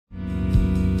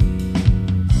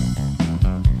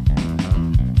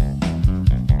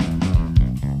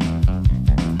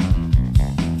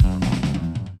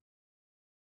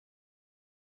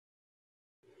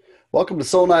Welcome to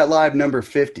Soul Night Live number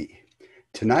 50.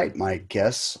 Tonight, my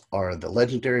guests are the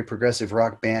legendary progressive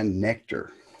rock band Nektar.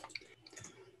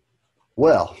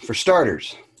 Well, for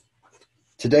starters,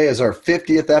 today is our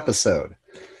 50th episode.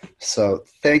 So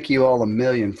thank you all a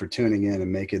million for tuning in and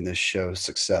making this show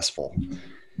successful.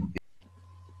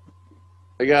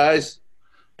 Hey, guys.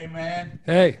 Hey, man.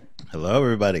 Hey. Hello,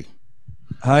 everybody.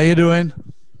 How you doing?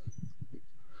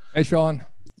 Hey, Sean.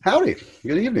 Howdy.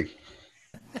 Good evening.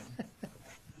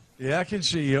 Yeah, I can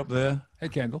see you up there. Hey,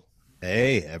 Kendall.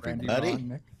 Hey, Randy, everybody. Ron,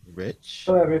 Nick. Rich.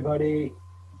 Hello, everybody.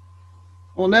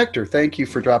 Well, Nektar, thank you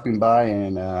for dropping by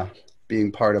and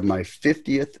being part of my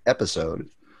 50th episode.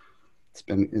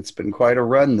 It's been quite a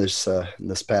run this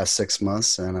past 6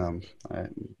 months, and I'm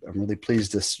really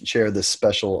pleased to share this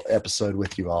special episode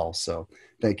with you all. So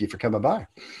thank you for coming by.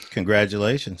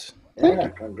 Congratulations. Yeah,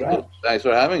 congrats. Thanks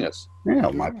for having us.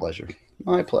 Yeah, my pleasure.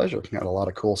 My pleasure. Got a lot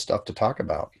of cool stuff to talk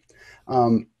about.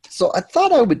 So I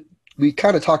thought we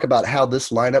kind of talk about how this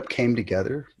lineup came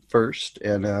together first,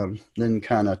 and then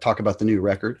kind of talk about the new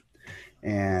record,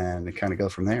 and kind of go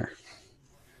from there.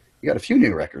 You got a few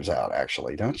new records out,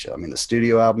 actually, don't you? I mean, the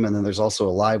studio album, and then there's also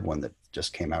a live one that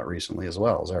just came out recently as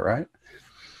well. Is that right?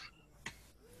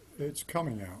 It's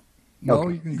coming out. No,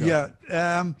 Okay. you can go.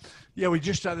 Yeah. We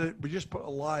just put a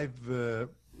live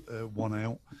one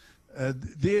out.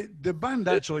 The band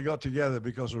actually got together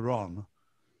because of Ron.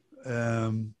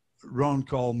 Ron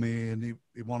called me and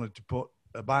he wanted to put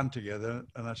a band together,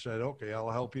 and I said, okay, I'll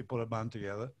help you put a band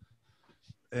together.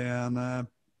 And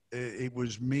it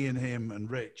was me and him and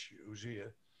Rich, who's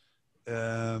here,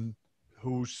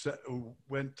 who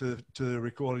went to the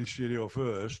recording studio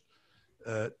first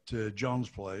at John's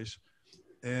place,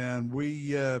 and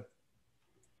we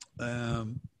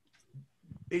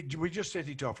just hit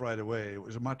it off right away. It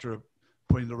was a matter of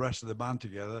putting the rest of the band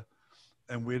together,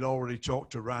 and we'd already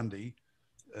talked to Randy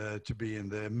to be in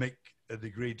there. Mick had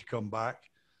agreed to come back,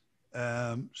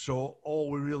 so all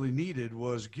we really needed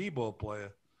was a keyboard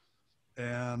player.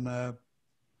 And I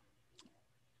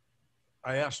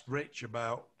asked Rich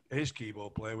about his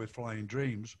keyboard player with Flying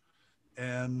Dreams,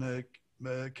 and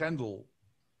Kendall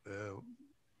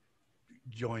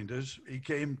joined us. He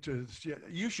came to.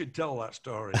 You should tell that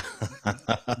story.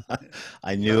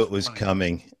 I knew it was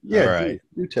coming. Yeah, All right.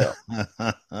 do tell.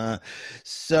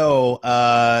 So,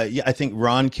 I think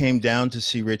Ron came down to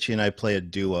see Richie and I play a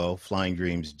duo, Flying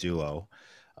Dreams duo,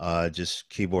 just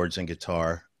keyboards and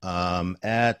guitar,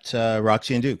 at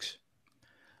Roxy and Duke's.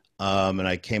 And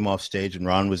I came off stage and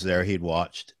Ron was there. He'd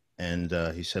watched, and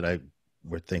he said,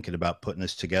 we're thinking about putting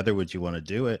this together. Would you want to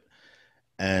do it?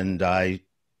 And I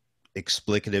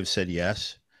explicative said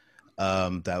yes.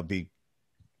 That would be,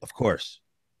 of course.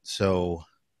 So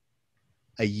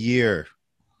a year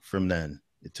from then,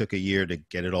 it took a year to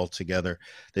get it all together.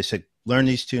 They said, learn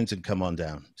these tunes and come on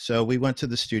down. So we went to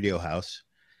the studio house.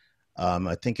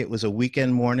 I think it was a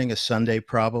weekend morning, a Sunday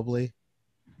probably,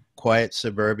 quiet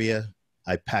suburbia.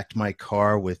 I packed my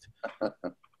car with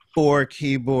 4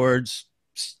 keyboards,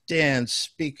 stands,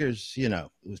 speakers, it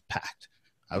was packed.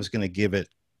 I was going to give it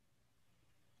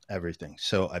everything.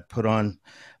 So I put on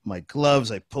my gloves,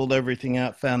 I pulled everything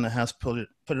out, found the house, put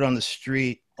it on the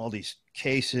street, all these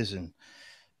cases, and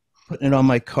putting it on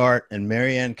my cart. And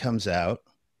Marianne comes out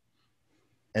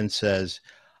and says,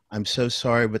 I'm so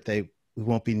sorry, but we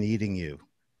won't be needing you.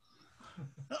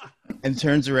 And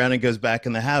turns around and goes back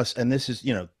in the house. And this is,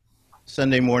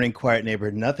 Sunday morning, quiet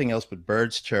neighborhood, nothing else but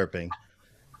birds chirping.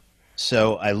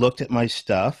 So I looked at my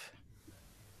stuff.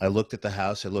 I looked at the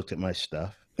house. I looked at my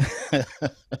stuff.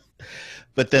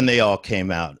 But then they all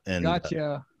came out and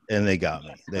Gotcha. And they got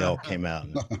me. They all came out.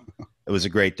 And it was a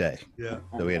great day. Yeah.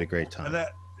 So we had a great time. And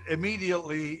that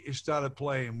immediately it started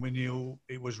playing. We knew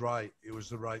it was right. It was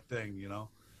the right thing,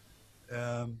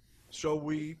 So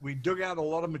we dug out a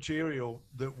lot of material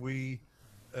that we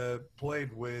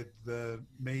played with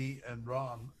me and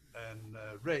Ron and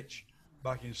Rich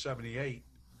back in '78,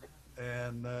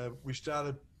 and we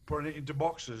started putting it into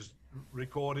boxes,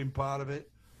 recording part of it,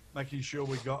 making sure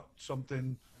we got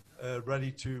something ready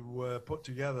to put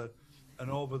together. And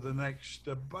over the next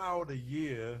about a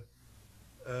year,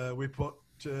 we put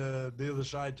the other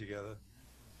side together,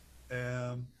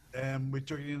 and we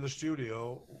took it in the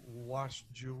studio last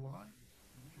July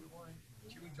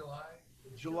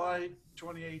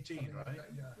 2018, right?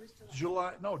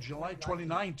 July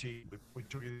 2019, we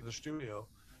took it in the studio,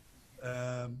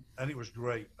 and it was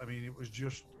great. I mean, it was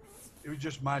just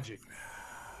magic.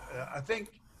 I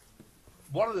think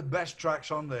one of the best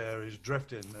tracks on there is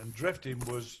Drifting, and Drifting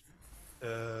was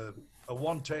a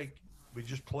one take. We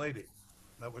just played it.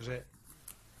 That was it.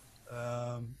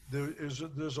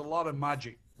 There's a lot of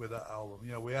magic with that album.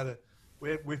 You know,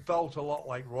 we felt a lot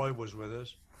like Roy was with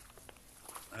us,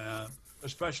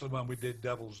 especially when we did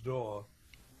Devil's Door.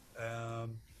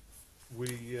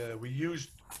 We used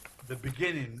the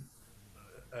beginning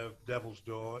of Devil's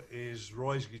Door is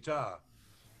Roy's guitar.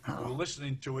 We were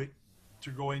listening to it to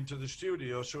go into the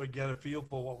studio so we get a feel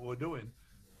for what we were doing.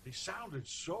 It sounded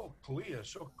so clear,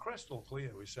 so crystal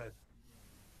clear. We said,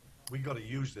 we got to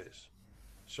use this.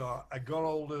 So I got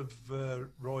hold of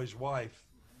Roy's wife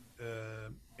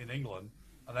in England,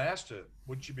 and I asked her,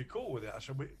 would she be cool with it? I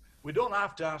said, we don't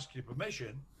have to ask your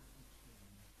permission,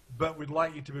 but we'd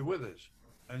like you to be with us.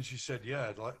 And she said, yeah,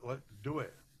 I'd like do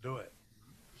it.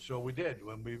 So we did.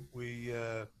 When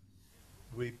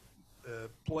we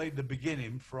played the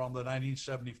beginning from the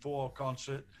 1974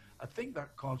 concert. I think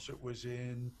that concert was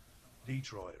in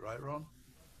Detroit, right, Ron?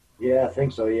 Yeah, I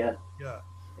think so, yeah. Yeah.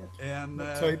 And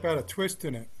that tape had a twist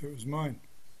in it. It was mine.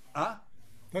 Huh?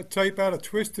 That tape had a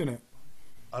twist in it.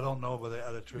 I don't know whether it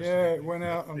had a twist. Yeah, it went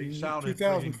out in It sounded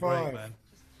 2005. great, man.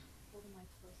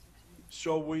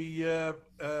 So we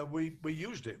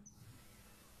used it.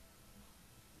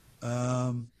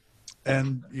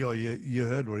 And you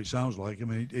heard what it sounds like. I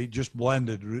mean, it just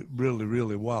blended really,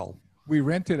 really well. We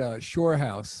rented a shore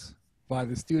house by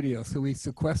the studio, so we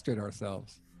sequestered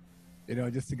ourselves,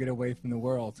 just to get away from the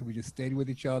world. So we just stayed with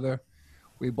each other.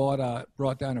 We brought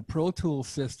down a Pro Tools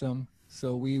system,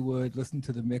 so we would listen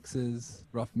to the mixes,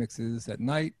 rough mixes at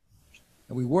night,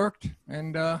 and we worked,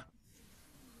 and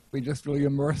we just really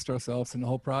immersed ourselves in the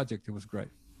whole project. It was great.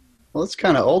 Well, it's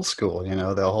kind of old school,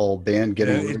 the whole band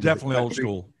getting. It's definitely old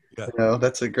school. Yeah.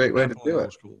 That's a great way to do it.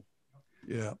 Old school.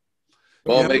 Yeah.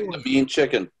 Well, make the mean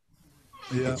chicken.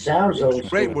 Yeah. It sounds old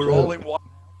Great. school, We're too. all in one.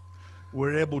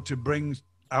 We're able to bring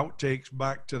outtakes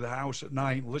back to the house at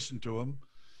night, listen to them,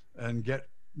 and get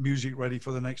music ready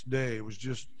for the next day. It was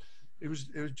just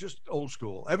old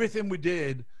school. Everything we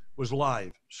did was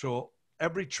live. So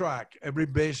every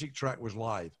basic track was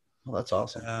live. Well, that's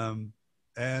awesome.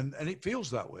 And it feels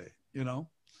that way,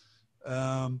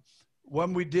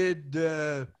 when we did,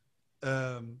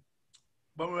 when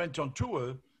we went on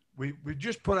tour, we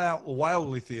just put out the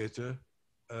Wildly Theatre,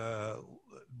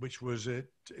 which was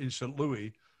in St.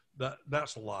 Louis.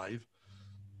 That's live.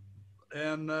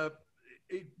 And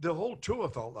the whole tour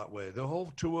felt that way. The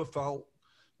whole tour felt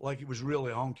like it was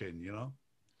really honking,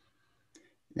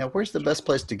 Now, where's the best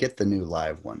place to get the new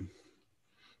live one?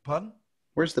 Pardon?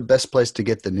 Where's the best place to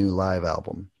get the new live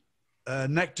album?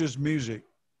 Nektar's Music.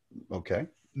 Okay.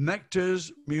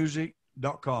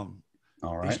 nektarsmusic.com.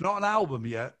 All right. It's not an album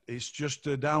yet. It's just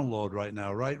a download right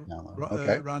now, right?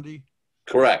 Okay. Randy?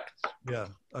 Correct. Yeah,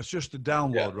 it's just a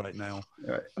download right now.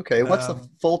 All right. Okay. What's the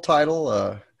full title?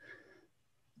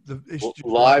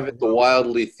 Live at the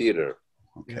Wildly Theater.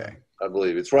 Okay. I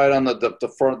believe it's right on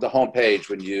the front, the homepage.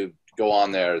 When you go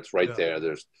on there, it's right there.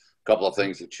 There's a couple of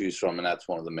things to choose from, and that's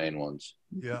one of the main ones.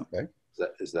 Yeah. Okay.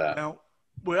 Is that? Now,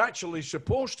 we're actually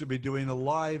supposed to be doing a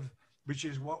live, which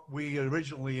is what we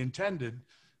originally intended.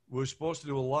 We were supposed to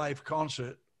do a live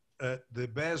concert at the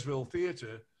Bearsville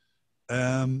Theatre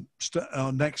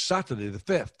next Saturday, the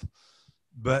 5th.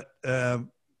 But,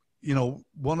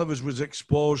 one of us was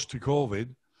exposed to COVID,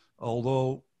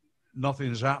 although nothing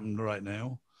has happened right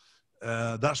now.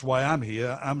 That's why I'm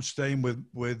here. I'm staying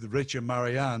with Rich and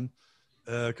Marianne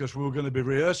because we were going to be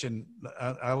rehearsing.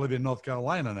 I live in North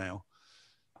Carolina now.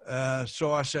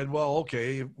 So I said, well,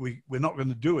 okay, we're not going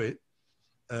to do it.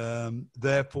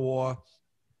 Therefore,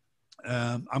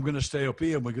 I'm going to stay up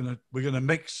here. And we're going to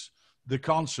mix the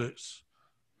concerts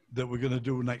that we're going to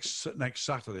do next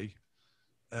Saturday.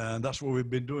 And that's what we've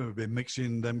been doing. We've been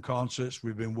mixing them concerts.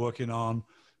 We've been working on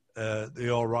the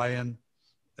Orion.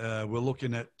 We're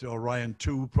looking at Orion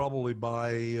 2 probably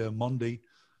by Monday.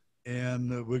 And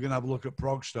we're going to have a look at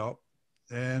Prog Stop.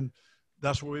 And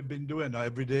that's what we've been doing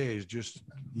every day is just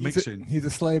mixing. He's a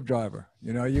slave driver.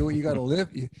 You got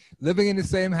to living in the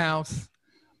same house,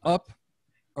 up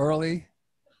early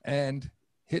and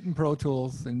hitting Pro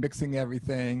Tools and mixing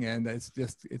everything. And it's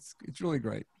really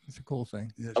great. It's a cool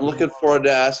thing. I'm looking forward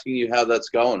to asking you how that's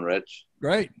going, Rich.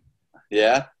 Great.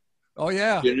 Yeah? Oh,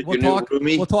 yeah.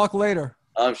 We'll talk later.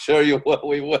 I'm sure you will.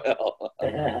 We will.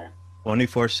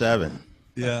 24/7.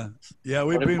 Yeah. Yeah,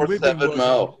 we've been working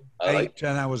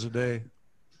 8-10 hours a day.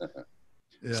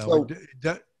 Yeah, So-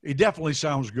 it definitely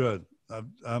sounds good.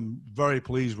 I'm very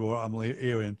pleased with what I'm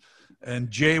hearing. And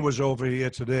Jay was over here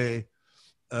today,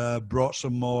 brought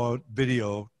some more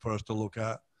video for us to look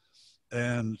at.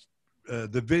 And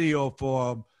the video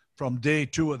from day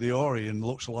 2 at the Orion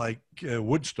looks like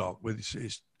Woodstock with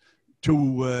its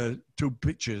two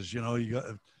pictures. You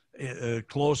got a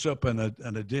close up and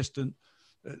a distant.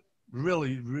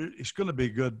 it's going to be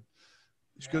good.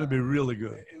 It's going to be really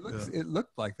good. It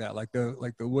looked like that, like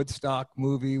the Woodstock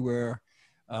movie where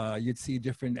you'd see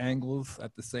different angles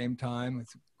at the same time.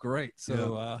 It's great.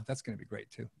 So that's going to be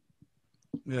great too.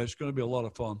 Yeah, it's going to be a lot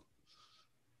of fun.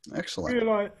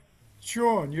 Excellent.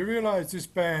 Sean, you realize this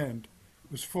band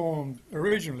was formed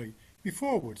originally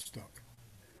before Woodstock?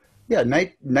 Yeah,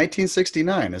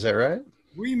 1969. Is that right?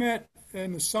 We met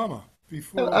in the summer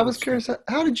before. I was curious,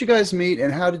 how did you guys meet,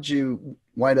 and how did you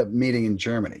wind up meeting in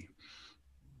Germany?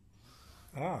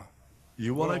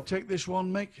 You want to take this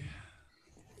one, Mick?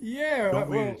 Yeah,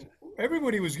 well,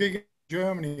 everybody was gigging in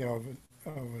Germany over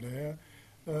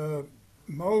there.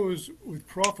 Mo's with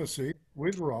Prophecy,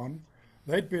 with Ron.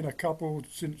 They'd been a couple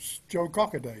since Joe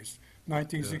Cocker days,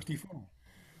 1964.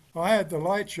 I had the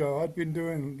light show. I'd been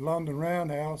doing London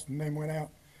Roundhouse and then went out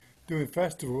doing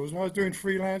festivals, and I was doing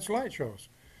freelance light shows.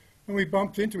 And we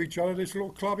bumped into each other at this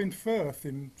little club in Fürth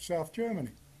in South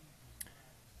Germany.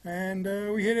 And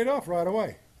we hit it off right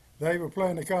away. They were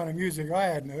playing the kind of music I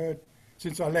hadn't heard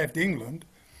since I left England.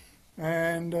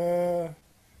 And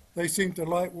they seemed to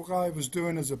like what I was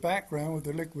doing as a background with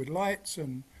the liquid lights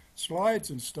and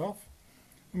slides and stuff.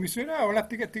 And we said, oh, we'll have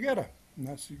to get together. And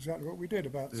that's exactly what we did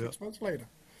about 6 months later.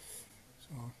 So.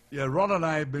 Yeah, Ron and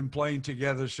I have been playing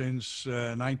together since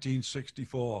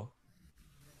 1964.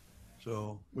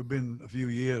 So we've been a few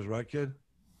years, right, kid?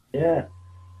 Yeah.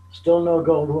 Still no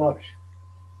gold watch.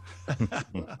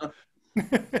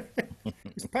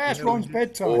 It's past Ron's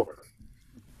bedtime.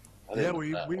 Yeah,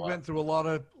 we went through a lot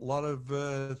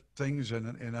of things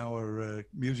in our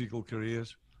musical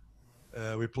careers.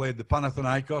 We played the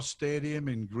Panathinaikos Stadium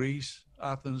in Greece,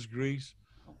 Athens, Greece,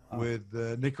 with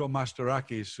Nikos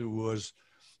Masterakis, who was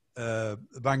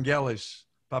Vangelis,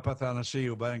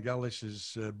 Papathanasiou,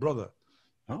 Vangelis' brother.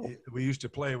 Oh. We used to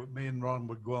play with, me and Ron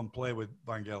would go and play with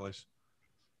Vangelis,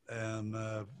 and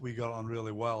we got on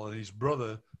really well. And his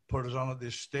brother put us on at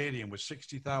this stadium with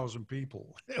 60,000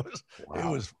 people. It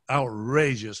was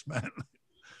outrageous, man.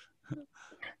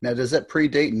 Now, does that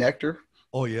predate Nektar?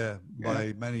 Oh yeah,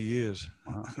 by many years.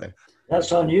 Okay.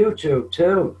 That's on YouTube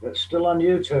too. That's still on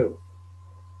YouTube.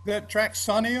 That track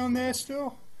Sunny on there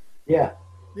still? Yeah.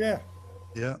 Yeah.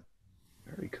 Yeah.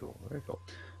 Very cool. Very cool.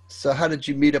 So how did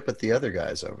you meet up with the other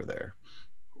guys over there?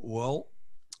 Well,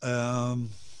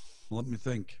 let me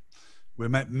think. We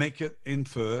met Mick in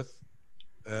Fürth.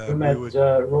 We met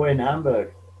Roy in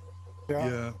Hamburg.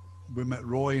 Yeah, we met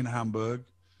Roy in Hamburg.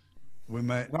 We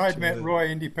met. And I'd met Roy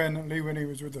independently when he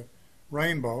was with the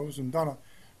Rainbows and done a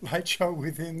light show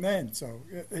with him then. So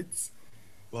it's.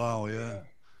 Wow! Yeah.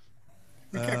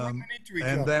 We kept running into each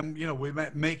and other. then we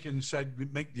met Mick and said,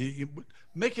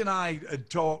 Mick and I had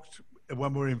talked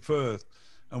when we were in Fürth,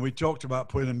 and we talked about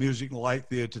putting a music and light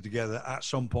theatre together at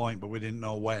some point, but we didn't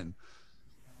know when.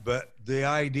 But the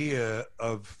idea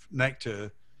of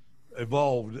Nektar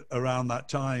evolved around that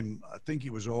time. I think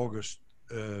it was August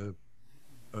of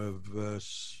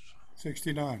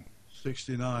 69.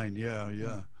 69,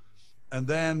 yeah. And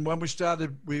then when we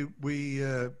started,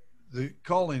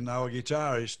 Colin, our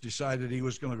guitarist, decided he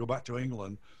was going to go back to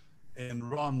England, and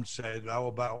Ron said, "How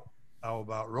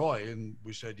about Roy?" And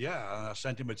we said, "Yeah." And I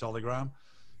sent him a telegram,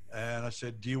 and I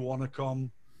said, "Do you want to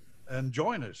come and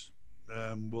join us?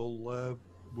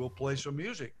 We'll play some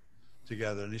music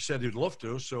together." And he said he'd love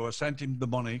to. So I sent him the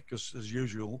money because, as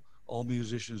usual, all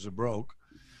musicians are broke.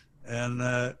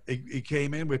 And he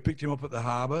came in. We picked him up at the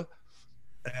harbour,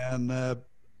 and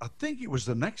I think it was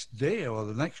the next day or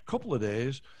the next couple of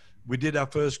days, we did our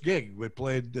first gig. We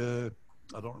played, I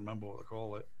don't remember what they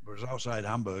call it, but it was outside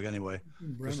Hamburg anyway,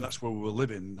 because that's where we were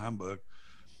living, in Hamburg.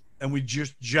 And we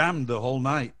just jammed the whole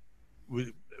night.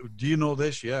 Do you know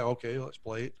this? Yeah, okay, let's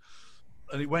play it.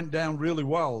 And it went down really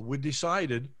well. We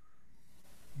decided,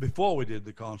 before we did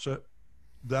the concert,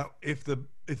 that if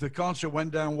the concert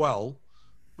went down well,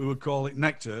 we would call it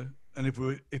Nektar. And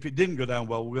if it didn't go down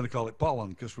well, we're going to call it Pollen,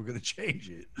 because we're going to change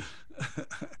it.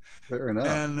 Fair enough.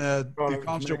 And the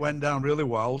concert went down really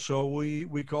well, so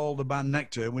we called the band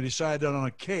Nektar, and we decided on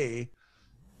a K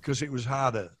because it was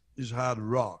harder. It was hard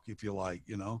rock, if you like,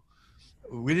 you know.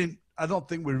 I don't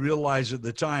think we realized at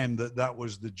the time that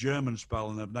was the German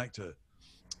spelling of Nektar,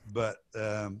 but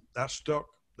that stuck.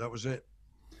 That was it.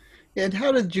 And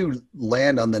how did you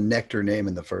land on the Nektar name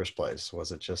in the first place?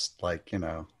 Was it just like,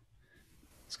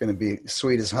 it's going to be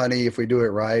sweet as honey if we do it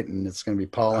right, and it's going to be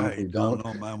pollen if we don't? I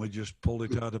don't know, man. We just pulled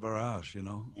it out of our ass, you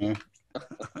know. Yeah.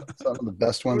 Some of the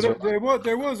best ones. Well,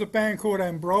 there was a band called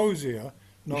Ambrosia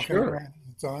knocking around at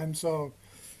the time, so.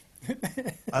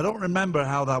 I don't remember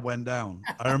how that went down.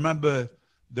 I remember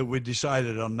that we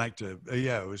decided on Nektar.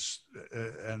 Yeah, it was,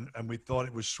 and we thought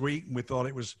it was sweet, and we thought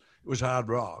it was hard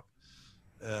rock,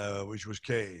 which was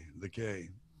the K.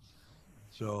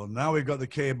 So now we've got the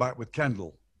K back with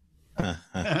Kendall.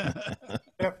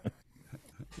 Yep.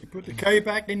 You put the K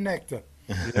back in Nektar.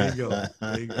 There you go.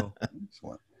 There you go.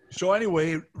 So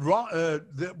anyway,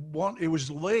 it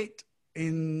was late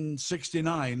in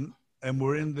 '69, and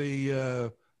we're in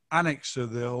the annex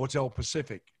of the Hotel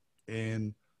Pacific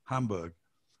in Hamburg,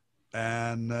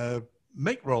 and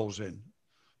Mick rolls in,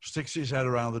 sticks his head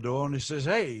around the door, and he says,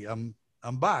 "Hey, I'm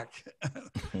back."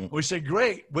 We said,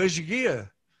 "Great. Where's your gear?"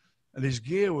 And his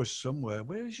gear was somewhere.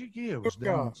 Where's your gear? It was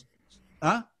down.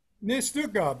 Huh? Near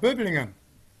Stuttgart, Böblingen.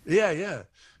 Yeah, yeah.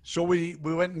 So we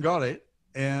went and got it,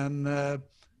 and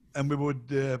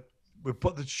we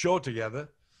put the show together.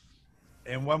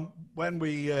 And when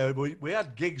we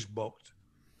had gigs booked,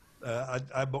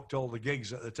 I booked all the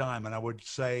gigs at the time, and I would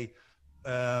say,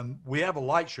 we have a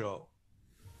light show,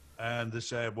 and they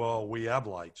said, "Well, we have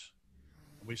lights."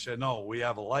 And we said, "No, we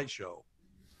have a light show,"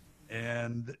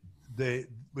 and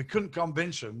we couldn't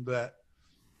convince them that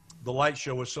the light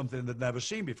show was something they'd never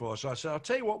seen before. So I said, "I'll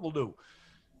tell you what we'll do.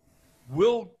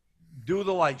 We'll do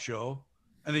the light show,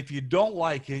 and if you don't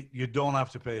like it, you don't have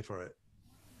to pay for it."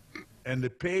 And they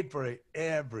paid for it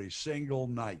every single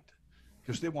night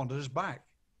because they wanted us back.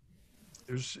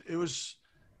 It was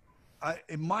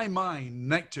in my mind,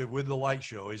 Nektar with the light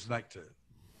show is Nektar.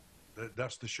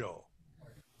 That's the show.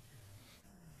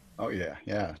 Oh yeah,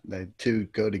 yeah. They two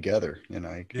go together. You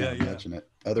know, you can't imagine it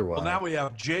otherwise. Well, now we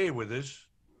have Jay with us.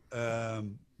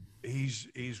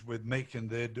 He's with Mick, and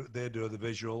they do the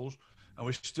visuals, and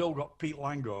we've still got Pete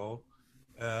Lango.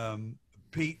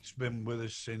 Pete's been with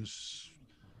us since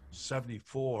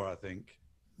 '74, I think.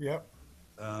 Yep.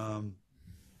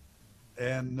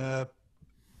 And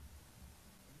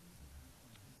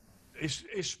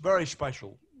it's very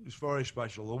special. It's very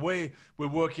special. The way we're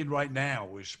working right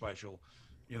now is special.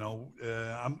 You know,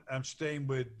 I'm staying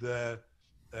with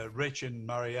Rich and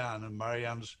Marianne, and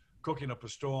Marianne's cooking up a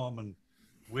storm, and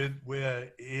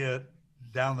we're here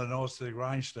down the nose to the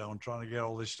grindstone trying to get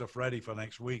all this stuff ready for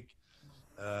next week.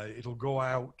 It'll go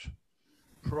out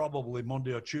probably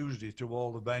Monday or Tuesday to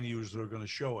all the venues that are going to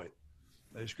show it.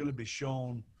 It's going to be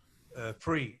shown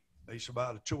free. It's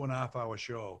about a 2.5 hour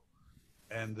show,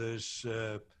 and there's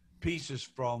pieces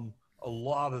from a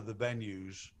lot of the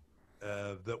venues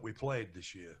that we played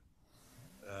this year.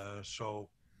 So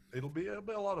it'll be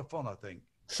a lot of fun, I think.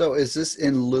 So is this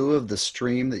in lieu of the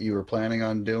stream that you were planning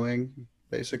on doing,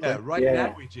 basically? Yeah, right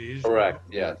now it is. Correct,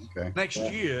 yes. Okay. Next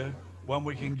year, when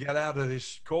we can get out of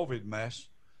this COVID mess,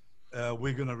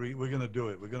 we're gonna do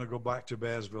it. We're gonna go back to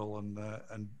Bearsville and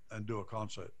do a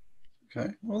concert.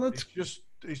 Okay. Well, that's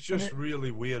it's just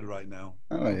really weird right now.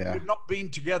 Oh yeah. We've not been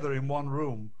together in one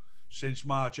room since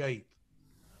March 8th.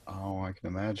 Oh, I can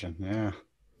imagine. Yeah.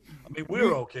 I mean,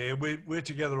 we're okay. We're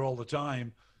together all the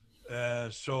time.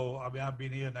 So I mean, I've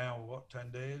been here now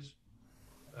 10 days.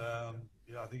 Yeah,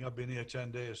 I think I've been here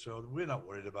 10 days. So we're not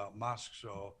worried about masks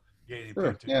or getting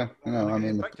infected. Yeah. No, I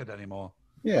mean, infected anymore.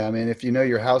 Yeah, I mean, if you know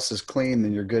your house is clean,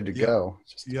 then you're good to go.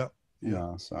 Just, yeah. You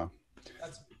know, so.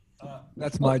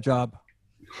 That's my job.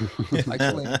 I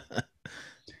clean.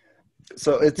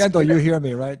 So it's Kendall, you hear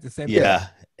me, right? The same. Yeah.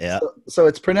 Yeah. So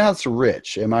it's pronounced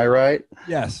Rich. Am I right?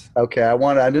 Yes. Okay. I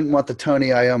didn't want the Tony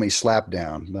Iommi slap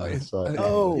down.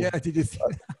 Oh. Yeah. Did you see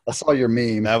I saw your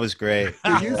meme. That was great.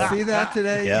 Did you see that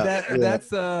today? Yeah.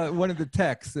 That's one of the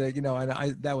texts. You know, and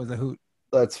that was a hoot.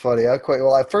 That's funny.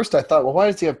 Well, at first I thought, well, why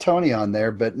does he have Tony on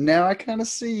there? But now I kind of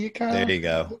see you kind of. There you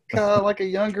go. Like a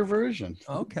younger version.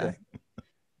 Okay.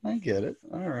 I get it.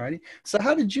 All righty. So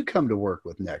how did you come to work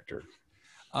with Nektar?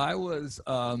 I was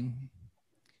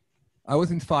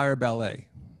in Fire Ballet.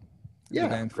 Yeah, the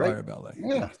band great. Fire Ballet.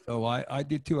 Yeah. So I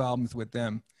did 2 albums with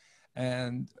them,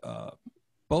 and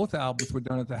both albums were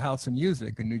done at the House of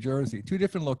Music in New Jersey. 2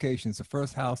 different locations. The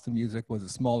first House of Music was a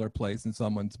smaller place in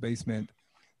someone's basement.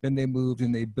 Then they moved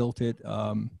and they built it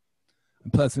on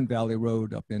Pleasant Valley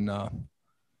Road up in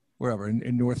wherever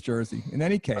in North Jersey. In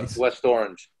any case, West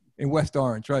Orange. In West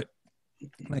Orange, right?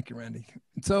 Thank you, Randy.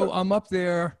 So I'm up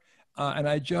there. And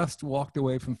I just walked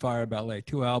away from Fire Ballet,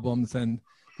 2 albums, and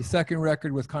the second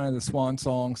record was kind of the swan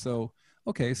song. So,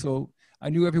 okay, so I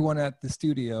knew everyone at the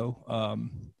studio,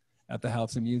 at the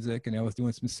House of Music, and I was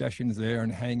doing some sessions there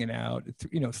and hanging out,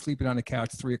 you know, sleeping on the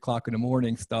couch, 3 o'clock in the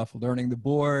morning stuff, learning the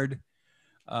board,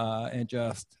 and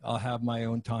just I'll have my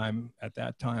own time at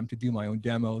that time to do my own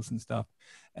demos and stuff.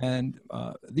 And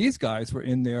these guys were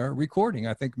in there recording.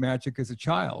 I think Magic is a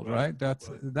Child, right? That's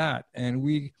that, and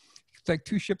we. It's like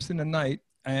 2 ships in the night,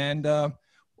 and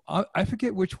I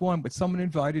forget which one, but someone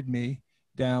invited me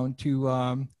down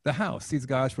to the house. These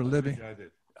guys were living. I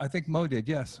did. I think Mo did,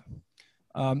 yes.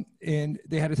 And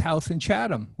they had his house in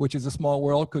Chatham, which is a small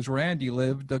world because Randy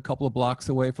lived a couple of blocks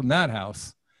away from that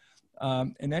house.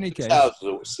 In any case,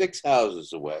 6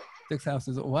 houses away. 6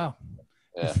 houses. Wow.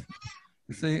 Yeah.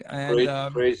 See,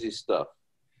 and crazy stuff.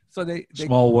 so they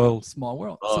Small world. Small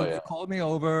world. Oh, So yeah. they called me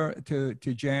over to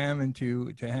jam and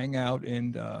to hang out,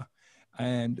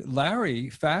 and Larry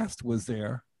Fast was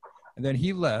there, and then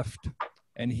he left,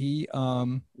 and he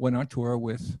went on tour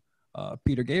with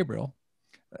Peter Gabriel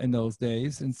in those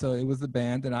days, and so it was the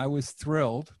band, and I was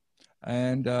thrilled,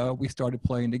 and we started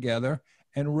playing together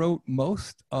and wrote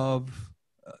most of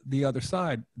The Other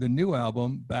Side, the new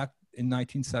album, back in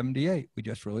 1978. We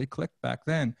just really clicked back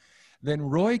then. Then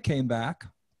Roy came back,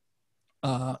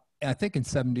 I think in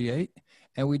 78,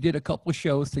 and we did a couple of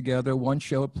shows together, one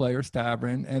show at Players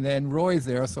Tavern, and then Roy's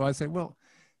there. So I said, well,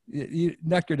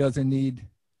 Nektar doesn't need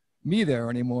me there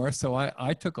anymore. So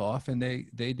I took off, and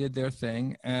they did their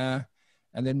thing. And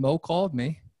then Mo called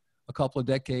me a couple of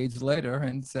decades later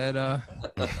and said,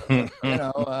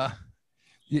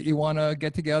 you want to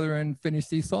get together and finish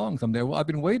these songs? I'm there. Well, I've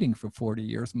been waiting for 40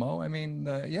 years, Mo. I mean,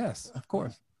 yes, of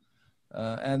course.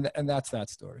 And that's that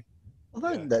story.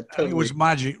 Well, that totally... It was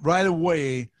magic. Right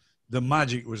away, the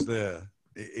magic was there.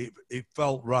 It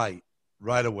felt right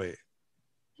away.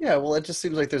 Yeah, well, it just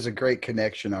seems like there's a great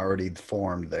connection already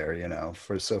formed there,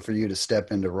 for you to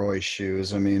step into Roy's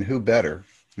shoes. I mean, who better,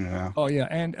 Oh, yeah.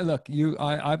 And look,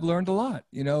 I've learned a lot,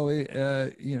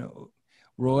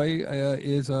 Roy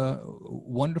is a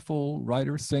wonderful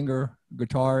writer, singer,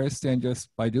 guitarist, and just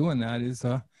by doing that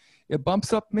it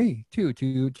bumps up me too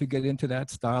to get into that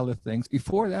style of things.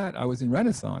 Before that, I was in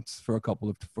Renaissance for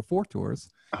 4 tours.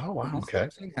 Oh wow! And okay.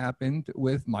 The same thing happened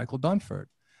with Michael Dunford.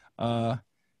 I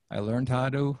learned how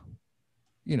to,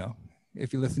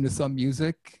 if you listen to some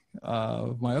music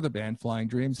of my other band, Flying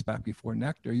Dreams, back before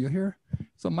Nektar, you hear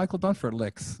some Michael Dunford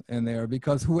licks in there,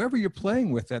 because whoever you're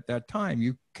playing with at that time,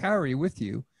 you carry with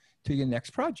you to your next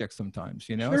project sometimes,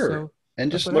 Sure. So,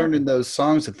 and just learning those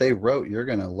songs that they wrote, you're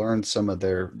going to learn some of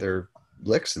their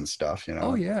licks and stuff,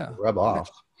 Oh, yeah. Rub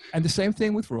off. And the same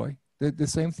thing with Roy. The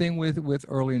same thing with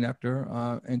early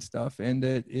Nektar and stuff. And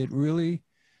it really,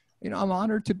 I'm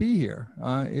honored to be here.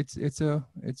 It's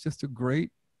just a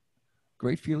great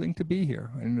feeling to be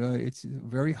here. And it's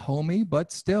very homey,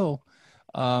 but still,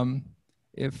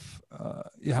 if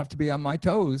you have to be on my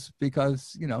toes,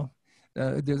 because,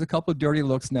 there's a couple of dirty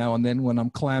looks now and then when I'm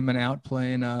clamming out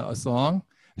playing a song,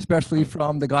 especially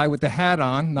from the guy with the hat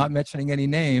on, not mentioning any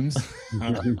names.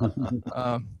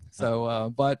 But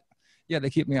yeah, they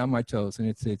keep me on my toes, and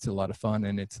it's a lot of fun,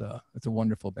 and it's a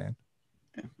wonderful band.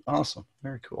 Yeah, awesome.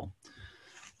 Very cool.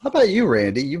 How about you,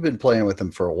 Randy? You've been playing with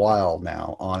them for a while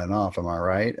now, on and off. Am I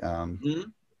right?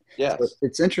 Yes. So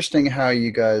it's interesting how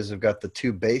you guys have got the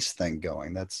 2 bass thing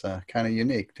going. That's kind of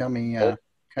unique. Tell me kind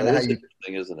of how you...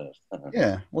 Thing, isn't it?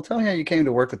 Yeah. Well, tell me how you came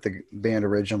to work with the band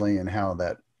originally and how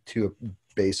that 2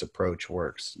 bass approach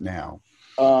works now.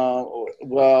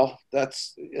 Well,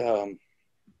 that's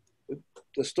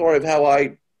the story of how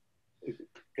I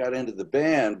got into the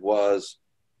band was,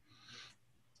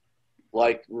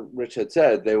 like Rich had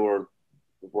said, they were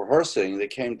rehearsing. They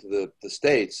came to the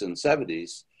States in the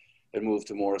 70s and moved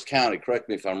to Morris County. Correct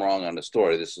me if I'm wrong on the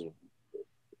story. This is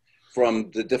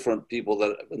from the different people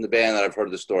that in the band that I've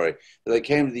heard the story. They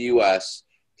came to the U.S.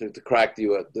 to crack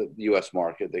the U.S.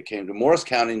 market. They came to Morris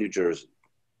County, New Jersey,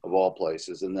 of all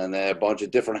places. And then they had a bunch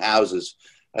of different houses.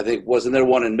 I think, wasn't there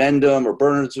one in Mendham or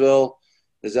Bernardsville?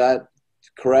 Is that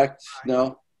correct?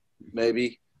 No?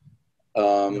 Maybe.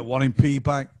 One in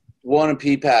P-Pack. One in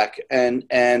P-Pack. And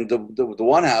the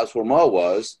one house where Mo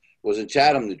was in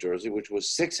Chatham, New Jersey, which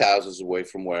was 6 houses away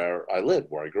from where I lived,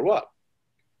 where I grew up.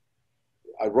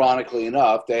 Ironically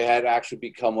enough, they had actually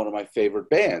become one of my favorite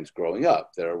bands growing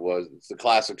up. It's the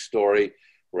classic story.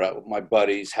 We're at my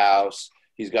buddy's house.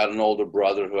 He's got an older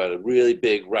brother who had a really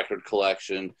big record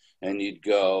collection, and you'd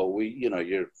go,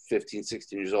 you're 15,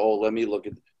 16 years old. Let me look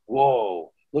at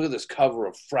this cover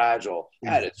of Fragile.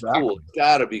 That is cool. It's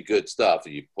got to be good stuff.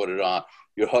 And you put it on.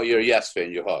 You're a Yes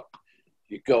fan. You're hooked.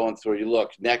 You're going through. You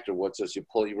look, Nektar. What's this? You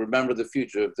pull. You remember the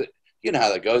future. You know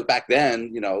how that goes. Back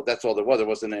then, that's all there was. There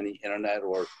wasn't any internet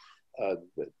or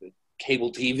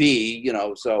cable TV,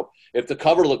 So if the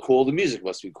cover looked cool, the music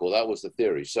must be cool. That was the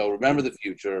theory. So remember the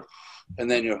future, and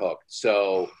then you're hooked.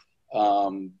 So I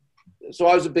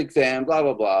was a big fan, blah,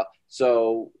 blah, blah.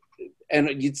 So,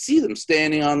 and you'd see them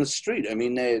standing on the street. I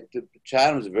mean,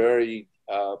 Chatham's a very,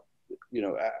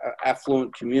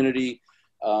 affluent community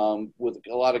with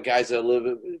a lot of guys that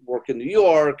work in New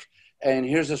York. and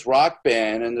here's this rock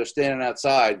band, and they're standing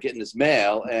outside getting this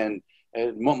mail, and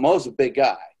Mo's a big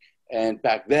guy. And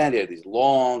back then, he had these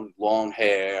long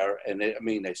hair, and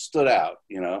they stood out,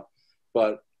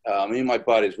 But me and my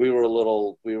buddies, we were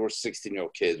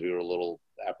 16-year-old kids. We were a little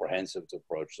apprehensive to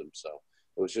approach them. So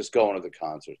it was just going to the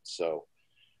concert. So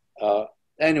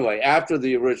anyway, after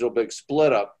the original big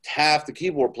split up, Taft, the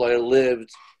keyboard player, lived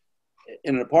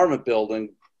in an apartment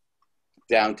building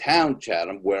downtown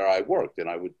Chatham where I worked. And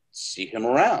I would see him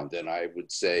around, and I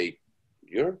would say,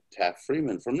 "You're Taft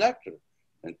Freeman from Nektar."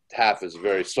 And Taft is a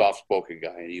very soft-spoken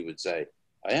guy, and he would say,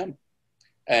 "I am."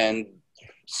 And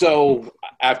so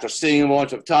after seeing him a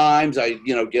bunch of times, I,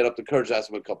 get up the courage to ask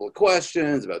him a couple of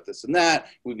questions about this and that.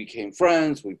 We became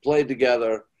friends. We played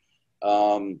together.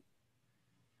 Then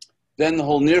the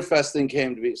whole Nearfest thing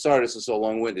came to be. Sorry, this is so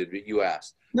long-winded, but you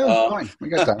asked. No, fine. We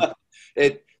got time.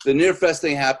 The Nearfest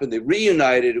thing happened. They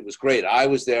reunited. It was great. I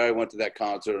was there. I went to that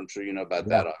concert. I'm sure you know about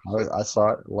that. I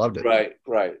saw it. Loved it.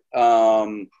 Right.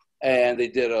 And they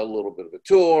did a little bit of a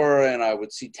tour, and I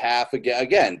would see Taft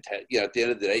again. At the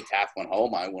end of the day, Taft went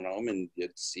home. I went home, and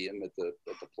you'd see him at the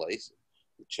place,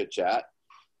 chit chat,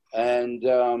 and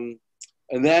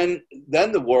then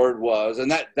the word was,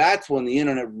 and that's when the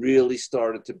internet really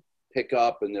started to pick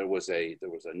up, and there was a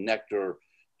Nektar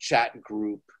chat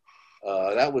group.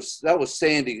 That was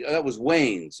Sandy. That was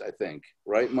Wayne's, I think.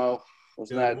 Right, Mo?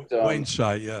 Wasn't that Wayne's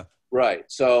site? Yeah. Right.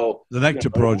 So the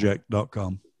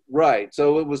nectarproject.com. Right.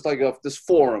 So it was like this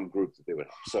forum group that they would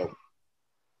have.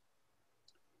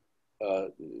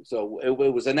 So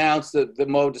it was announced that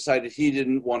Mo decided he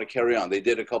didn't want to carry on. They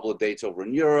did a couple of dates over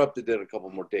in Europe. They did a couple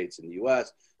more dates in the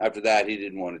U.S. After that, he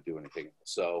didn't want to do anything else.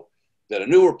 So that a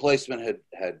new replacement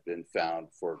had been found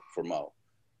for Mo.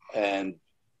 And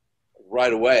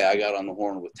right away, I got on the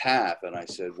horn with Taft, and I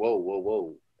said,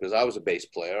 whoa, because I was a bass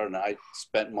player, and I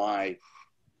spent my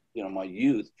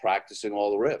youth practicing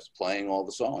all the riffs, playing all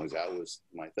the songs. That was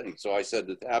my thing. So I said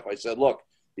to Taft, look,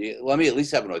 let me at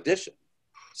least have an audition.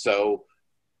 So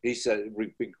he said,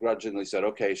 begrudgingly said,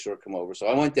 okay, sure, come over. So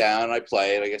I went down, I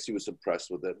played. I guess he was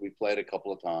impressed with it. We played a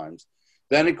couple of times.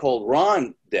 Then he called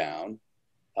Ron down,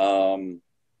 and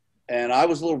I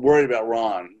was a little worried about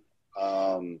Ron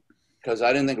because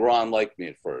I didn't think Ron liked me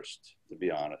at first, to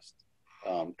be honest.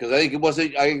 Because I think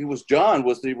it was John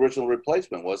was the original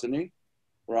replacement, wasn't he?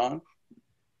 Ron?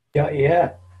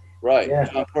 Yeah. Right. Yeah.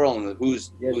 John Perlin,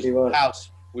 whose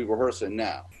house we rehearse in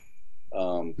now.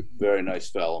 Very nice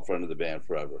fellow, friend of the band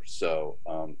forever. So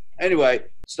anyway,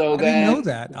 I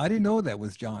didn't know that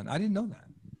was John. I didn't know that.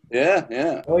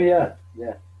 Yeah. Oh yeah.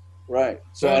 Right.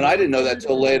 So, and I didn't know that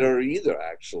till later either,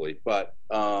 actually. But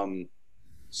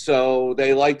so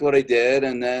they liked what I did,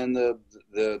 and then the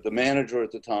manager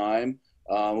at the time,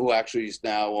 who actually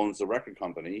now owns the record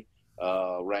company,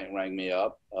 rang me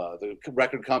up. The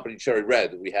record company Cherry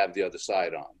Red that we have the other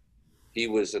side on. He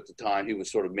was at the time, he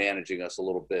was sort of managing us a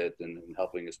little bit and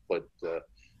helping us put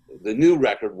the new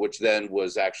record, which then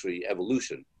was actually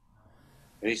Evolution.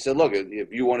 And he said, look,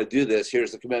 if you want to do this,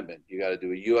 here's the commitment. You got to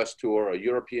do a U.S. tour, a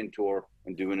European tour,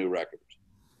 and do a new record.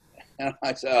 And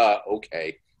I said,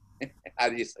 okay. How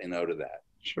do you say no to that?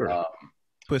 Sure.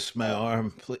 Twist my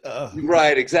arm.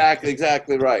 Right, exactly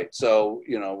right. So,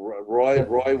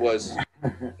 Roy was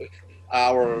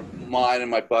mine and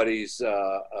my buddies,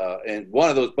 and one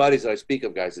of those buddies that I speak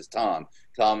of, guys, is Tom.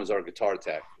 Tom is our guitar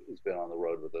tech. He's been on the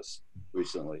road with us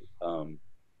recently, and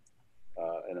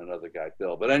another guy,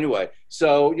 Bill. But anyway,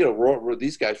 so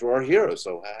these guys were our heroes.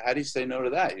 So how do you say no to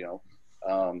that?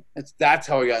 That's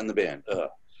how I got in the band.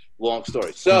 Long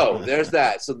story. So there's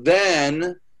that. So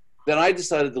then I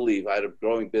decided to leave. I had a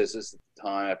growing business at the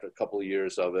time. After a couple of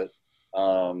years of it,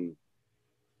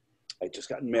 I just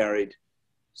got married.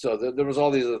 So there was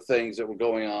all these other things that were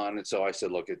going on. And so I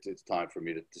said, look, it's time for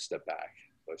me to step back.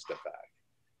 So I stepped back.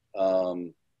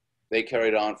 They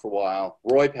carried on for a while.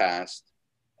 Roy passed.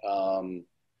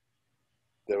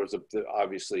 There was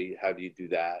obviously, how do you do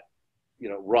that?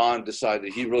 Ron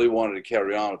decided he really wanted to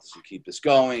carry on with this and keep this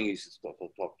going. He said,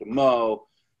 talk to Mo.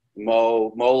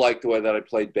 Mo liked the way that I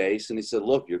played bass. And he said,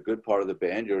 look, you're a good part of the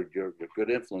band. You're a good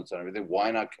influence on everything.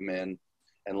 Why not come in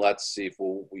and let's see if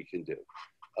what we can do?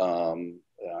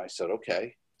 I said,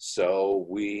 okay. So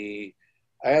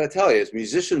I got to tell you, as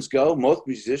musicians go, most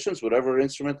musicians, whatever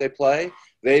instrument they play,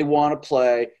 they want to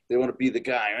play. They want to be the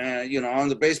guy. I'm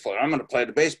the bass player. I'm going to play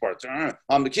the bass parts.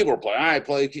 I'm the keyboard player. I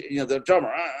play, the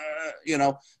drummer. You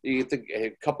get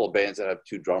a couple of bands that have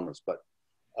two drummers. But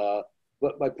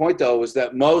my point, though, is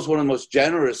that Mo's one of the most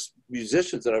generous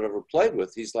musicians that I've ever played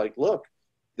with. He's like, look,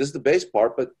 this is the bass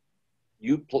part, but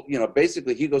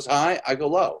basically he goes high, I go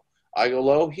low. I go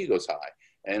low, he goes high.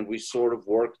 and we sort of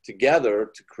worked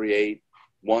together to create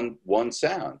one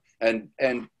sound. And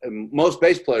most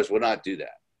bass players would not do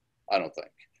that, I don't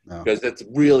think, because that's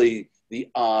really the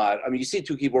odd. I mean, you see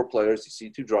two keyboard players, you see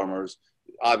two drummers,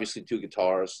 obviously two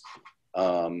guitarists,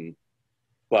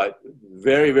 but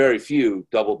very, very few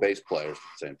double bass players at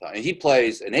the same time. And he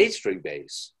plays an 8-string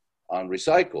bass on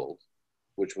Recycled,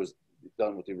 which was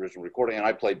done with the original recording, and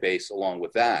I play bass along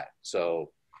with that.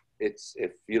 So it's,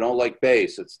 if you don't like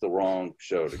bass, it's the wrong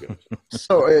show to go to.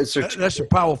 So that's a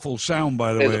powerful sound,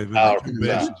 by the way. With the two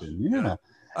basses. Yeah.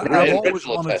 I've always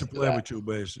wanted to play with two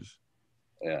basses.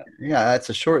 Yeah. Yeah, it's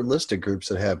a short list of groups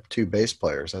that have two bass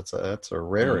players. That's a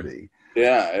rarity.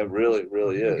 Yeah, it really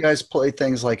is. You guys play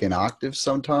things like in octaves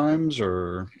sometimes,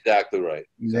 or? Exactly right.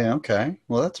 Yeah, okay.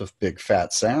 Well, that's a big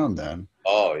fat sound then.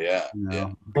 Oh yeah, You know?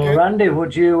 yeah. Well, Randy,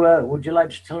 would you like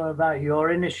to tell them about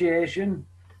your initiation?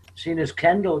 Seeing as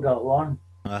Kendall got one.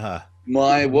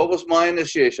 What was my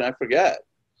initiation? I forget.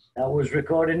 That was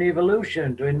recording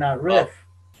Evolution, doing that riff.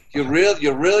 You're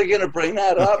really gonna bring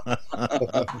that up?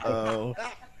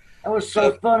 That was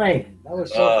so funny. That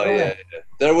was so funny. Yeah.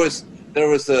 There was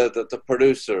the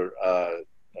producer,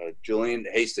 Julian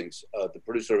Hastings, the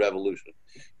producer of Evolution.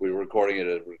 We were recording it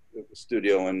at a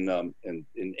studio in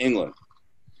England,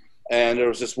 and there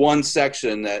was this one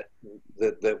section that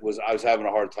was, I was having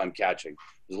a hard time catching.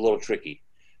 It was a little tricky,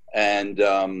 and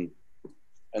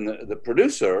the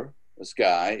producer, this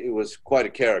guy, it was quite a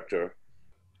character,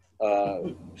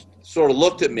 sort of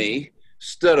looked at me,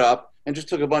 stood up, and just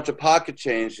took a bunch of pocket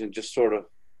change and just sort of,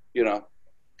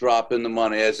 drop in the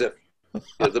money as if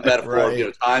the metaphor,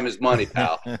 Right. Time is money,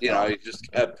 pal. He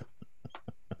just kept.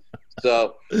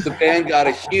 So the band got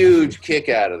a huge kick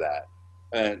out of that,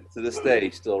 and to this day,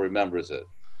 he still remembers it.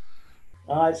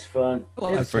 Oh, it's fun.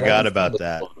 I forgot about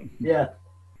that. Yeah,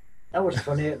 that was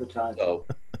funny at the time. So,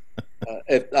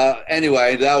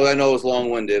 anyway, I know it was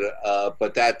long-winded,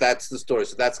 but that's the story.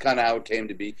 So that's kind of how it came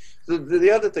to be.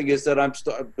 The other thing is that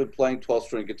I've been playing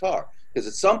 12-string guitar, because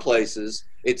at some places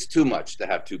it's too much to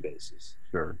have two basses.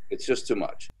 Sure. It's just too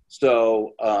much.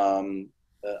 So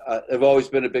I've always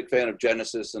been a big fan of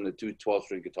Genesis and the two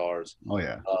 12-string guitars. Oh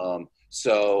yeah.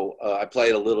 So I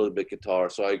played a little bit guitar.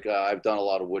 So I've done a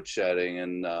lot of woodshedding,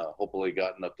 and hopefully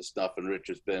gotten up to snuff. And Rich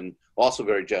has been also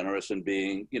very generous in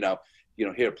being,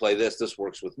 here, play this. This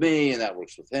works with me, and that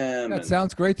works with him. That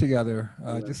sounds great together.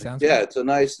 Just sounds. Yeah, great.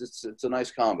 it's a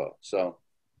nice combo. So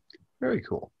Very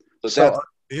cool. So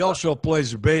He also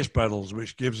plays the bass pedals,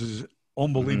 which gives his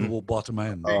unbelievable bottom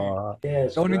end.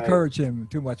 Yes, Don't right. encourage him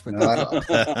too much for No,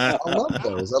 that. I love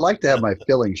those. I like to have my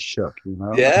feelings shook,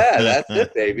 yeah, that's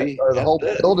it, baby. Or the That's whole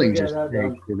it. building Yeah, just that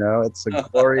shake, It's a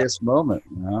glorious moment,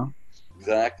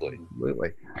 Exactly.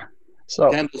 Absolutely. So,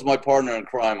 Kendall's my partner in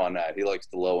crime on that. He likes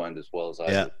the low end as well as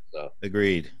I Yeah. do. So.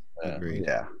 Agreed. Yeah. Agreed.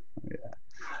 yeah.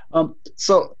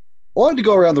 So I wanted to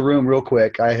go around the room real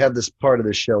quick. I have this part of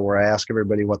the show where I ask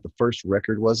everybody what the first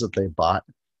record was that they bought.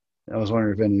 I was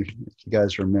wondering if you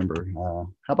guys remember.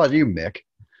 How about you, Mick?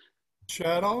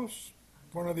 Shadows?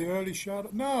 One of the early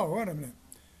Shadows? No, wait a minute.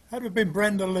 Had to have been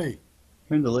Brenda Lee.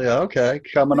 Brenda Lee, okay.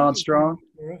 Coming on strong.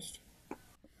 First.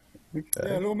 Okay.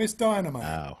 Yeah, Little Miss Dynamite.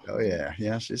 Wow. Oh, yeah.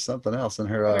 Yeah, she's something else. And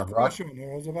I her had a crush on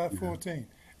her. I was about 14.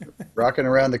 Rocking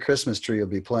Around the Christmas Tree will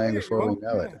be playing before we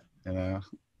know it.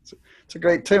 It's a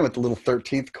great tune with the little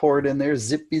 13th chord in there.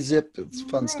 Zippy zip. It's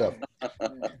fun stuff. How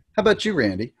about you,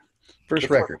 Randy? First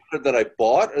record. That I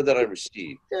bought or that I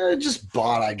received? Yeah, just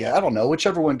bought, I guess. I don't know.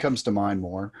 Whichever one comes to mind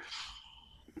more.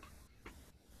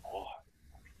 Oh,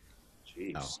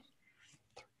 jeez. No.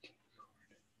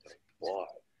 Bought.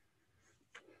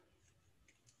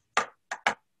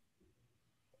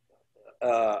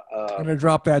 I'm gonna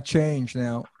drop that change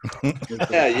now.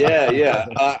 Yeah.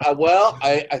 Well,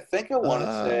 I think I want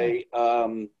to say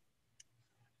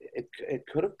it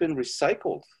could have been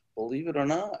Recycled. Believe it or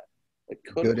not, it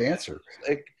could. Good answer.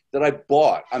 That I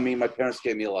bought. I mean, my parents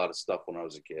gave me a lot of stuff when I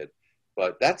was a kid,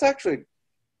 but that's actually,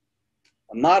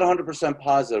 I'm not 100%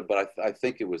 positive, but I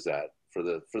think it was that for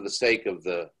the sake of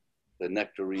the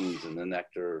nectarines and the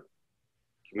nectar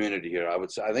community here. I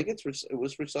would say I think it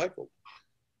was Recycled.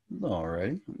 All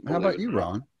right. How about you,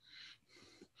 Ron?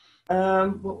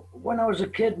 When I was a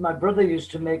kid, my brother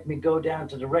used to make me go down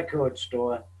to the record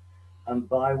store and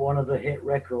buy one of the hit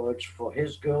records for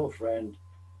his girlfriend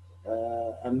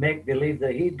and make believe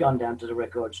that he'd gone down to the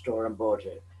record store and bought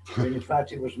it. When in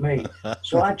fact, it was me.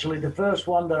 So actually, the first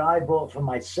one that I bought for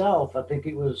myself, I think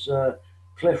it was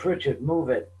Cliff Richard, Move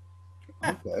It.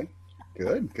 Okay.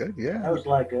 Good. Yeah. That was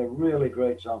like a really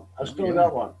great song. I still Yeah.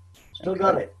 got one. Still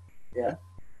got it. Yeah.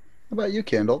 How about you,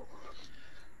 Kendall?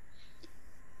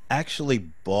 Actually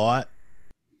bought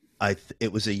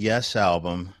it was a Yes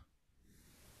album.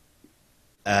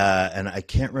 And I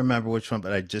can't remember which one,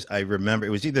 but I remember it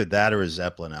was either that or a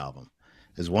Zeppelin album.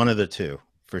 It was one of the two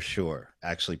for sure.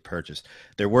 Actually purchased.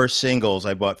 There were singles.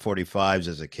 I bought 45s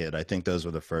as a kid. I think those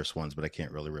were the first ones, but I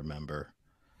can't really remember.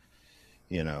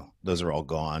 You know, those are all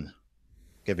gone.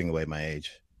 Giving away my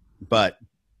age. But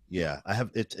yeah, I have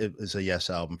it. It was a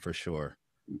Yes album for sure.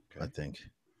 Okay. I think.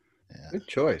 Yeah. Good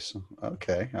choice.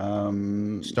 Okay.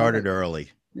 Started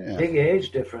early. Yeah. Big age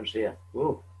difference here.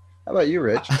 Ooh. How about you,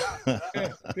 Rich?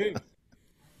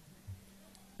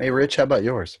 Hey, Rich, how about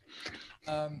yours?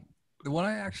 The one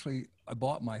I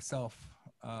bought myself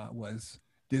was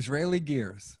Disraeli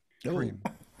Gears. Cream.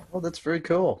 Oh, that's very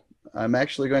cool. I'm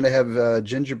actually going to have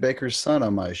Ginger Baker's son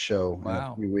on my show in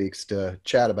a few weeks to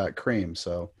chat about Cream.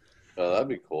 So, that'd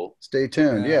be cool. Stay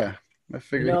tuned. Yeah, I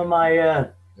figured. You know,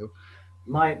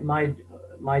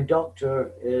 my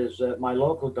doctor is my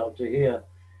local doctor here.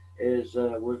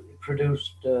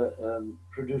 Produced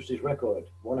his record,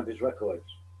 one of his records.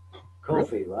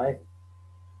 Kofi, right?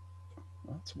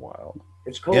 That's wild.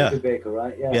 It's Kofi Baker,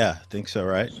 right? Yeah. Yeah, I think so,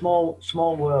 right? Small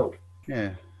world.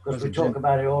 Yeah. Because we talk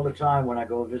about it all the time when I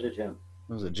go visit him.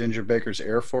 Was it Ginger Baker's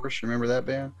Air Force? Remember that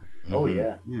band? Oh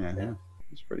yeah. Yeah.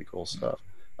 It's pretty cool stuff.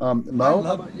 Mo,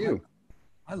 how about you?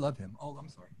 I love him. Oh, I'm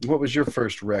sorry. What was your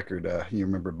first record you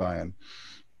remember buying?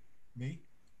 Me?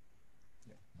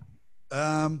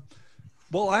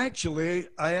 Well, actually,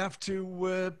 I have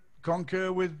to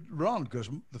concur with Ron because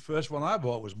the first one I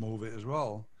bought was Move It as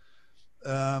well.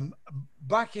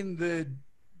 Back in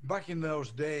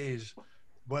those days,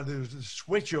 when there was a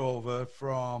switch over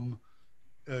from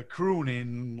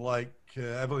crooning like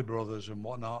Everly Brothers and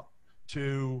whatnot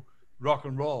to rock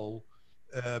and roll,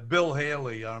 Bill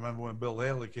Haley. I remember when Bill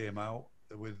Haley came out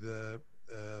with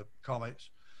Comets,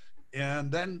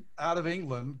 and then out of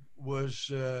England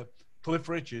was Cliff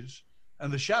Richards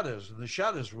and the Shadows. And the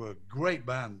Shadows were a great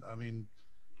band. I mean,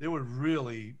 they were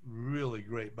really, really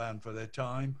great band for their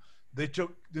time. They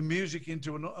took the music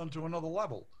onto another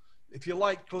level. If you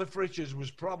like, Cliff Richards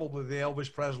was probably the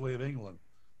Elvis Presley of England.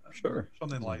 Sure.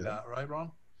 Something like that, right,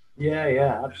 Ron?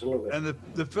 Yeah, absolutely. And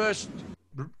the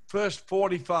first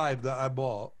 45 that I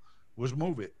bought was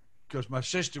Move It because my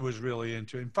sister was really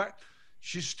into it. In fact,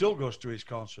 she still goes to his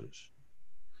concerts.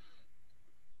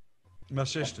 My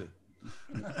sister.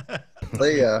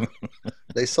 They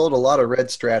sold a lot of red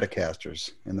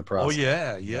Stratocasters in the process.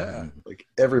 Oh yeah. Like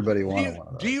everybody wanted one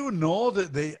of those. Do you know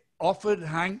that they offered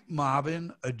Hank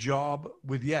Marvin a job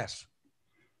with Yes?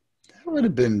 That would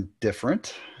have been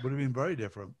different. Would have been very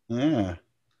different. Yeah.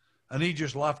 And he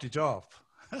just laughed it off.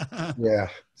 Yeah.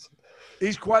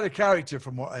 He's quite a character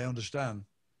from what I understand.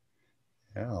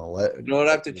 Yeah. You know what?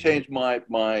 I have to change my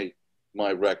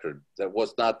record. That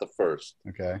was not the first.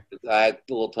 Okay. I had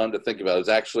a little time to think about it. It was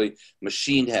actually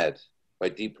Machine Head by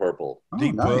Deep Purple. Oh,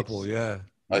 Deep nice. Purple, yeah.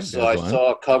 I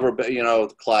saw a cover,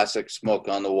 classic Smoke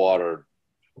on the Water.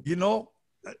 You know,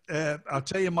 I'll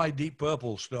tell you my Deep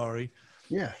Purple story.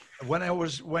 Yeah.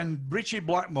 When Richie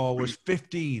Blackmore was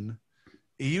 15,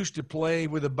 he used to play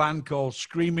with a band called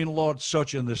Screaming Lord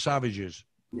Sutch and the Savages.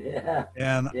 Yeah.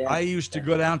 And I used to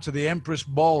go down to the Empress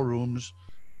ballrooms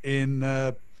in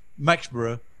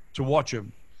Mexborough to watch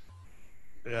him.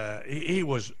 He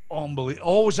was unbelievable.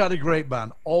 Always had a great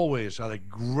band.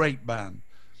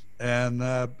 And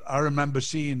I remember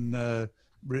seeing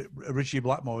Richie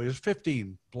Blackmore. He was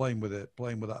 15 playing with that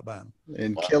band.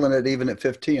 And killing it even at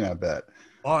 15, I bet.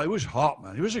 Oh, he was hot,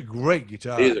 man. He was a great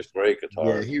guitarist. He's a great guitarist.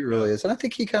 Yeah, he really is. And I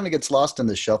think he kind of gets lost in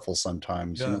the shuffle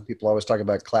sometimes. Yeah. You know, people always talk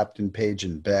about Clapton, Page,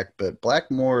 and Beck, but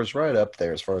Blackmore is right up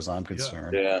there as far as I'm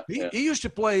concerned. Yeah. He used to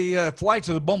play Flight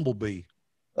of the Bumblebee.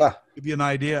 Give you an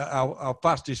idea how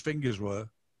fast his fingers were.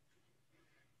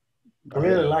 I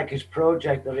really like his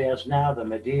project that he has now, the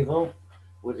Medieval,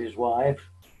 with his wife.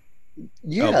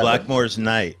 Yeah. Blackmore's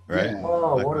Night, right? Yeah.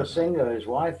 Oh, what a singer his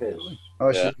wife is.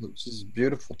 Oh, she's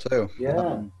beautiful too.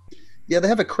 Yeah. Yeah, they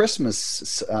have a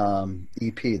Christmas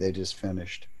EP they just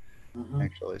finished,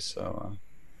 actually. So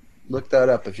look that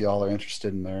up if y'all are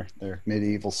interested in their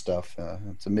medieval stuff.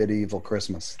 It's a medieval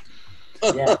Christmas.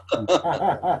 Yeah.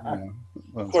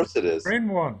 Of course it is. Bring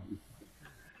one.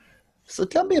 So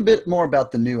tell me a bit more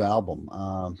about the new album,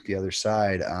 The Other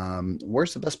Side.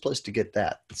 Where's the best place to get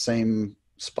that? The same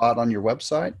spot on your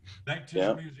website?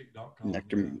 Nectarsmusic.com.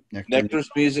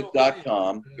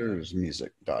 Nectarsmusic.com.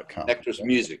 Nectarsmusic.com. Nectar's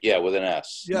Music, with an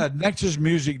S. Yeah,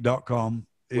 nectarsmusic.com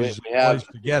is We the place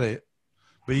to get it.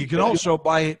 But you can also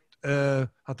buy it, I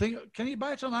think, can you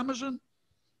buy it on Amazon?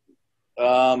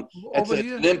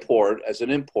 It's an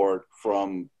import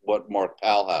from what Mark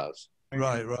Powell has.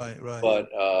 Right. But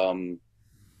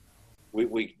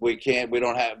We can't. We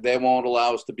don't have. They won't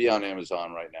allow us to be on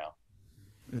Amazon right now.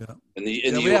 Yeah. In the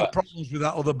we US. have problems with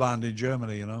that other band in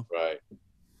Germany, you know. Right.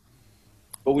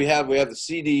 But we have the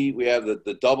CD. We have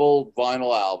the double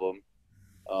vinyl album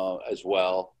as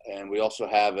well, and we also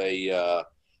have a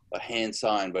hand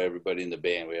signed by everybody in the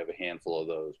band. We have a handful of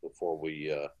those before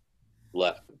we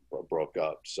left or broke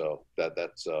up. So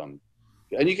that's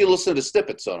and you can listen to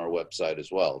snippets on our website as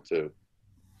well too.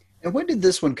 And when did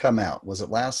this one come out? Was it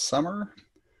last summer?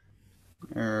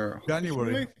 Or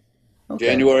January. okay.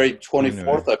 January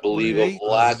 24th, I believe, of 28th,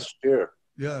 last year.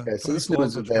 Yeah. Okay, so this new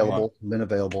one's available, been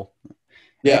available.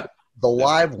 Yeah. The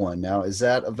live one now, is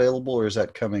that available or is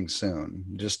that coming soon?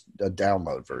 Just a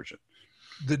download version?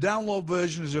 The download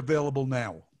version is available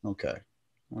now. Okay.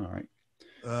 All right.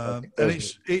 And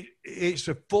it's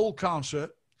a full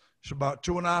concert. It's about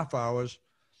 2.5 hours.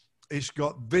 It's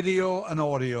got video and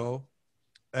audio,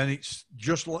 and it's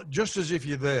just as if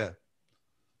you're there.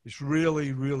 It's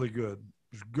really, really good.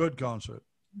 It's a good concert.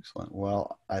 Excellent.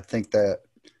 Well, I think that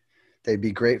they'd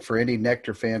be great for any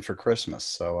Nektar fan for Christmas.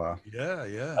 So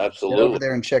yeah, absolutely. Get over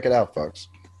there and check it out, folks.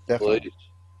 Definitely. Please.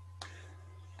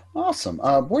 Awesome.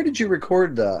 Where did you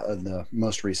record the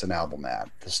most recent album at?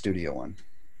 The studio one?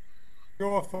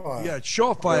 Surefire. Yeah,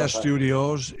 Surefire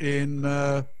Studios in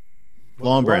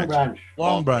Long Branch.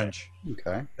 Long Branch.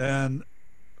 Okay. And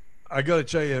I got to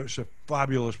tell you, it's a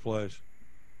fabulous place.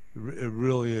 It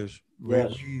really is.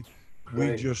 Yes.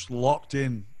 We just locked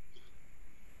in.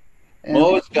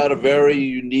 Mo's got a very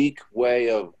unique way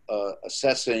of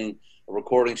assessing a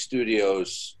recording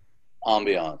studio's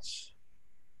ambiance.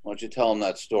 Why don't you tell him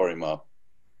that story, Mo?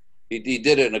 He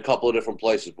did it in a couple of different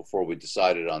places before we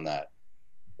decided on that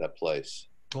place.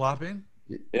 Clapping?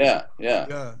 Yeah.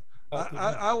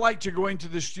 I like to go into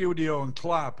the studio and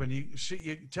clap, and you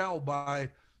can tell by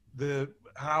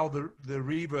how the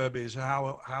reverb is,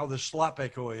 how the slap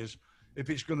echo is, if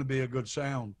it's going to be a good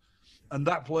sound. And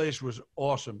that place was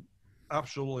awesome,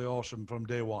 absolutely awesome from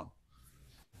day one.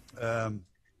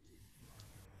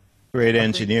 Great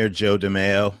engineer, Joe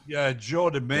DeMeo. Yeah, Joe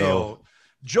DeMeo.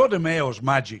 Joe DeMeo's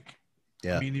magic.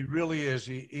 Yeah. I mean, he really is.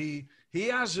 He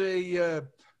has the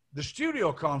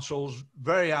studio console's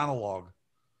very analog.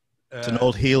 It's an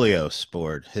old Helios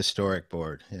board, historic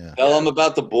board. Yeah. Tell him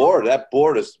about the board. That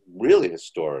board is really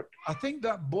historic. I think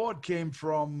that board came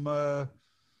from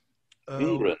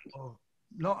England.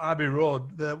 Not Abbey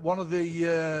Road. One of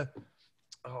the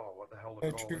what the hell they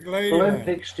call it?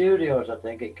 Olympic Studios, I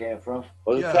think it came from.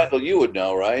 Well, Yeah. Kendall, you would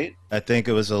know, right? I think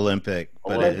it was Olympic,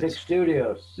 but Olympic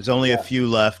Studios. there's only a few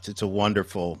left. It's a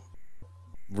wonderful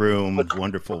room,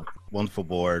 wonderful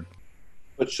board.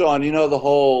 But Sean, you know the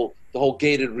whole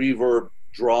gated reverb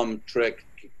drum trick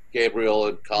Gabriel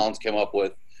and Collins came up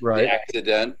with, Right. The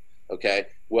Accident. Okay,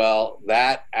 well,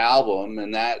 that album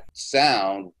and that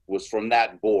sound was from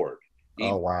that board.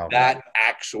 Oh, wow. That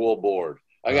actual board.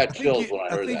 I got chills when I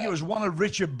heard I think that. it was one of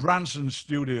Richard Branson's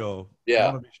studio. Yeah.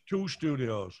 One of his 2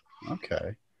 studios.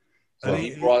 Okay. So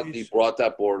he brought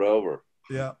that board over.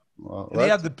 Yeah. Well, And he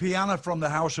had the piano from the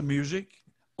House of Music.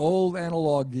 Old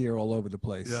analog gear all over the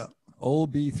place. Yeah.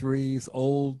 Old B3s,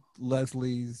 old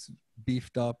Leslies,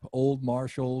 beefed up, old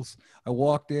Marshalls. I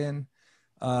walked in.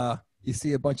 You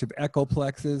see a bunch of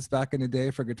Echoplexes back in the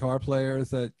day for guitar players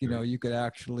that, you could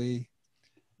actually,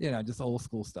 just old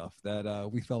school stuff that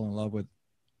we fell in love with.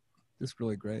 Just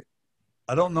really great.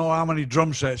 I don't know how many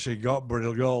drum sets he got, but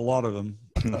he'll got a lot of them.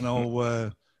 I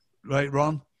know, right,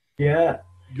 Ron? Yeah.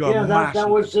 You got Yeah, that massive-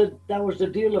 was the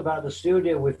deal about the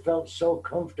studio. We felt so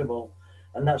comfortable,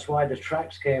 and that's why the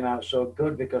tracks came out so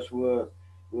good, because we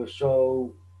were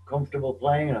so comfortable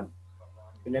playing them.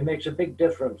 And it makes a big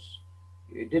difference.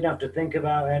 You didn't have to think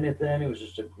about anything. It was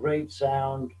just a great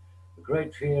sound, a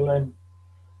great feeling,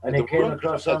 and it came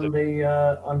across on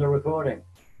the recording.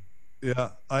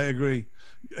 Yeah, I agree.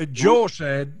 Joe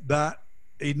said that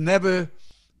he'd never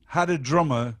had a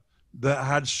drummer that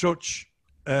had such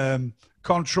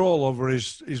control over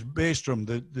his bass drum,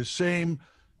 the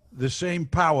same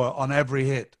power on every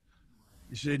hit.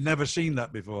 He said he'd never seen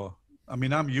that before. I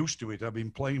mean, I'm used to it. I've been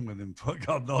playing with him for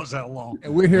God knows how long.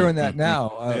 And we're hearing that now,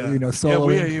 solo. Yeah,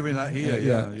 we're hearing that here.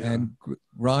 Yeah. And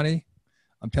Ronnie,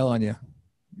 I'm telling you,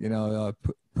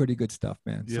 pretty good stuff,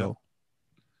 man. Yeah. So.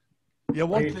 Yeah,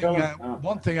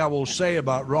 one thing I will say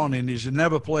about Ron is he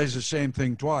never plays the same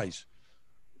thing twice.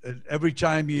 Every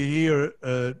time you hear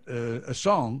a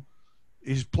song,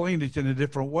 he's playing it in a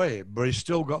different way, but he's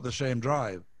still got the same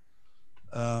drive.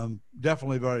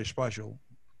 Definitely very special.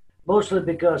 Mostly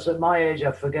because at my age,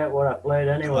 I forget what I played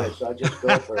anyway, so I just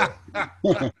go for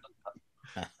it.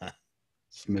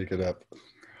 Let's make it up.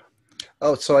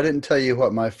 Oh, so I didn't tell you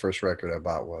what my first record I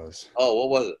bought was. Oh, what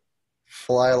was it?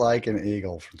 Fly Like an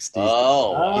Eagle from Steve.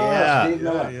 Oh, Ah, Yeah. Steve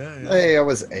Miller. Yeah. Hey, I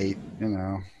was 8, you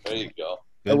know. there you go.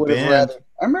 I Good would have band. rather.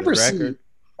 I remember Good seeing. record.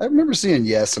 I remember seeing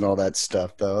Yes and all that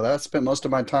stuff though. I spent most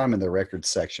of my time in the record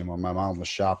section when my mom was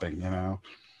shopping. You know,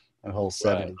 that whole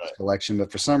 '70s right. collection.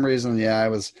 But for some reason, yeah, I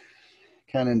was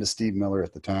kind of into Steve Miller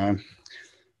at the time.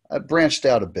 I branched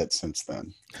out a bit since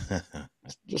then.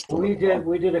 Just a We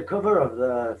little. did a cover of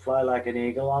the Fly Like an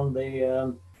Eagle on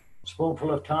the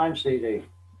Spoonful of Time CD.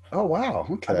 Oh wow.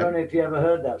 I Okay. don't know if you ever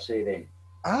heard that CD.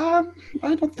 I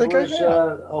don't It think I was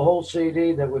have. a whole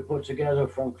CD that we put together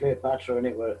from Cleopatra, and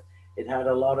it had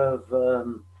a lot of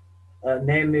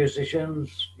name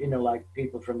musicians, you know, like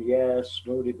people from Yes,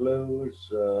 Moody Blues,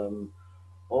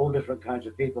 all different kinds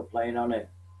of people playing on it.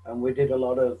 And we did a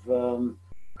lot of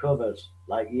covers,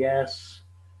 like Yes,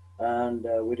 and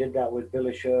we did that with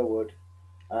Billy Sherwood.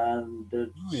 And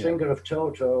the yeah. singer of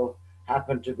Toto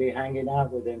happened to be hanging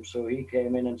out with him, so he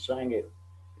came in and sang it.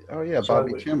 Oh yeah, So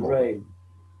Bobby it was Kimball. great.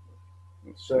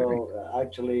 Very So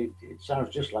actually, it sounds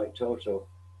just like Toto,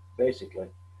 basically,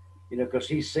 you know, because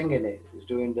he's singing it, he's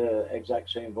doing the exact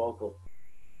same vocal.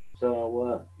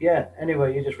 So yeah.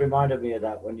 Anyway, you just reminded me of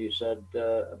that when you said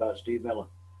about Steve Miller.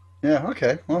 Yeah.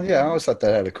 Okay. Well, yeah. I always thought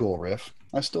that had a cool riff.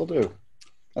 I still do.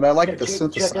 And I like Yeah, the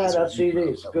synthesizer. check out that CD.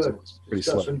 It's That was good. pretty It's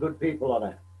got slick. some good people on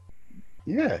it.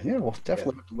 Yeah. We'll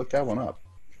definitely have to look that one up.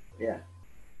 Yeah.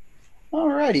 All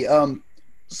righty.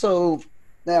 So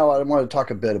now I want to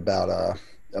talk a bit about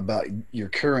your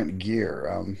current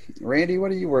gear. Randy,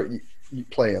 what are you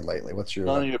playing lately? What's your?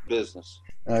 None of your business.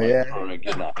 Oh yeah,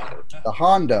 Good enough. the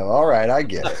Hondo. All right, I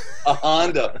get it. A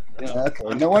Honda. You know, Okay,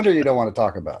 no wonder you don't want to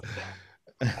talk about it.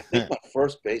 I think my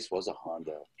first bass was a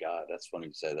Honda. God, that's funny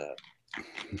you say that.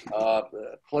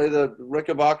 Play the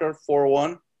Rickenbacker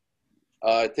 401.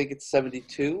 I think it's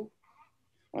 72.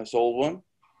 Nice old one.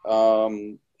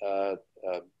 The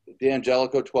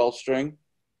Angelico 12 string.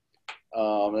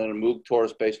 And a Moog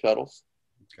Taurus bass pedals.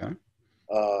 Okay.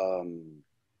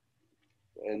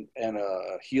 And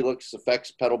a Helix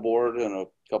effects pedal board and a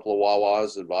couple of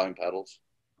wah-wahs and volume pedals.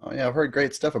 Oh yeah, I've heard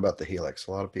great stuff about the Helix.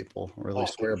 A lot of people really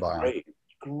swear by them.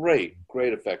 Great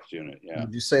effects unit. Yeah.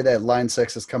 Would you say that Line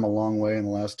 6 has come a long way in the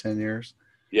last 10 years?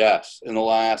 Yes. In the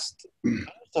last, I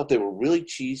thought they were really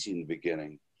cheesy in the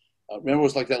beginning. Remember, it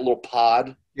was like that little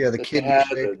pod. Yeah, the that kid they had,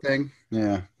 shaped thing.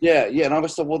 Yeah. Yeah. And I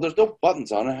was like, well, there's no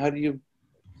buttons on it. How do you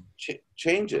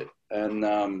change it?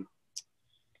 And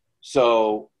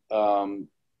so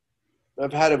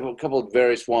I've had a couple of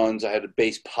various ones. I had a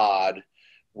bass pod,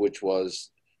 which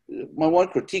was my one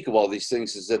critique of all these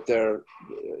things is that they're,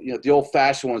 you know, the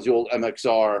old-fashioned ones, the old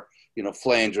MXR, you know,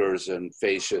 flangers and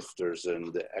phase shifters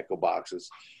and the echo boxes,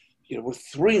 you know, with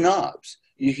 3 knobs.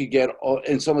 You could get,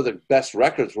 and some of the best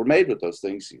records were made with those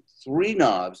things, 3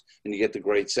 knobs, and you get the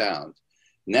great sound.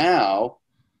 Now,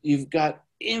 you've got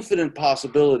infinite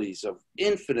possibilities of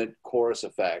infinite chorus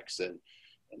effects and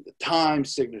the time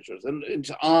signatures, and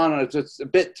it's on. It's a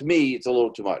bit, to me, it's a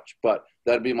little too much, but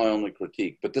that'd be my only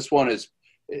critique. But this one is,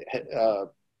 the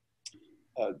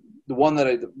one that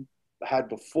I had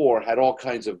before had all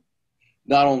kinds of,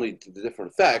 not only the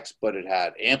different effects, but it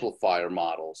had amplifier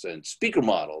models and speaker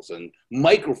models and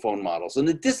microphone models and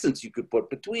the distance you could put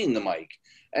between the mic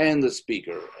and the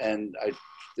speaker. And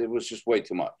it was just way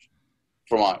too much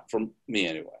from me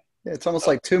anyway. Yeah, it's almost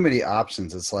like too many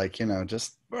options. It's like, you know,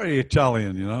 just Very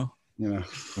Italian, you know.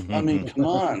 I mean, come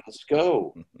on, let's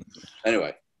go.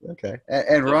 Anyway. Okay.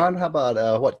 And Ron, how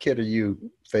about what kit are you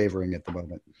favoring at the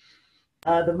moment?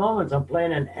 At the moment, I'm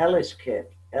playing an Ellis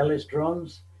kit, Ellis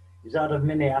drums. He's out of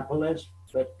Minneapolis,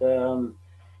 but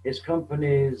his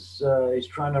company is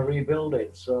trying to rebuild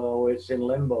it, so it's in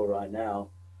limbo right now.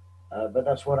 But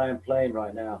that's what I'm playing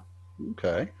right now.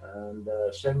 Okay. And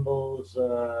cymbals,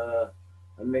 a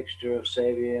mixture of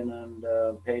Sabian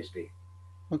and pasty.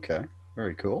 Okay.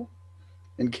 Very cool.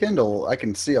 And Kendall, I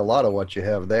can see a lot of what you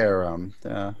have there.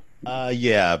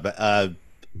 Yeah, but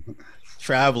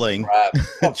traveling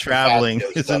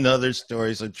is another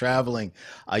story. So traveling,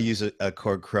 I use a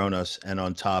Korg Kronos and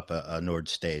on top a Nord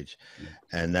stage,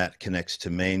 and that connects to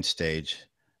main stage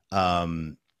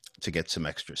to get some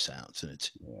extra sounds, and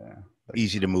it's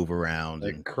easy to move around.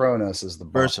 The Kronos is the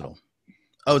versatile.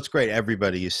 Oh, it's great.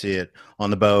 Everybody, you see it on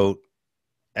the boat.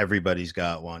 Everybody's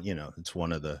got one. You know, it's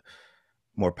one of the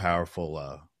more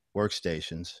powerful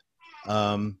workstations.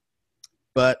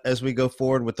 But as we go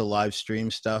forward with the live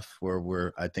stream stuff, where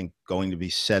we're, I think, going to be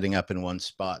setting up in one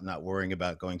spot, not worrying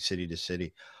about going city to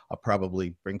city, I'll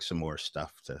probably bring some more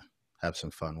stuff to have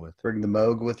some fun with. Bring the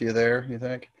Moog with you there, you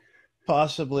think?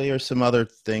 Possibly, or some other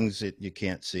things that you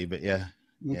can't see, but yeah,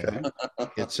 Okay.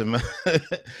 Get some,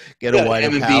 get a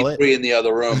wider palette. M&B3 in the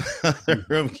other room.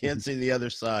 Room can't see the other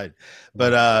side.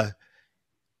 But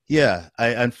yeah, I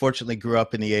unfortunately grew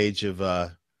up in the age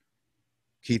of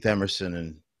Keith Emerson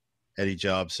and Eddie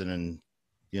Jobson and,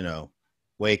 you know,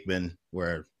 Wakeman,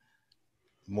 where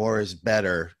more is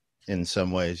better in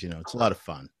some ways. You know, it's a lot of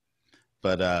fun.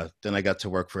 But then I got to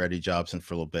work for Eddie Jobson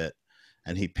for a little bit,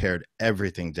 and he pared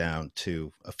everything down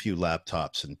to a few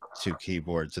laptops and 2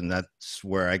 keyboards. And that's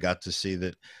where I got to see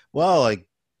that, well, I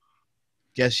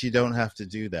guess you don't have to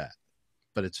do that,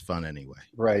 but it's fun anyway.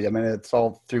 Right. I mean, it's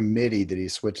all through MIDI that he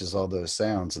switches all those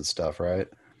sounds and stuff, right?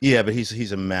 Yeah, but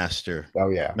he's a master. Oh,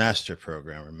 yeah. Master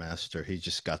programmer, master. He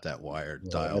just got that wired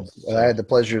dial. I had the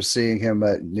pleasure of seeing him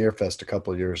at Nearfest a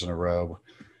couple of years in a row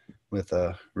with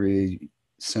a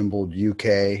reassembled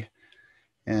UK.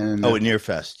 And at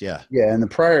Nearfest, yeah. Yeah, and the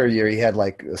prior year he had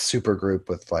like a super group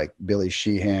with like Billy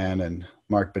Sheehan and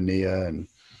Mark Bonilla and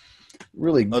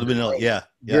really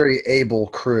very able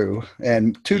crew.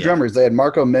 And 2 drummers. They had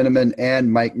Marco Miniman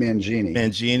and Mike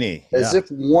Mangini. As if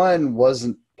one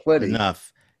wasn't plenty.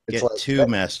 Enough. Get like 2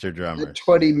 master drummers. The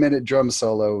 20-minute drum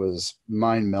solo was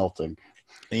mind-melting.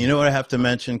 And you know what I have to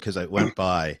mention, because I went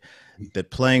by, that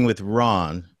playing with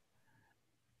Ron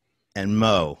and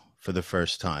Mo for the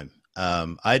first time.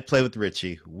 I'd play with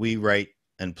Richie. We write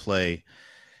and play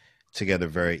together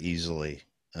very easily.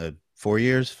 4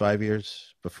 years, 5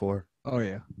 years before. Oh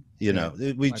yeah. You know,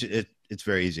 it's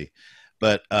very easy.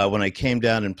 But when I came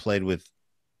down and played with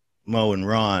Mo and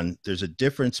Ron, there's a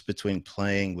difference between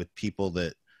playing with people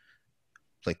that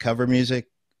play cover music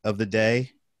of the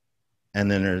day, and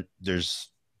then there's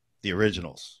the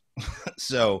originals.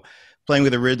 So playing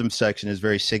with a rhythm section is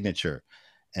very signature,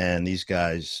 and these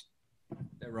guys,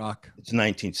 they rock. It's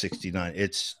 1969.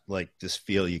 It's like this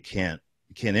feel you can't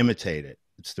imitate it.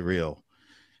 It's the real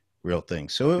thing.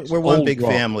 So we're one big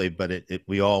family, but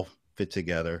we all fit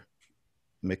together.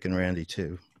 Mick and Randy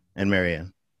too, and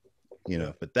Marianne. You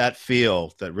know, but that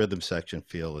rhythm section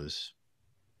feel is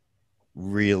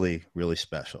really, really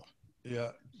special.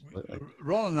 Yeah.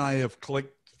 Ron and I have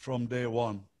clicked from day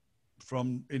one.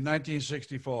 In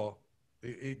 1964,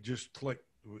 it just clicked.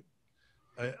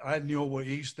 I know what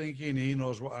he's thinking. He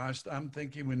knows what I'm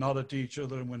thinking. We nod at each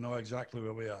other and we know exactly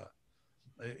where we are.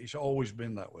 It's always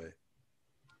been that way.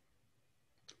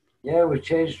 Yeah, we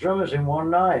changed drummers in one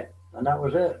night, and that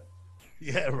was it.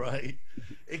 Yeah, right.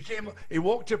 He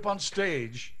walked up on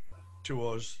stage to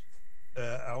us.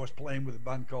 I was playing with a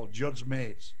band called Judd's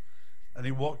Mates, and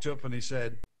he walked up and he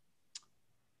said,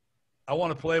 "I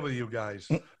want to play with you guys."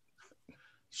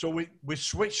 So we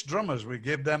switched drummers. We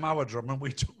gave them our drum and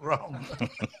we took Ron.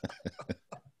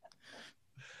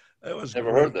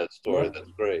 Never heard that story.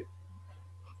 That's great.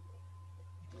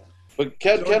 But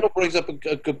Kendall brings up a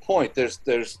good point. There's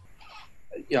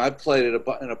you know, I played in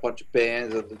a bunch of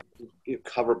bands,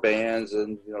 cover bands,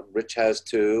 and you know, Rich has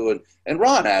too, and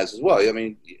Ron has as well. I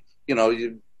mean, you know,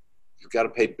 you've got to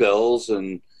pay bills,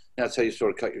 and that's how you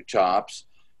sort of cut your chops.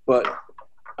 But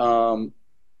when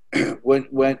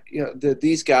you know,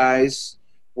 these guys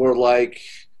were like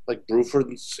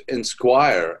Bruford and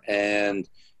Squire and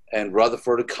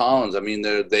Rutherford and Collins. I mean,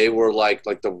 they were like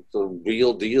the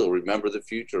real deal. Remember the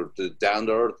Future, the Down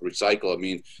to Earth, Recycle. I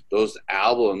mean, those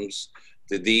albums.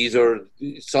 These are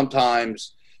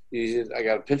sometimes I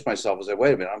got to pinch myself and say,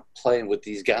 wait a minute, I'm playing with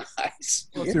these guys.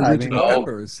 Well, it's original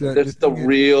members. It's the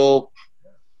real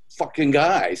fucking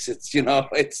guys. It's, you know,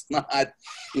 it's not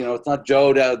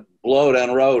Joe Blow down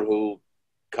the road who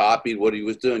copied what he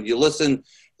was doing. You listen,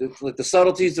 the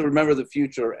subtleties to Remember the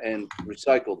Future and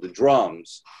Recycle, the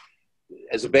drums,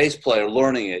 as a bass player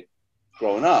learning it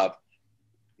growing up,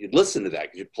 you'd listen to that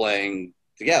because you're playing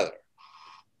together.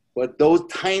 But those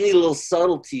tiny little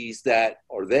subtleties that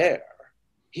are there,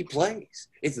 he plays.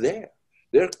 It's there.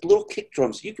 They're little kick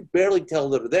drums. You can barely tell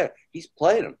that are there. He's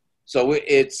playing them. So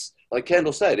it's like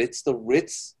Kendall said. It's the real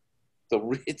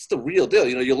deal.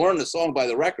 You know, you learn the song by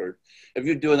the record. If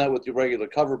you're doing that with your regular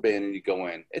cover band and you go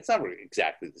in, it's not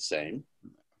exactly the same.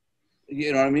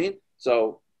 You know what I mean?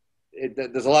 So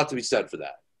there's a lot to be said for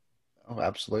that. Oh,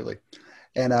 absolutely.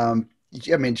 And I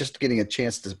mean, just getting a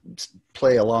chance to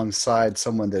play alongside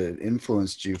someone that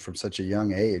influenced you from such a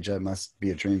young age, that must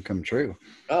be a dream come true.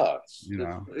 Oh,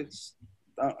 it's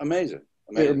amazing.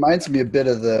 It reminds me a bit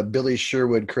of the Billy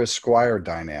Sherwood, Chris Squire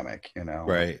dynamic, you know?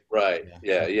 Right.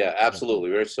 Yeah, absolutely.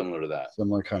 Very similar to that.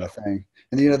 Similar kind of thing.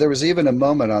 And, you know, there was even a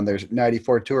moment on their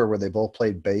 94 tour where they both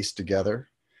played bass together.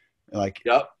 Like,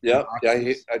 Yep.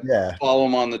 I follow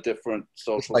them on the different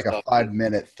social it's like stuff. A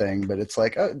 5-minute thing, but it's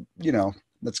like, you know,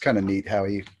 that's kind of neat how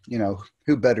he, you know,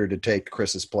 who better to take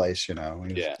Chris's place, you know?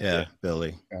 Yeah,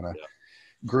 Billy. Kind of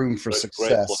groomed for Great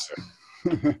success.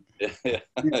 Yeah.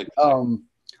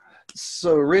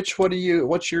 So Rich,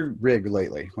 what's your rig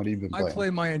lately? What have you been playing? I play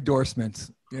my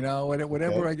endorsements.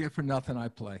 Whatever Okay. I get for nothing, I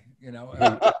play.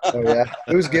 Oh yeah,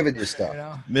 who's giving you stuff?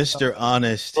 Mr.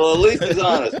 Honest. Well, at least he's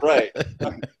honest, right?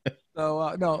 So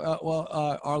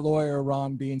our lawyer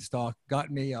Ron Beanstalk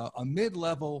got me a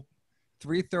mid-level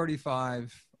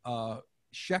 335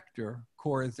 Schecter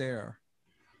Corsair,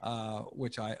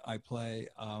 which I play.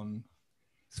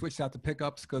 Switched out the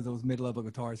pickups because those mid-level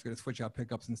guitars got to switch out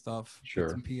pickups and stuff. Sure.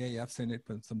 Put some PAFs in it,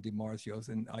 put some DiMarzios,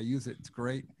 and I use it. It's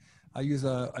great. I use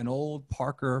an old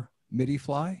Parker MIDI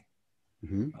Fly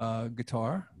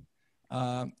guitar,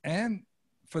 and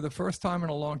for the first time in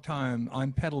a long time,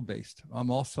 I'm pedal based.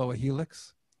 I'm also a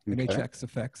Helix, an HX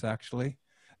Effects actually,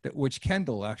 which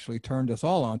Kendall actually turned us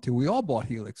all onto. We all bought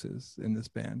Helixes in this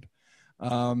band.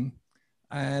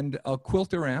 And a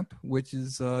Quilter amp, which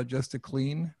is just a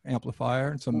clean amplifier,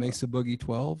 and some Mesa Boogie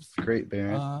 12s. Great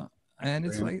band. And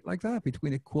it's like that,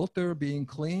 between a Quilter being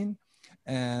clean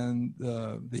and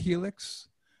the Helix,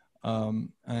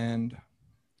 and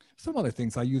some other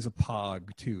things. I use a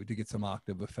Pog too to get some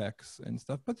octave effects and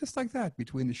stuff. But just like that,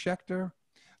 between the Schecter,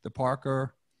 the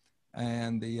Parker,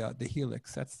 and the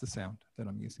Helix, that's the sound that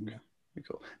I'm using now. Pretty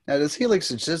cool. Now, does Helix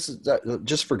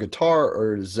just for guitar,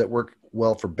 or does it work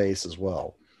well for bass as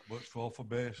well? Works well for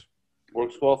bass.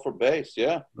 Works well for bass,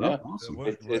 yeah. Oh, awesome.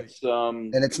 It's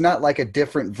and it's not like a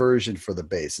different version for the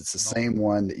bass. It's the same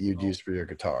one that you'd use for your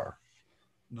guitar.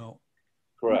 No.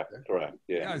 Correct.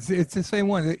 Yeah. It's the same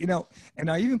one,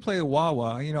 and I even play a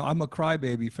wah-wah. I'm a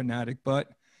crybaby fanatic, but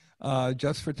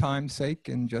just for time's sake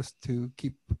and just to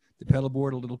keep the pedal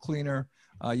board a little cleaner,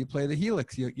 you play the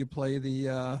Helix. You play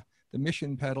the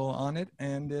Mission pedal on it,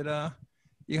 and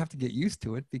you have to get used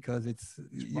to it because it's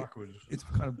backwards. It's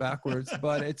kind of backwards,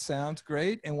 but it sounds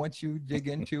great. And once you dig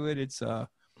into it, it's a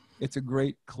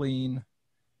great clean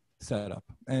setup.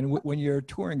 And when you're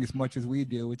touring as much as we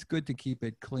do, it's good to keep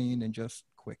it clean and just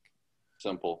quick.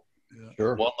 Simple. Yeah.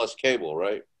 Sure. One less cable,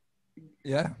 right?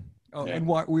 Yeah. Oh, Yeah. and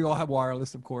we all have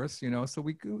wireless, of course. So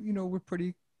we we're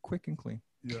pretty quick and clean.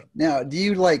 Yeah. Now, do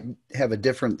you have a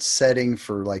different setting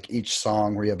for each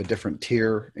song where you have a different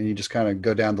tier and you just kind of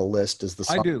go down the list as the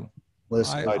song I do.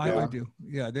 list? I do.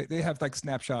 Yeah, they have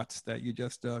snapshots that you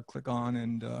just click on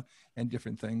and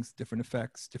different things, different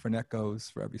effects, different echoes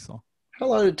for every song. How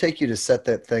long did it take you to set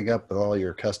that thing up with all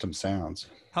your custom sounds?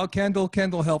 How Kendall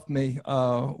helped me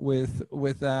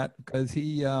with that because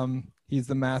he's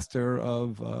the master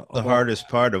of the hardest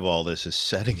part of all this is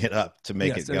setting it up to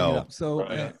make it go. It so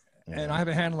and I have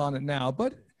a handle on it now,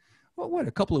 but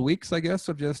a couple of weeks, I guess,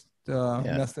 of just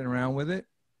messing around with it.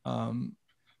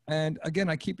 And again,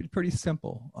 I keep it pretty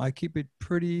simple. I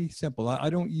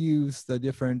don't use too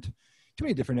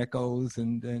many different echoes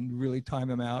and really time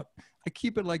them out. I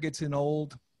keep it like it's an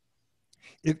old.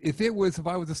 If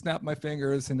I was to snap my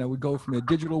fingers and I would go from the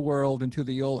digital world into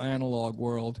the old analog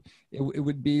world, it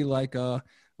would be like a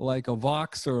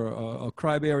Vox or a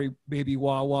Cryberry Baby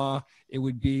Wah Wah. It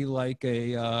would be like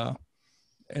an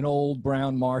old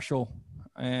Brown Marshall,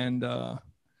 and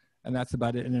that's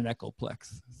about it in an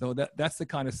Echoplex. So that's the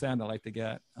kind of sound I like to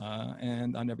get,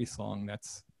 and on every song,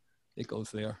 it goes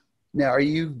there. Now, are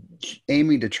you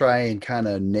aiming to try and kind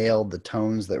of nail the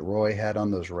tones that Roy had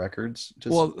on those records?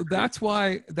 Well, that's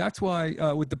why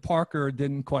with the Parker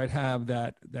didn't quite have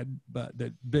that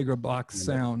bigger box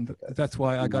sound. That's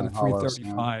why I got a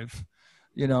 335,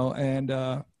 and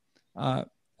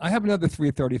I have another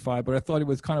 335, but I thought it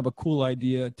was kind of a cool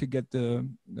idea to get the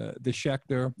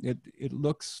Schecter. It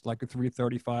looks like a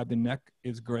 335. The neck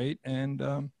is great,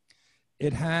 and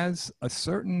it has a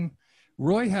certain.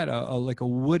 Roy had a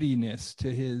woodiness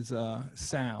to his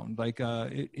sound.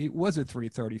 It was a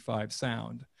 335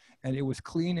 sound, and it was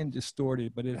clean and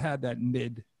distorted, but it had that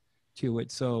mid to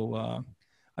it. So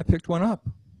I picked one up.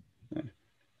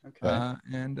 Okay.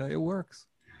 And it works.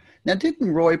 Now,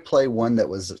 didn't Roy play one that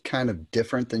was kind of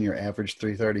different than your average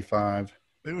 335?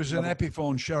 It was an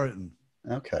Epiphone Sheraton.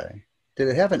 Okay. Did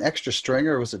it have an extra string,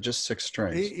 or was it just 6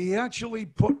 strings? He actually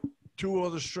put 2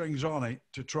 other strings on it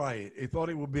to try it. He thought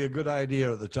it would be a good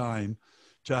idea at the time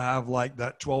to have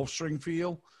that 12-string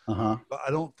feel. Uh-huh. But I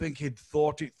don't think he'd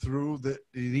thought it through that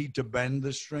you need to bend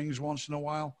the strings once in a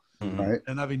while. Right.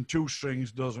 And having 2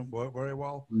 strings doesn't work very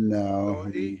well. No.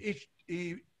 So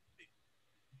he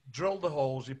drilled the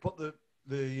holes. He put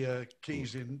the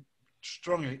keys in,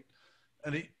 strung it,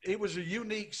 and it was a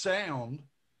unique sound,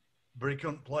 but he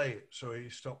couldn't play it. So he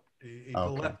stopped. He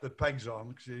left the pegs on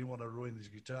because he didn't want to ruin his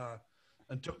guitar,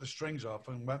 and took the strings off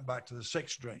and went back to the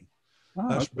 6 string.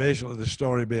 That's basically the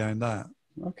story behind that.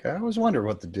 Okay, I always wondered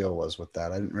what the deal was with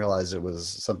that. I didn't realize it was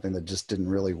something that just didn't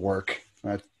really work.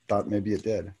 I thought maybe it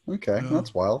did. Okay, No.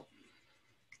 that's wild.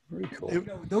 Very cool.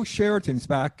 Those Sheratons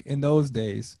back in those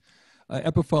days,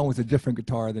 Epiphone was a different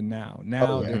guitar than now.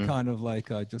 Now they're kind of like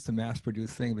just a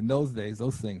mass-produced thing. But in those days,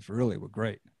 those things really were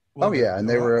great. Well, yeah, and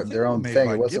they were their own thing.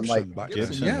 It wasn't Gibson like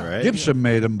Gibson, yeah. right? Gibson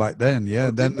made them back then.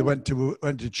 Yeah, then they went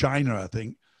to China. I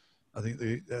think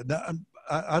they.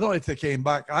 I don't know if they came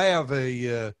back. I've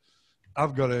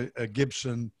got a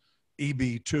Gibson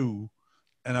EB2,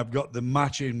 and I've got the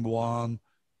matching one,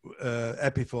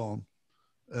 Epiphone,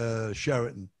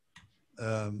 Sheraton.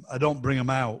 I don't bring them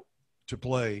out to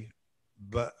play,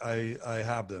 but I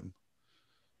have them.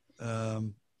 I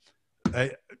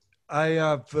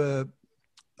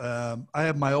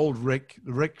have my old the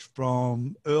Rick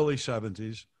from early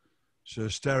 70s. So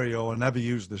stereo. I never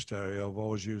used the stereo. I've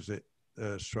always used it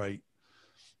straight.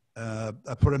 I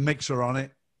put a mixer on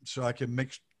it so I can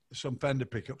mix some Fender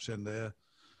pickups in there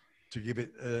to give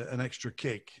it an extra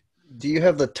kick. Do you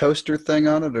have the toaster thing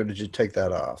on it, or did you take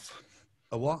that off?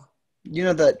 A what? You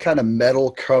know that kind of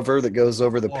metal cover that goes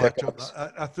over the pickups?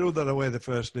 I threw that away the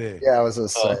first day. Yeah, I was going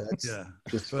to say, that's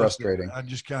just frustrating. I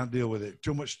just can't deal with it.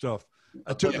 Too much stuff.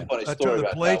 I took the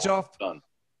plate off.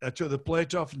 I took the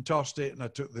plate off and tossed it, and I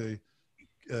took the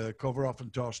cover off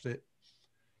and tossed it,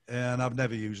 and I've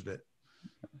never used it.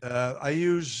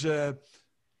 I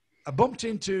bumped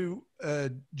into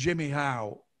Jimmy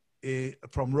Howe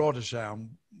from Rodesound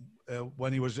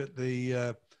when he was at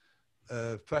the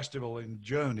festival in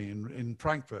Germany, in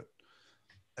Frankfurt.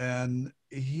 And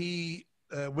we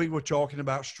were talking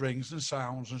about strings and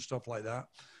sounds and stuff like that.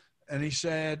 And he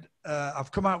said,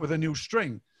 I've come out with a new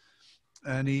string.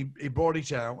 And he brought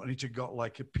it out, and it got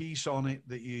like a piece on it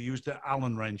that you use the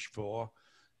Allen wrench for.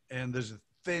 And there's a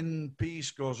thin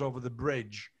piece goes over the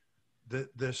bridge,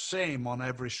 the same on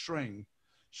every string,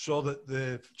 so that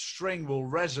the string will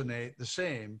resonate the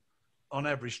same on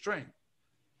every string.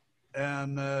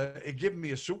 And it gave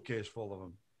me a suitcase full of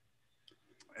them.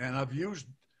 And I've used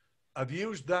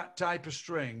that type of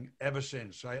string ever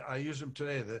since. I use them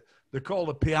today. They're called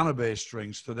the piano bass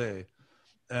strings today.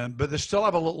 But they still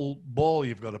have a little ball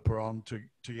you've got to put on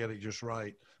to get it just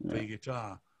right for your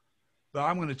guitar. But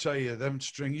I'm going to tell you, them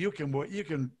string you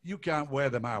can't wear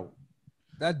them out.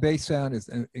 That bass sound is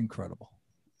incredible.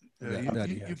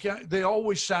 You can't. They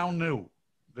always sound new.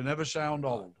 They never sound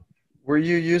old. Were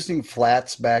you using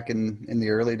flats back in the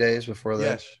early days before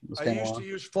that? Yes, I used to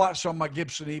use flats on my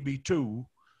Gibson EB2,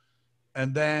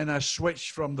 and then I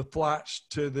switched from the flats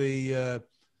to the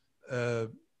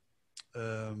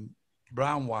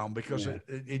brown one because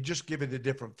it just give it a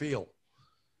different feel.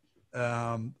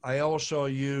 I also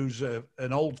use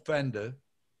an old Fender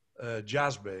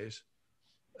jazz bass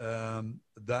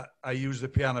that I use the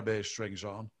piano bass strings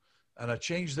on, and I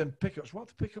changed them pickups. What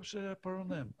the pickups did I put on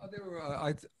them? They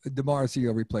were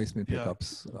DeMarzio replacement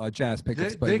pickups, jazz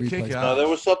pickups. They kick out. No, there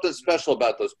was something special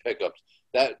about those pickups.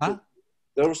 There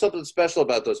was something special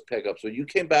about those pickups. When you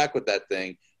came back with that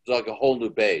thing, it was like a whole new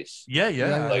bass.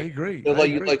 Yeah, I agree.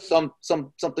 Like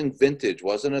something vintage,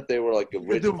 wasn't it? They were like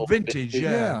original. Vintage,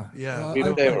 yeah.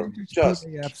 They were just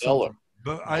killer.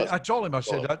 But I told him, I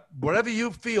said, whatever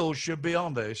you feel should be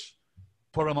on this,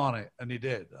 put him on it. And he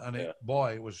did. And it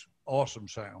was awesome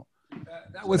sound.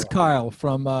 That was Kyle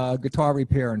from Guitar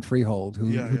Repair and Freehold,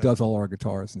 who does all our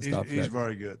guitars and stuff. He's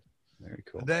very good. Very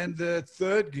cool. And then the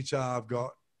third guitar I've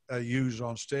got used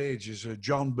on stage is a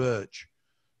John Birch.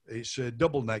 It's a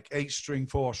double neck, 8-string,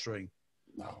 4-string.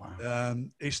 Oh, wow.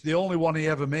 It's the only one he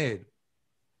ever made.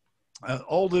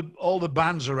 All the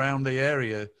bands around the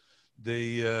area,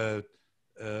 the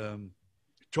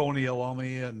Tony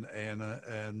Iommi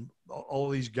and all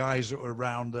these guys that were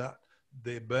around the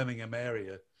Birmingham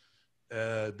area,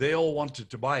 they all wanted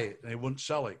to buy it, and they wouldn't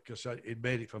sell it because it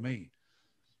made it for me.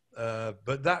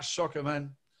 But that sucker,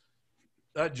 man,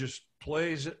 that just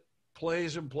plays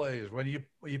and plays. When you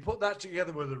put that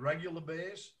together with a regular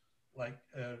bass, like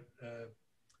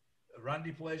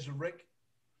Randy plays a Rick,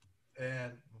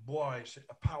 and boy, it's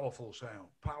a powerful sound.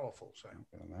 Powerful sound.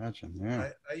 I can imagine,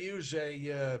 yeah. I use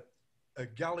a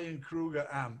Gallien-Kruger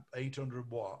amp,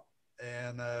 800 watt,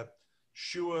 and a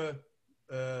Shure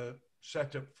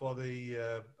setup for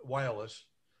the wireless,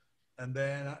 and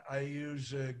then I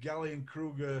use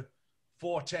Gallien-Kruger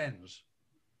 410s,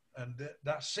 and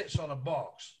that sits on a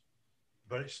box,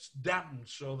 but it's dampened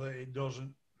so that it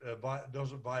doesn't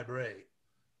vibrate.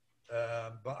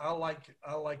 But I like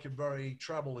a very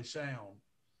trebly sound,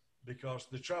 because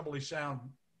the trebly sound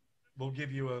will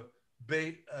give you a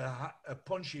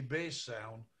punchy bass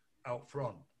sound out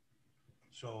front.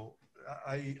 So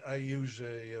I use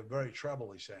a very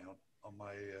trebly sound. on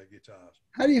my guitars.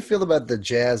 How do you feel about the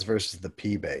jazz versus the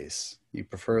P bass? You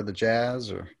prefer the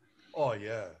jazz or? Oh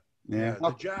yeah, Yeah.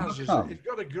 The jazz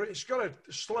it's got a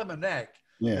slimmer neck.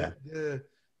 Yeah.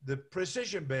 The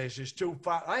precision bass is too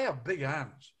fat. I have big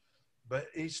hands, but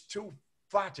it's too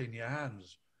fat in your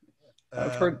hands.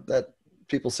 I've heard that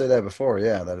people say that before.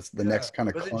 Yeah, that it's the next kind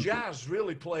of. But the jazz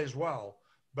really plays well.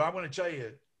 But I'm going to tell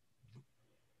you,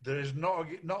 there is not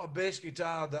a bass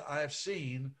guitar that I have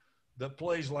seen that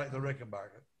plays like the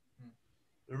Rickenbacker.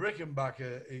 The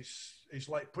Rickenbacker is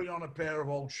like putting on a pair of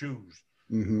old shoes.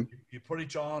 Mm-hmm. You put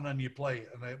it on and you play it.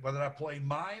 And whether I play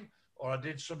mine or I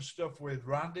did some stuff with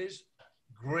Randy's,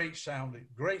 great sound.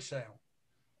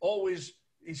 Always,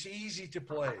 it's easy to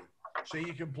play. So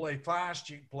you can play fast,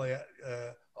 you can play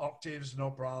octaves,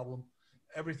 no problem.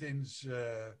 Everything's,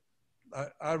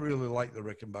 I really like the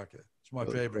Rickenbacker. It's my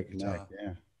favorite guitar. Yeah.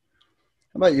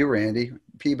 How about you, Randy?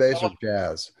 P bass or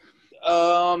jazz?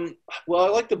 Well, I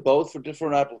like them both for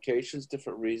different applications,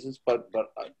 different reasons. But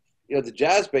the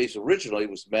jazz bass originally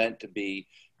was meant to be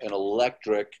an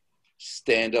electric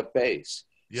stand-up bass.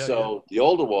 The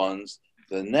older ones,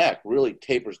 the neck really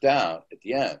tapers down at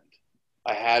the end.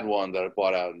 I had one that I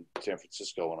bought out in San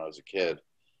Francisco when I was a kid,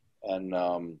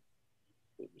 and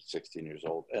 16 years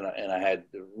old, and I had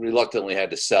reluctantly had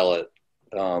to sell it.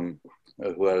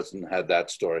 Who hasn't had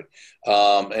that story?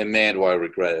 And man, do I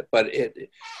regret it. But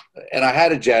and I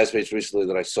had a jazz bass recently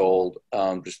that I sold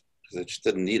just because I just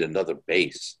didn't need another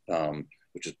bass,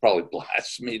 which is probably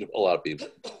blasphemy to a lot of people.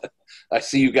 I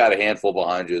see you got a handful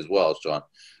behind you as well, Sean.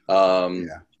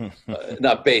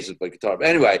 Not basses, but guitar. But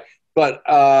anyway, but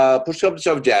push up to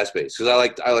shove jazz bass because I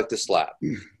like to slap.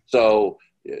 So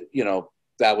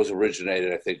that was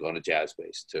originated, I think, on a jazz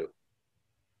bass too.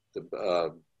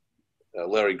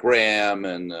 Larry Graham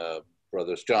and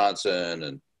Brothers Johnson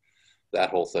and that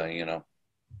whole thing,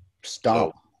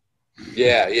 Stomp. So,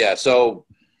 yeah. So,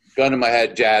 gun in my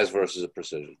head, jazz versus a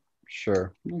precision.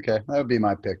 Sure. Okay, that would be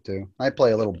my pick too. I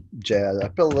play a little jazz. I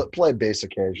play bass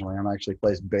occasionally. I'm actually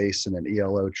plays bass in an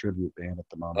ELO tribute band at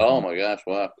the moment. Oh my gosh!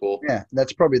 Wow, cool. Yeah,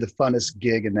 that's probably the funnest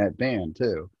gig in that band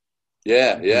too.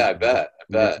 Yeah, I bet.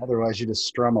 Otherwise, you just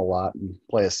strum a lot and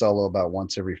play a solo about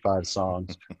once every 5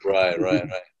 songs. Right.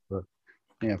 But,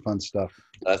 yeah, fun stuff.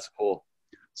 That's cool.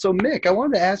 So, Mick, I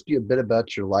wanted to ask you a bit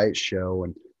about your light show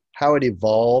and how it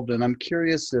evolved. And I'm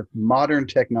curious if modern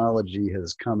technology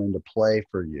has come into play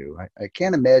for you. I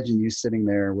can't imagine you sitting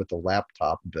there with a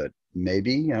laptop, but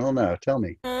maybe. I don't know. Tell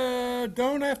me.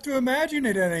 Don't have to imagine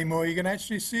it anymore. You can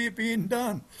actually see it being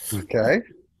done. Okay.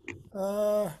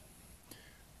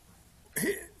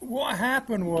 What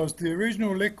happened was the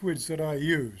original liquids that I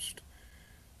used,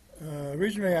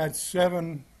 originally I had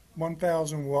 7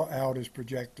 1,000 watt Aldis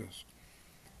projectors,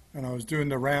 and I was doing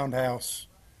the Roundhouse.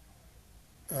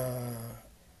 That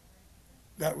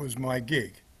was my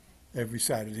gig every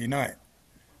Saturday night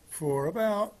for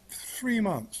about 3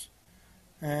 months.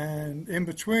 And in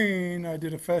between, I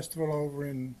did a festival over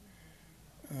in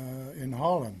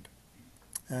Holland,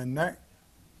 and that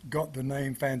got the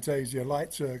name Fantasia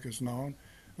Light Circus known.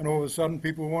 And all of a sudden,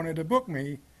 people wanted to book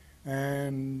me,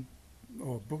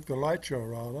 or book the light show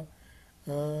rather,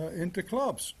 into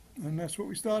clubs, and that's what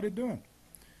we started doing.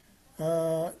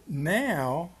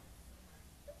 Now,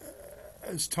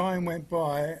 as time went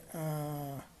by,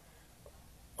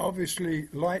 obviously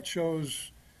light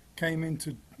shows came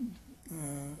into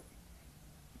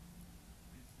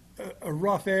a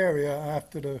rough area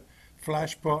after the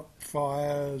flashpot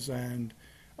fires and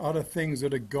other things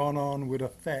that had gone on with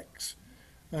effects,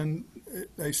 and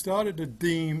they started to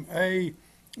deem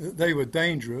that they were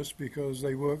dangerous because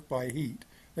they worked by heat.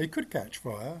 They could catch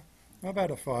fire. I've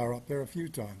had a fire up there a few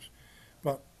times,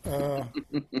 but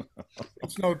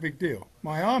it's no big deal.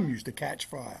 My arm used to catch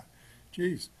fire.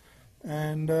 Jeez.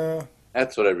 And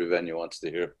that's what every venue wants to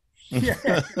hear.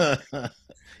 Yeah.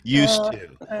 Used to.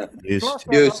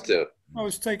 Used to. I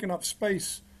was taking up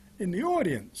space in the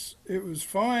audience. It was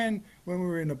fine when we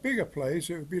were in a bigger place.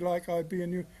 It would be like I'd be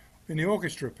in the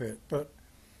orchestra pit. But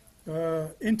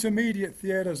intermediate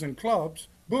theaters and clubs,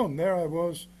 boom, there I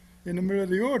was in the middle of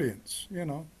the audience,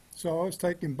 So I was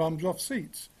taking bums off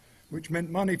seats, which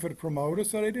meant money for the promoter,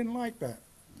 so they didn't like that.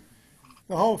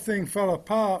 The whole thing fell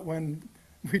apart when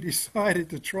we decided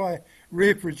to try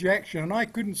rear projection, and I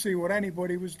couldn't see what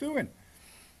anybody was doing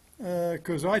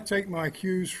because I take my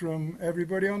cues from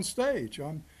everybody on stage.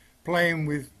 I'm playing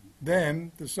with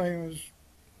them the same as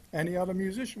any other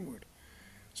musician would.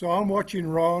 So I'm watching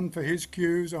Ron for his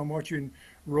cues, I'm watching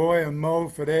Roy and Mo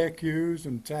for their cues,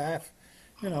 and Taff,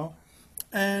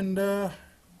 and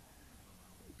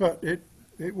but it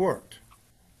worked,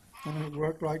 and it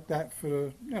worked like that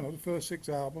for the first 6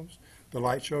 albums. the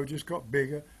light show just got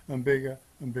bigger and bigger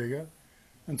and bigger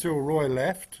until Roy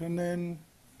left, and then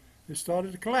it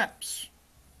started to collapse.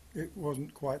 It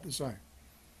wasn't quite the same.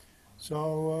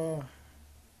 So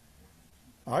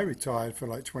I retired for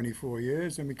like 24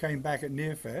 years, and we came back at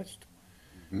Nearfest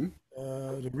to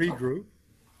regroup.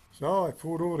 So I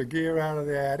pulled all the gear out of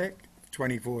the attic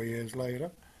 24 years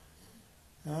later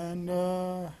and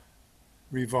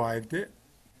revived it,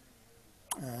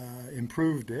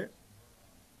 improved it,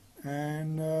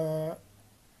 and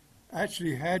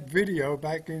actually had video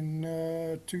back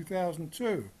in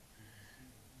 2002.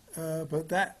 But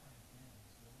that,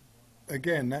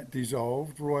 again, that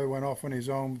dissolved. Roy went off on his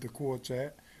own with the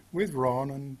quartet with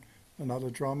Ron and another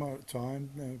drummer at the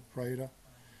time, Prater,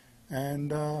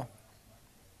 and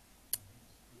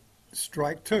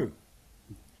strike two.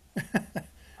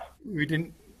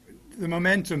 The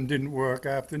momentum didn't work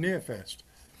after Nearfest.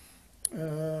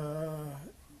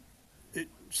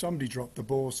 Somebody dropped the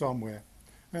ball somewhere,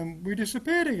 and we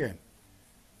disappeared again.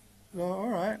 So, all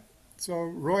right. So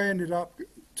Roy ended up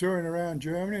touring around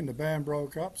Germany, and the band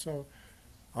broke up. So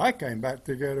I came back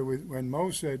together with when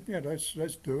Mo said, "Yeah,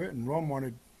 let's do it," and Ron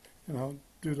wanted,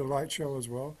 do the light show as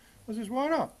well. I said, "Why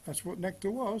not? That's what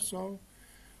Nektar was." So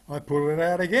I pulled it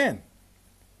out again.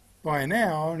 By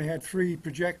now, I only had 3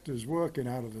 projectors working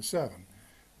out of the 7.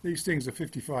 These things are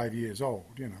 55 years old,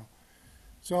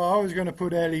 So I was going to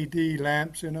put LED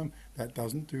lamps in them. That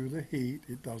doesn't do the heat.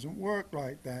 It doesn't work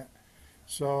like that.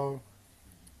 So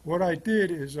what I did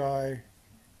is I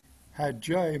had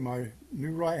Jay, my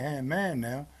new right-hand man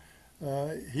now,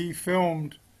 he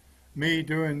filmed me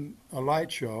doing a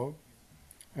light show,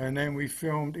 and then we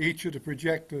filmed each of the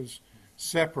projectors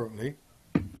separately.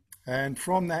 And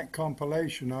from that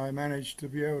compilation, I managed to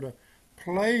be able to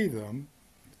play them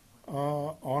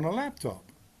on a laptop.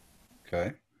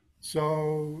 Okay.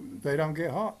 So they don't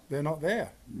get hot. They're not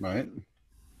there. Right.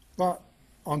 But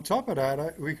on top of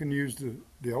that, we can use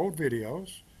the old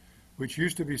videos, which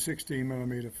used to be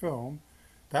 16mm film.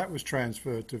 That was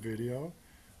transferred to video.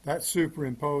 That's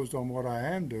superimposed on what I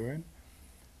am doing.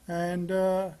 And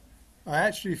I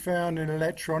actually found an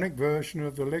electronic version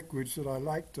of the liquids that I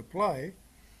like to play,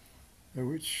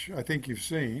 which I think you've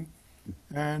seen.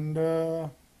 And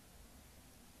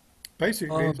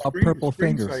basically, it's purple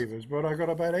fingers. Savers, but I got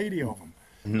about 80 of them.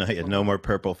 No, you had no more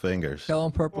purple fingers. Tell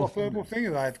them purple purple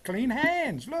fingers. I have clean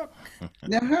hands. Look.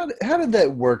 Now, how did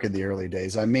that work in the early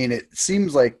days? I mean, it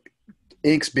seems like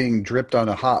ink's being dripped on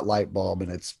a hot light bulb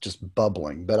and it's just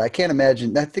bubbling. But I can't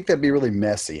imagine. I think that'd be really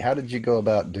messy. How did you go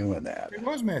about doing that? It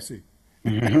was messy.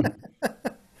 No.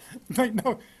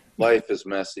 Life is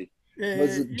messy.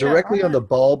 Was it directly on the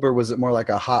bulb, or was it more like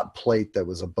a hot plate that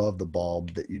was above the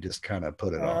bulb that you just kind of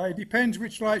put it on? It depends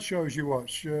which light shows you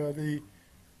watch. The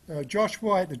Josh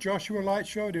White, the Joshua light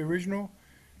show, the original,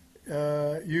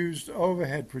 used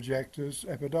overhead projectors,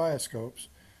 epidioscopes,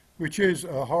 which is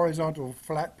a horizontal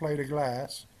flat plate of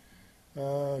glass,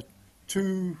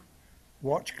 2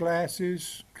 watch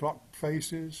glasses, clock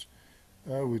faces,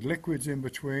 with liquids in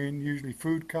between, usually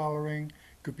food coloring,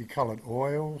 could be colored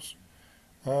oils.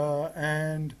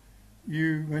 And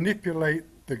you manipulate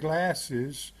the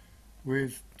glasses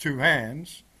with 2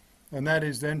 hands, and that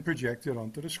is then projected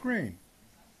onto the screen.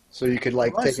 So you could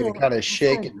take it and kind of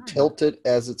shake and tilt it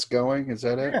as it's going? Is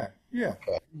that it? Yeah.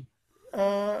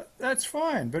 Okay. That's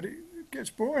fine, but it gets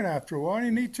boring after a while.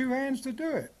 You need 2 hands to do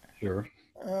it. Sure.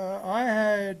 I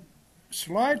had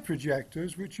slide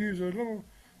projectors, which use a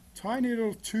tiny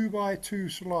little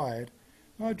 2x2 slide.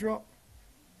 I drop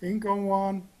ink on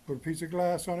one, put a piece of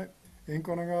glass on it, ink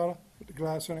on another, put the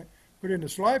glass on it, put it in the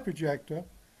slide projector,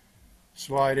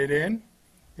 slide it in,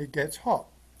 it gets hot.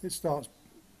 It starts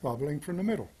bubbling from the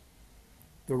middle.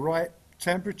 The right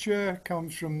temperature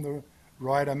comes from the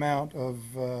right amount of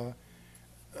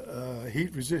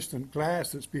heat-resistant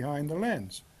glass that's behind the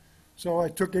lens. So I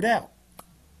took it out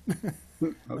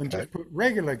and just put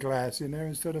regular glass in there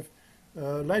instead of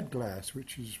lead glass,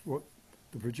 which is what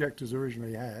the projectors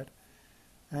originally had.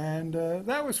 And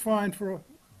that was fine for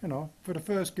the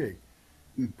first gig,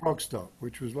 Prog Stock,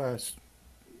 which was last.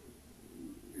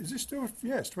 Is this still?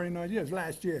 Yes, 29 years.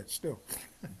 Last year, still.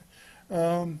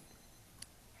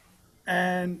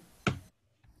 And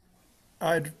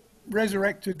I'd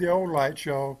resurrected the old light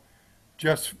show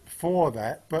just for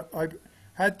that, but I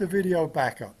had the video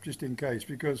backup just in case,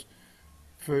 because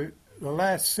for the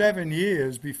last 7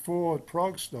 years before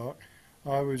Prog Stock,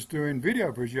 I was doing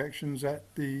video projections at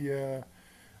the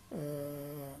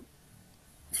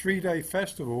 3-day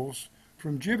festivals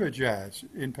from Jibber Jazz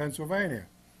in Pennsylvania.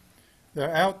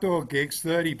 They're outdoor gigs,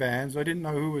 30 bands. I didn't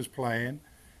know who was playing.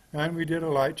 And we did a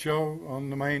light show on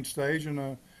the main stage and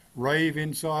a rave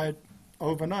inside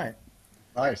overnight.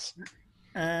 Nice.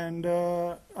 And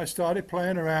I started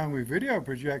playing around with video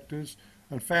projectors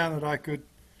and found that I could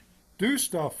do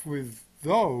stuff with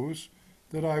those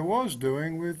that I was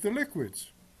doing with the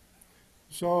liquids.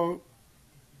 So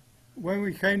when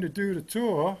we came to do the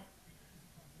tour,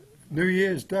 New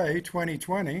Year's Day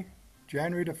 2020,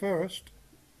 January the 1st,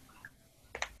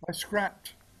 I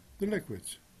scrapped the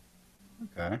liquids.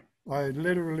 Okay. I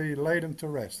literally laid them to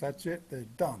rest. That's it, they're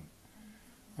done.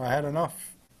 I had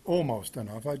enough, almost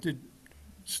enough. I did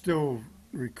still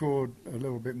record a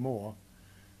little bit more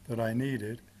that I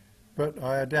needed, but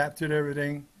I adapted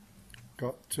everything,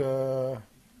 got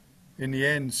in the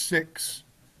end 6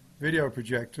 video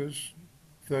projectors,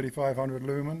 3500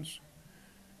 lumens,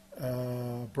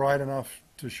 bright enough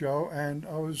to show, and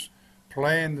I was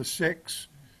playing the 6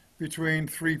 between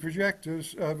 3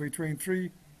 projectors, between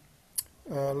 3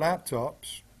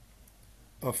 laptops,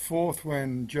 a 4th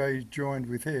when Jay joined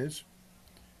with his,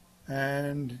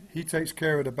 and he takes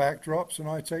care of the backdrops and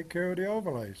I take care of the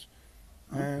overlays.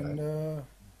 Okay. And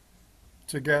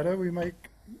together we make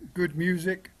good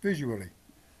music visually.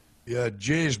 Yeah,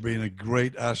 Jay's been a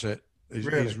great asset.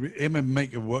 Him and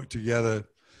Mick have worked together.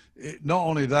 Not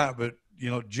only that, but you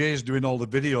know, Jay's doing all the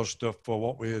video stuff for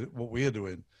what we're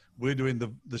doing. We're doing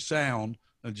the sound,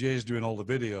 and Jay's doing all the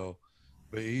video.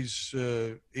 But he's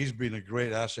been a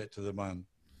great asset to the band.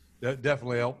 That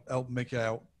definitely helped Mick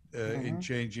out in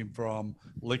changing from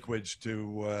liquids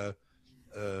to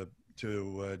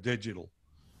digital.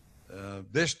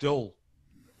 They're still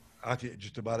at it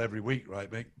just about every week,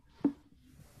 right, Mick?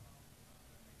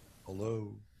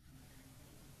 Hello.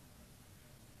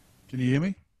 Can you hear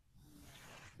me?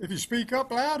 If you speak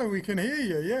up louder, we can hear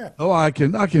you. Yeah. Oh, I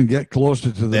can get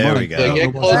closer to the There mic. we go. Yeah,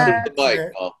 get closer to the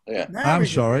mic. Oh, yeah. I'm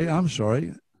sorry.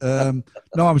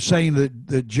 No, I'm saying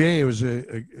that Jay was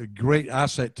a great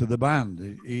asset to the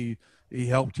band. He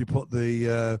helped you put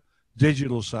the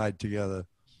digital side together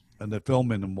and the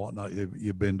filming and whatnot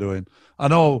you've been doing. I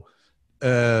know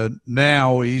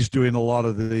now he's doing a lot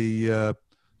of the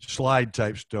slide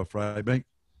type stuff, right, Mick?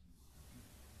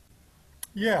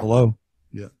 Yeah. Hello?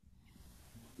 Yeah.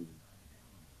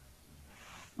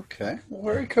 Okay. Well,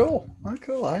 very cool. Very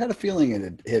cool. I had a feeling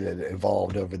it had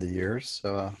evolved over the years.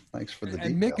 So thanks for the detail.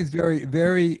 And Mick is very,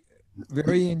 very,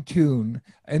 very in tune.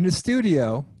 In the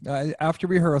studio, after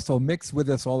rehearsal, Mick's with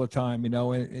us all the time, you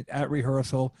know, at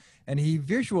rehearsal, and he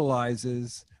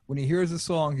visualizes. When he hears a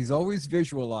song, he's always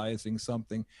visualizing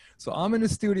something. So I'm in the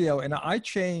studio, and I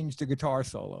changed the guitar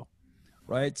solo,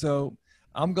 right? So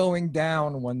I'm going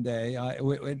down one day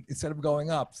instead of going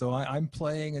up. So I'm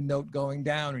playing a note going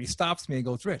down, and he stops me and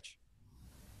goes, "Rich,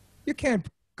 you can't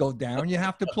go down. You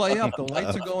have to play up. The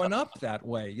lights are going up that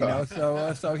way, you know."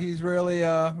 So he's really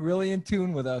really in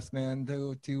tune with us, man. Yeah,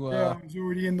 I was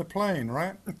already in the plane,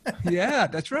 right? Yeah,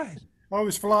 that's right. I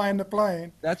was flying the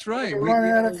plane. That's right. We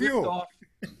running out of fuel.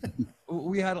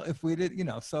 We had, if we did, you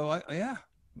know. So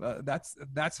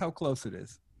that's how close it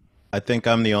is. I think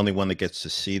I'm the only one that gets to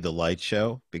see the light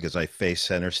show because I face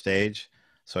center stage,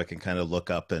 so I can kind of look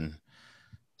up and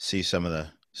see some of the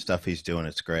stuff he's doing.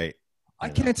 It's great. I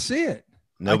can't see it.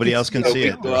 Nobody else can see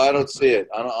it. No, I don't see it.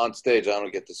 On stage, I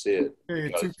don't get to see it. Hey,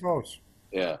 you're too close.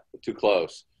 Yeah, too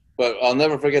close. But I'll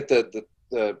never forget the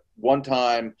one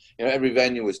time, you know, every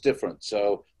venue is different.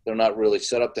 So they're not really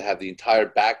set up to have the entire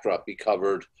backdrop be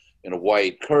covered in a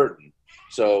white curtain.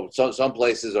 So some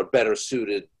places are better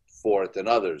suited for it than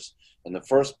others. And the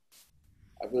first,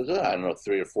 I don't know,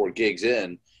 3 or 4 gigs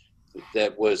in,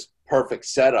 that was perfect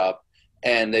setup,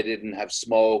 and they didn't have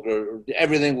smoke, or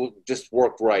everything just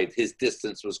worked right. His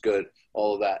distance was good,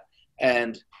 all of that.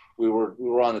 And we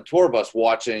were on the tour bus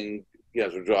watching, you know,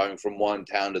 we're driving from one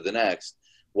town to the next,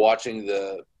 watching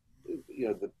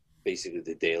basically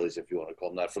the dailies, if you want to call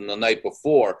them that, from the night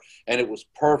before, and it was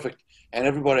perfect. And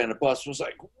everybody on the bus was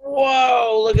like,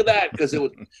 "Whoa, look at that!" Because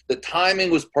the timing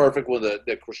was perfect when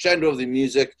the crescendo of the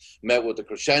music met with the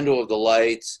crescendo of the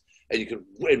lights, and you could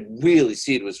really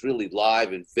see it was really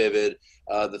live and vivid.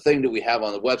 The thing that we have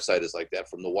on the website is like that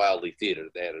from the Wildly Theater.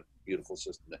 They had a beautiful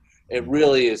system there. It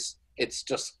really is. It's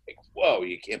just like, whoa,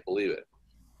 you can't believe it.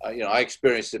 You know, I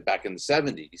experienced it back in the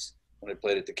 70s when I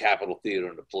played at the Capitol Theater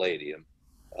and the Palladium.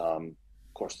 Of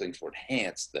course, things were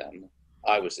enhanced then.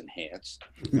 I was enhanced.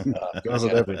 Everybody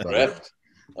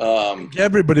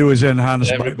was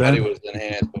enhanced. Everybody was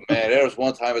enhanced. But man, there was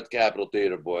one time at the Capitol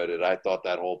Theater, boy, that I thought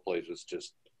that whole place was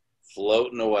just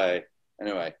floating away.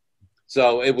 Anyway,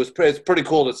 so it's pretty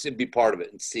cool to be part of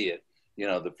it and see it. You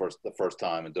know, the first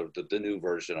time and the new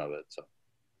version of it. So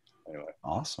anyway,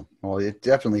 awesome. Well, it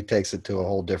definitely takes it to a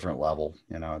whole different level.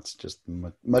 You know, it's just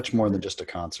much more than just a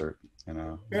concert. You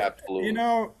know, absolutely. You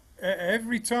know,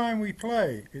 every time we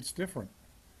play, it's different.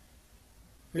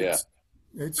 It's,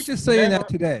 it's We're just saying never, that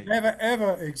today. Never,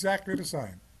 ever exactly the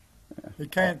same.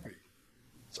 It can't be.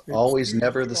 It's always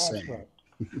never the usually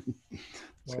same.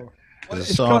 So, There's a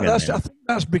It's song in I there. think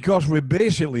that's because we're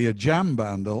basically a jam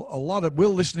band. A lot of we're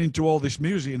listening to all this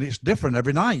music, and it's different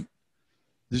every night.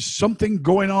 There's something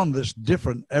going on that's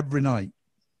different every night.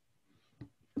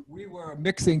 We were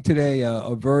mixing today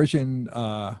a version.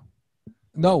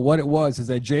 No, what it was is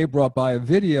that Jay brought by a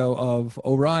video of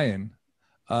Orion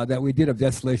that we did of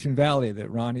Desolation Valley that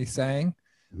Ronnie sang.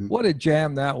 Mhm. What a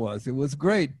jam that was. It was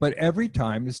great, but every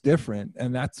time is different.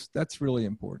 And that's really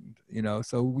important, you know?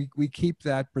 So we keep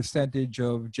that percentage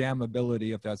of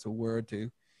jammability, if that's a word, to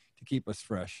keep us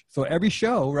fresh. So every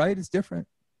show, right, is different.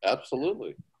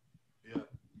 Absolutely.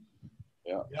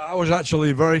 Yeah, I was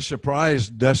actually very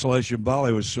surprised Desolation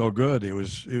Valley was so good. It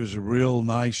was a real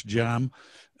nice jam,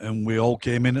 and we all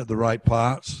came in at the right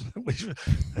parts.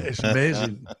 It's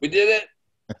amazing. We did it.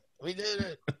 We did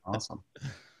it. Awesome.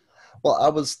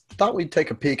 Well, thought we'd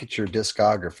take a peek at your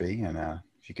discography, and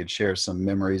if you could share some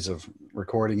memories of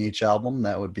recording each album,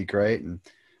 that would be great. And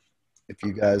if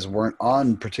you guys weren't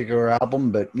on a particular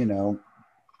album, but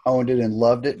owned it and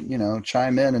loved it,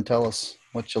 chime in and tell us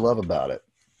what you love about it.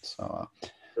 So,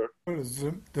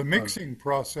 the mixing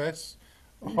process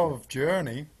of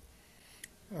Journey,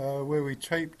 where we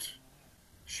taped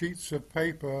sheets of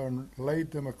paper and laid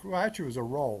them across. Actually, it was a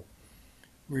roll.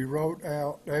 We wrote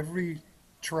out every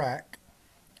track,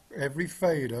 every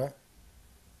fader,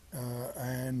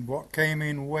 and what came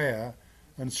in where,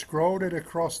 and scrolled it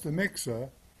across the mixer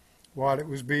while it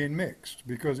was being mixed,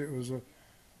 because it was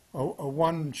a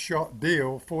one-shot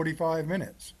deal, 45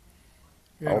 minutes.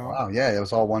 wow, yeah, it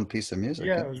was all one piece of music.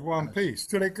 Yeah, it was one piece.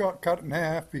 Till it got cut in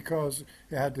half because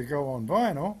it had to go on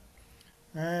vinyl,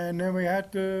 and then we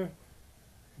had to,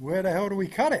 where the hell do we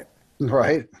cut it?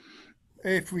 Right.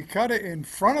 If we cut it in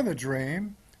front of the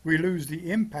dream, we lose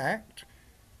the impact,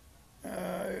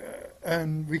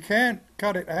 and we can't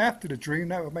cut it after the dream.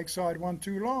 That would make side one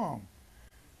too long.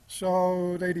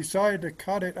 So they decided to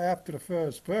cut it after the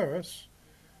first verse,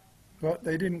 but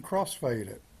they didn't crossfade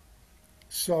it.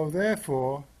 So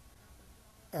therefore,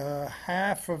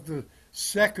 half of the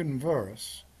second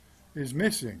verse is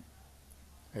missing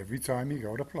every time you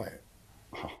go to play it.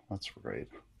 Oh, that's great.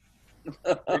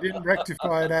 They didn't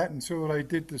rectify that until they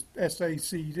did the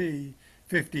SACD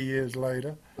 50 years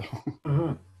later.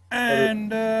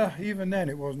 And even then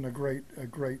it wasn't a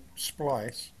great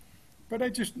splice. But they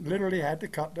just literally had to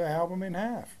cut the album in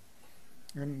half.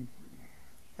 And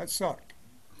that sucked.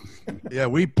 Yeah,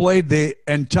 we played the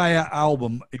entire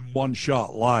album in one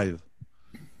shot live.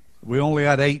 We only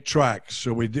had 8 tracks,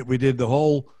 so we did the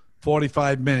whole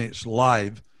 45 minutes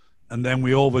live, and then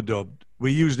we overdubbed.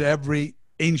 We used every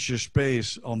inch of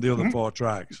space on the other 4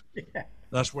 tracks. Yeah.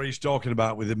 That's what he's talking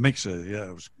about with the mixer.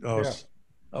 Yeah, that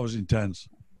was intense.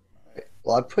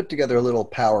 Well, I put together a little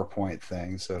PowerPoint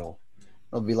thing, so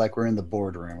it'll be like we're in the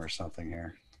boardroom or something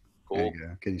here. Cool. There you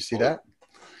go. Can you see that?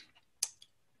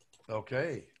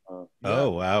 Okay.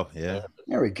 Oh, wow. Yeah.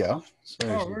 There we go. So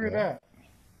Oh, look at that.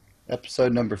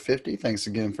 Episode number 50. Thanks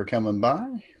again for coming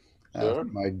by. Sure.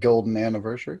 My golden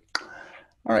anniversary.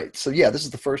 All right. So, yeah, this is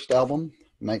the first album,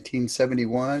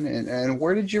 1971. And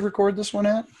where did you record this one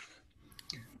at?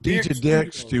 DJ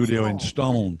Dick Studio in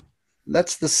Stone.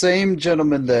 That's the same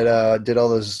gentleman that did all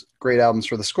those great albums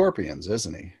for the Scorpions,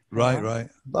 isn't he? Right.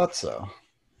 Thought so.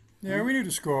 Yeah, we knew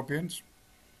the Scorpions.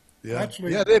 Yeah,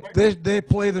 Actually, yeah. They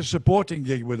play the supporting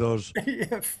gig with us.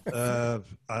 Yeah.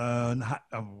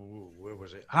 Where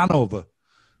was it? Hanover.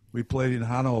 We played in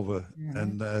Hanover,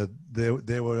 and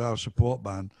they were our support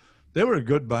band. They were a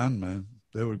good band, man.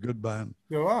 They were a good band.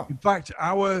 They are. In fact,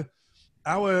 our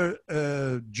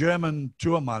German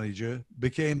tour manager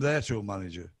became their tour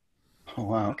manager. Oh,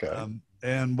 wow. Okay.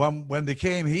 And when they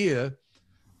came here,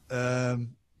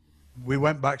 we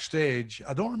went backstage.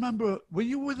 I don't remember. Were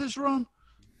you with us, Ron?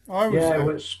 I was Yeah, it there.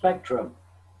 was Spectrum.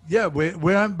 Yeah, we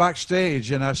went backstage,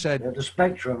 and I said, Yeah, the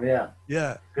Spectrum, yeah.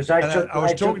 yeah. Because I And took I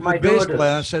was talking to my the bass daughters.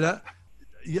 player. I said,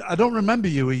 I don't remember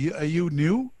you. Are you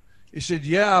new? He said,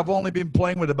 yeah, I've only been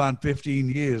playing with the band 15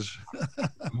 years.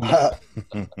 Yeah.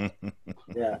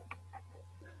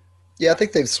 Yeah, I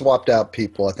think they've swapped out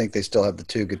people. I think they still have the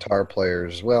 2 guitar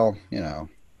players. Well,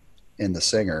 in the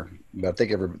singer, but I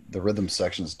think the rhythm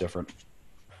section is different.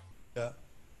 Yeah.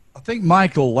 I think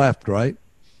Michael left, right?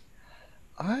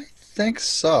 I think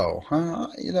so.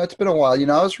 It's been a while.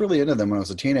 I was really into them when I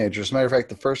was a teenager. As a matter of fact,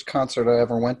 the first concert I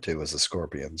ever went to was the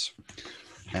Scorpions,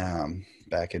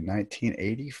 back in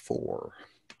 1984.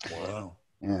 Wow.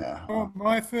 Yeah. Oh,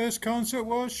 my first concert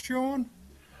was, Sean?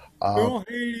 Bill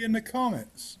Haley and the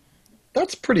Comets.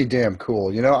 That's pretty damn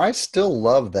cool. You know, I still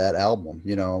love that album.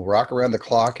 You know, Rock Around the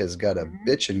Clock has got a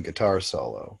bitchin' guitar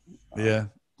solo. Yeah.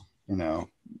 You know,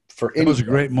 for It was a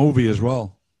great movie as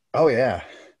well. Oh, yeah.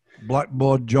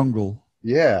 Blackboard Jungle.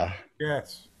 Yeah.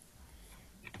 Yes.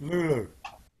 Lulu.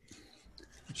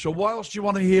 So what else do you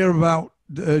want to hear about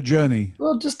Journey?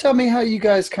 Well, just tell me how you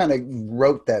guys kind of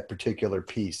wrote that particular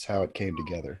piece, how it came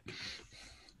together.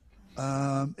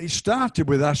 It started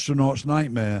with Astronaut's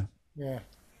Nightmare. Yeah.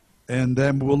 And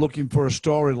then we were looking for a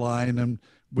storyline, and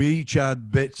we each had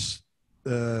bits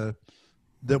that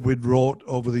we'd wrote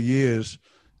over the years,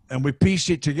 and we pieced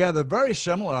it together. Very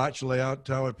similar, actually, to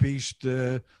how I pieced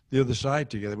the other side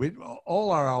together.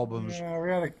 All our albums. Yeah, we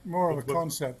had more of a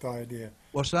concept idea.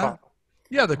 What's that?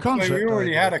 Yeah, the concept. So we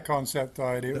already had a concept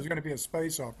idea. It was going to be a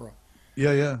space opera.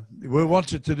 Yeah. We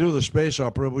wanted to do the space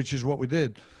opera, which is what we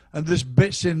did. And there's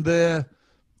bits in there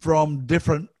from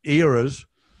different eras.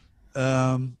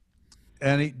 And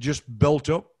it just built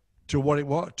up to what it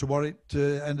was, to what it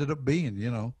ended up being, you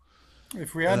know.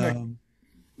 If we hadn't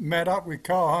met up with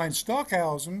Karl-Heinz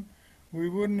Stockhausen, we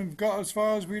wouldn't have got as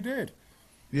far as we did.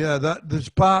 Yeah, there's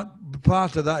part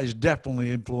of that is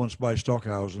definitely influenced by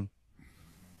Stockhausen.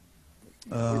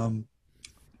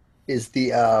 Is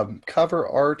the cover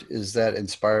art, is that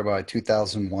inspired by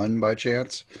 2001 by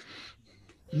chance?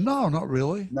 No, not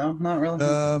really. No, not really.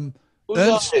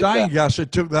 Ernst Steingasser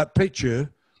took that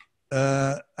picture.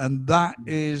 And that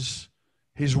is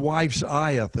his wife's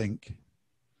eye, I think.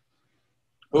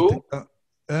 Who?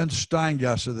 Ernst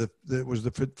Steingasser, that was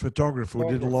the photographer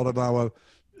who did a lot of our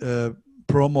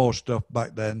promo stuff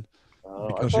back then,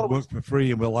 because it worked for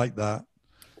free, and we liked that.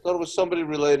 I thought it was somebody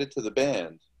related to the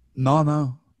band.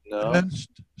 No. Ernst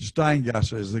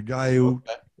Steingasser is the guy who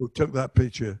took that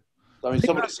picture. I mean,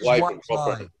 somebody's wife and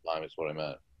girlfriend at the time is what I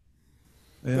meant.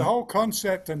 Yeah. The whole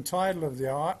concept and title of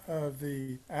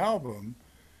the album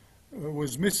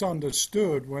was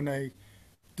misunderstood when they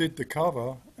did the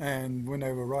cover and when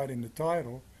they were writing the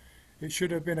title. It should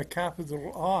have been a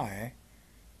capital I,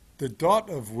 the dot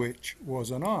of which was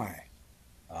an I.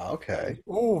 Okay.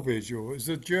 All visual is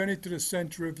a journey to the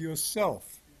center of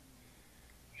yourself.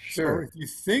 Sure. So if you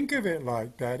think of it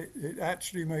like that, it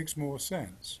actually makes more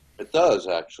sense. It does,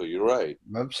 actually. You're right.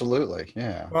 Absolutely,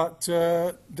 yeah. But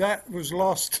that was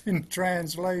lost in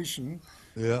translation,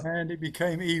 and it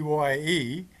became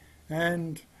EYE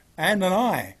and an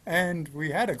eye. And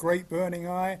we had a great burning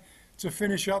eye to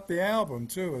finish up the album,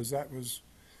 too, as that was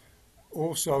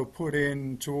also put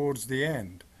in towards the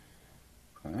end.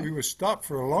 Okay. We were stuck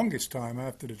for the longest time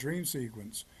after the dream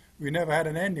sequence. We never had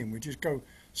an ending. We just go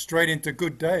straight into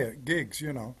Good Day at gigs,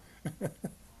 you know.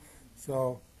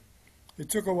 So it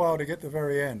took a while to get to the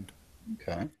very end.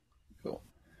 Okay, cool.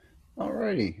 All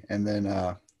righty. And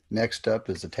then next up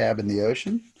is A Tab in the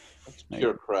Ocean. That's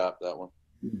pure crap, that one.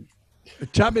 A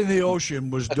Tab in the Ocean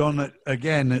was done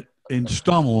again in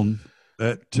Stoneham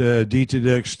at Dieter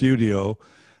Dirk's studio,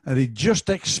 and he just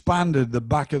expanded the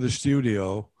back of the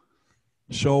studio.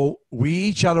 So we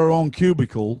each had our own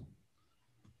cubicle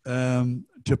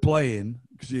to play in,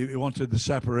 because he wanted the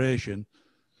separation.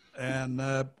 And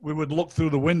we would look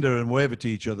through the window and wave at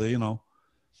each other, you know.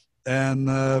 And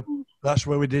that's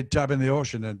where we did Tab in the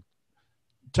Ocean. And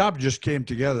Tab just came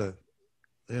together,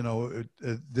 you know.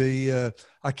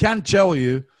 I can tell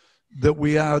you that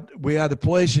we had a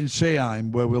place in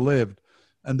Seeheim where we lived,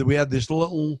 and that we had this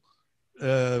little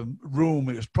room.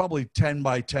 It was probably 10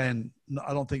 by 10.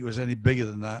 I don't think it was any bigger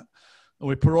than that. And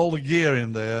we put all the gear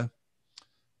in there,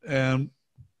 and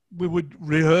we would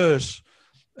rehearse.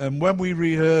 And when we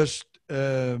rehearsed,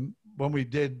 when we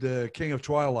did King of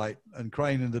Twilight and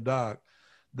Crying in the Dark,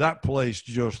 that place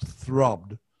just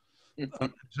throbbed.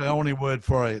 It's the only word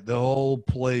for it. The whole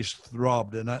place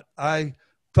throbbed. And I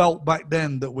felt back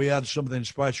then that we had something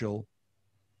special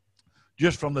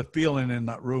just from the feeling in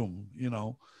that room, you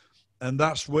know. And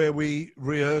that's where we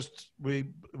rehearsed. We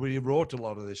wrote a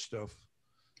lot of this stuff,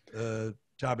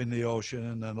 Tab in the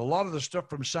Ocean, and a lot of the stuff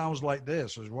from Sounds Like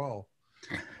This as well.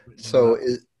 So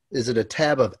is it a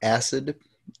tab of acid?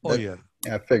 Oh, yeah.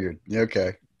 I figured.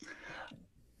 Okay.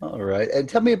 All right. And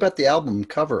tell me about the album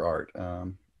cover art.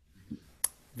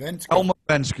 Helmut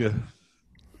Benske.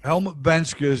 Helmut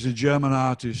Benske is a German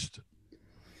artist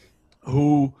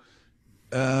who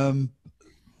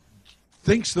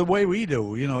thinks the way we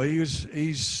do. You know,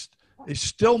 he's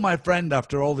still my friend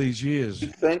after all these years. You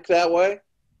think that way?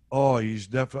 Oh, he's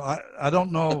definitely. I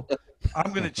don't know.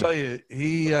 I'm going to tell you,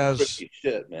 he has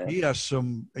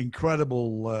some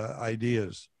incredible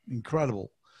ideas.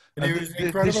 Incredible. And he was an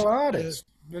incredible artist.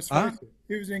 Let's face it.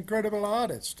 He was an incredible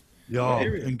artist. Yeah,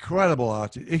 incredible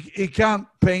artist. He can't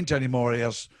paint anymore. He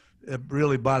has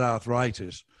really bad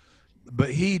arthritis.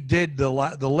 But he did the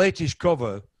latest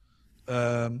cover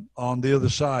on the other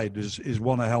side is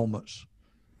one of Helmut's.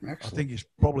 Excellent. I think it's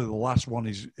probably the last one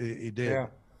he did. Yeah.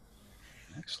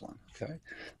 Excellent. Okay.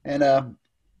 And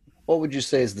what would you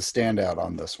say is the standout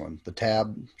on this one? The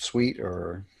tab suite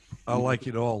or? I like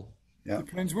it all. Yeah.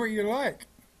 Depends what you like.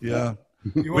 Yeah.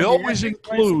 We always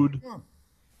include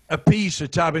a piece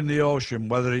of Tab in the Ocean,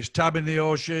 whether it's Tab in the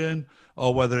Ocean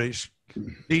or whether it's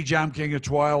D-Jam King of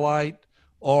Twilight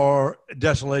or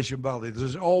Desolation Valley.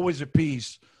 There's always a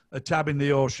piece of Tab in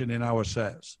the Ocean in our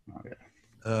sets. Okay.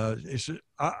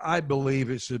 I believe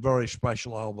it's a very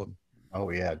special album.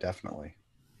 Oh, yeah, definitely.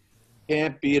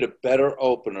 Can't beat a better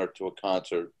opener to a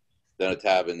concert than a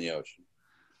Tab in the Ocean.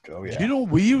 Oh, yeah. You know,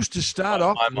 we used to start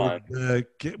off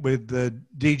with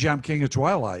D-Jam King of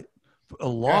Twilight for a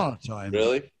long time.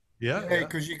 Really? Yeah,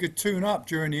 because you could tune up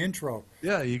during the intro.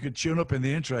 Yeah, you could tune up in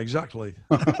the intro, exactly.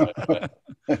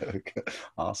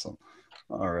 Awesome.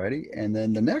 All righty. And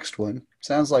then the next one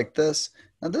sounds like this.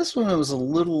 Now, this one was a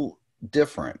little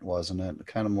different, wasn't it?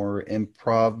 Kind of more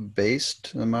improv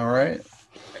based. Am I right?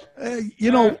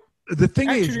 You know, the thing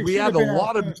is, we had a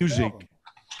lot of music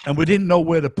and we didn't know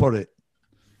where to put it.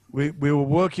 We were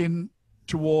working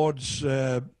towards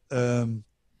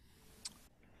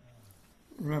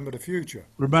Remember the Future.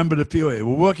 Remember the Future.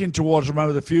 We're working towards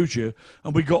Remember the Future,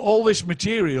 and we got all this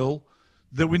material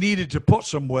that we needed to put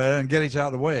somewhere and get it out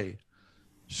of the way.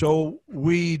 So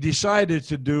we decided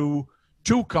to do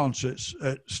 2 concerts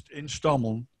in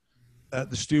Stommel at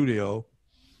the studio,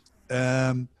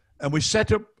 and we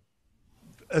set up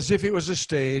as if it was a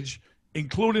stage,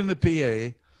 including the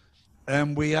PA,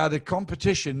 and we had a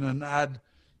competition and had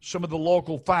some of the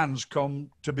local fans come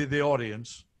to be the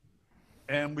audience.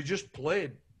 And we just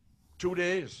played 2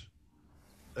 days,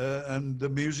 and the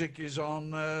music is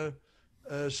on.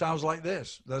 Sounds like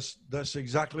this. That's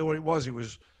exactly what it was. It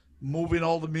was moving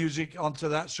all the music onto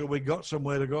that, so we got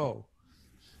somewhere to go.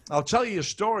 I'll tell you a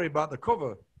story about the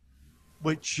cover,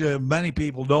 which many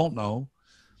people don't know.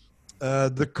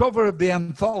 The cover of the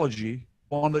anthology,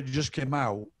 one that just came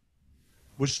out,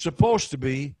 was supposed to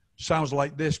be Sounds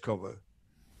Like This cover,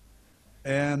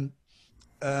 and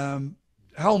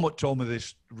Helmut told me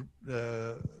this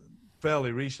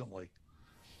fairly recently,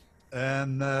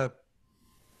 and the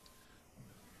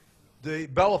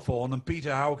Bellaphone and Peter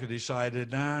Hauke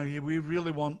decided, we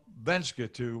really want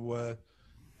Venska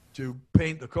to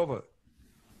paint the cover.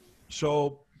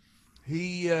 So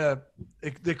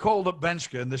they called up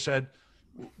Venska and they said,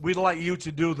 we'd like you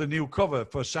to do the new cover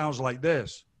for Sounds Like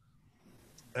This.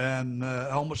 And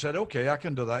Helmut said, okay, I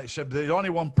can do that. He said, there's only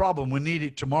one problem, we need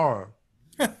it tomorrow.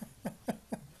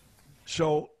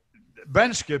 So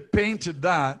Venska painted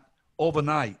that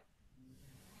overnight,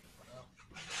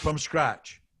 from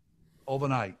scratch,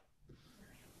 overnight.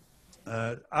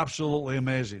 Absolutely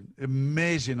amazing.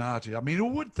 Amazing artist. I mean, who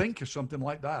would think of something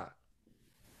like that?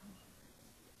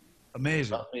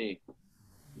 Amazing. Not me.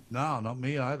 No, not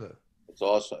me either. It's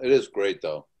awesome. It is great,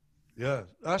 though. Yeah,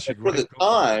 that's a great for the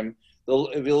time,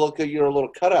 if you look at your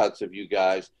little cutouts of you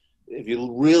guys, if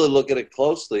you really look at it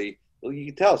closely, you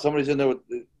can tell somebody's in there with...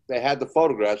 They had the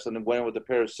photographs and then went in with a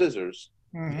pair of scissors.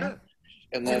 Mm-hmm. Yeah.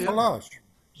 And then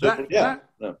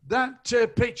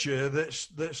that picture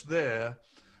that's there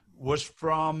was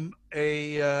from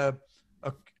a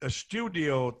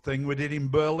studio thing we did in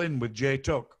Berlin with Jay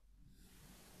Tuck,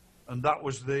 and that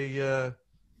was the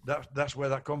that's where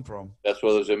that come from. That's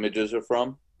where those images are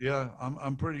from. Yeah,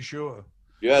 I'm pretty sure.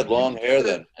 You had long hair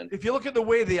then. If you look at the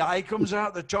way the eye comes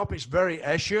out the top, it's very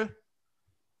Escher.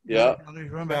 Yeah. You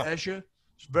remember Escher?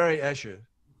 It's very Escher.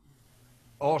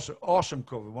 Awesome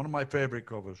cover. One of my favorite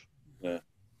covers. Yeah.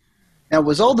 Now,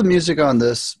 was all the music on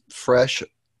this fresh,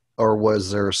 or was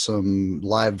there some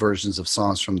live versions of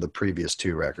songs from the previous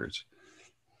 2 records?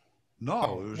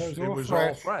 No, it was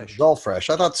all fresh. It was all fresh.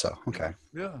 I thought so. Okay.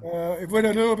 Yeah. It had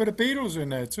a little bit of Beatles in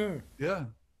there too. Yeah.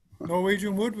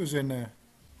 Norwegian Wood was in there.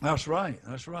 That's right.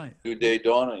 That's right. New Day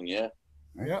Dawning. Yeah.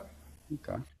 Yep.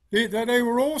 Okay. They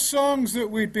were all songs that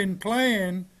we'd been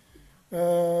playing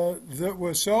that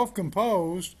were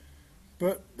self-composed,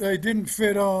 but they didn't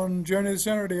fit on Journey to the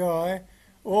Center of the Eye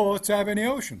or Tab in the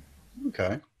Ocean.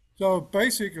 Okay. So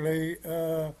basically,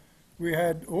 we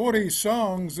had all these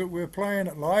songs that we were playing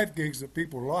at live gigs that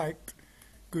people liked.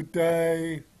 Good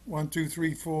Day, 1, 2,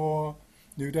 3, 4,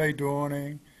 New Day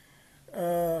Dawning.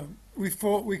 We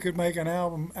thought we could make an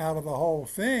album out of the whole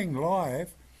thing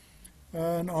live.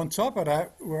 And on top of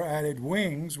that, we added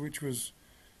Wings, which was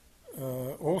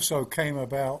also came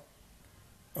about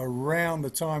around the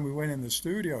time we went in the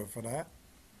studio for that.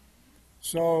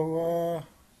 So,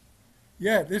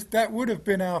 yeah, that would have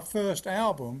been our first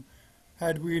album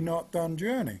had we not done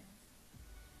Journey.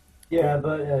 Yeah,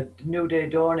 but New Day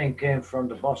Dawning came from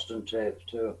the Boston tape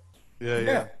too.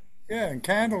 Yeah. Yeah, and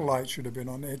Candlelight should have been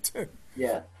on there too.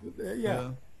 Yeah.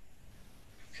 Yeah.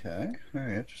 Okay,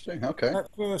 very interesting. Okay. That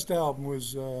first album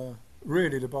was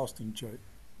really the Boston tape.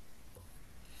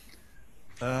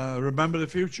 Remember the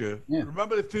Future. Yeah.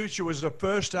 Remember the Future was the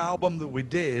first album that we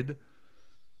did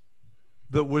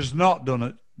that was not done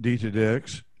at Dieter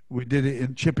Dierks. We did it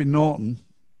in Chipping Norton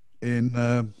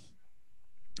in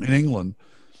England.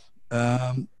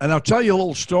 And I'll tell you a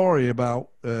little story about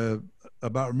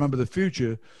Remember the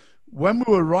Future. When we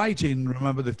were writing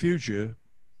Remember the Future,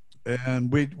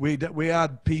 and we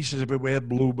had pieces of it. We had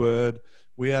Bluebird.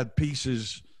 We had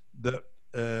pieces that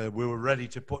we were ready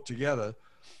to put together.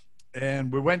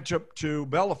 And we went up to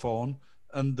Bellefonte,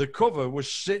 and the cover was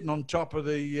sitting on top of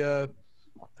the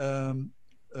on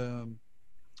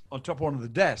top of one of the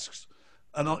desks.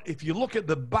 And if you look at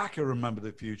the back of Remember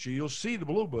the Future, you'll see the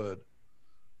Bluebird.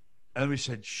 And we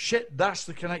said, "Shit, that's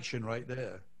the connection right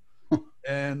there."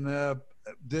 And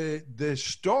the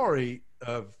story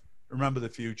of Remember the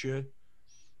Future,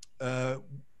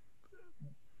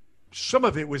 some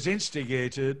of it was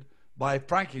instigated by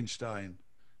Frankenstein,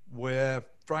 where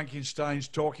Frankenstein's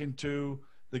talking to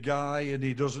the guy and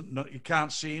he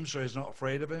can't see him, so he's not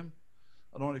afraid of him.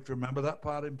 I don't know if you remember that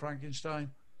part in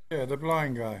Frankenstein. Yeah, the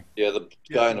blind guy. Yeah, the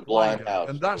guy in the blind house.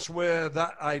 And that's where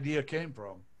that idea came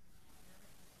from.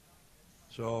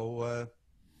 So,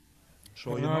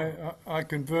 And I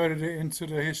converted it into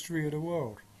the history of the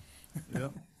world. Yeah.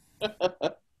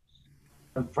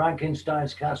 And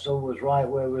Frankenstein's castle was right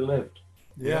where we lived.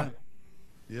 Yeah.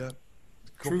 A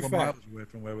couple True of fact. miles away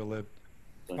from where we lived.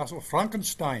 That's what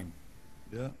Frankenstein.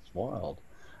 Yeah. It's wild.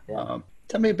 Yeah.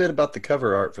 Tell me a bit about the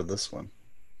cover art for this one.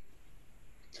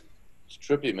 It's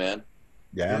trippy, man.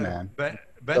 Yeah, man. Ben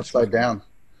Upside down.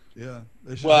 Yeah.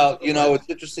 Well, you know, it's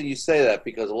interesting you say that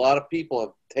because a lot of people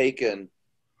have taken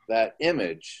that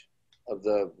image of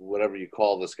the whatever you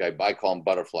call this guy, I call him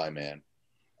Butterfly Man,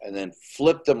 and then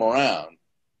flipped them around,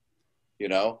 you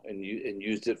know, and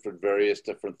used it for various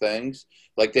different things.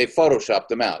 Like they photoshopped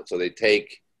them out, so they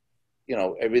take, you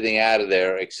know, everything out of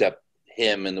there except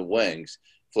him and the wings,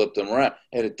 flip them around,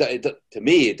 and to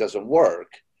me it doesn't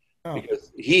work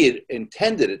because he had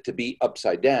intended it to be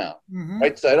upside down.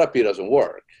 Right side up, he doesn't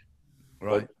work.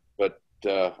 Right. But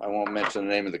I won't mention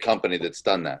the name of the company that's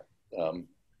done that.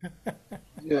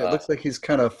 Yeah, it looks like he's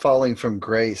kind of falling from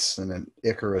grace in an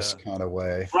Icarus kind of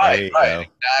way. Right,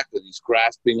 exactly. He's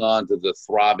grasping onto the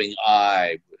throbbing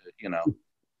eye, you know.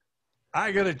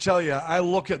 I got to tell you, I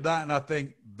look at that and I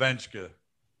think Venska.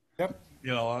 Yep.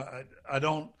 You know, I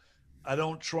don't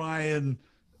try and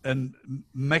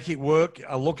make it work.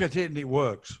 I look at it and it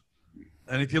works.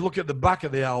 And if you look at the back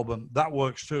of the album, that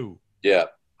works too. Yeah.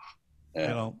 You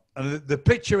know, and the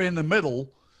picture in the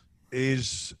middle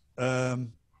is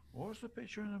what was the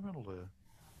picture in the middle there?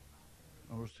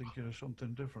 I was thinking of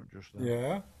something different just then.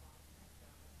 Yeah.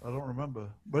 I don't remember.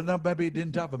 But no, maybe it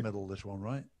didn't have a middle, this one,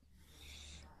 right?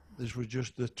 This was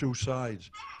just the two sides.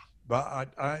 But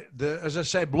as I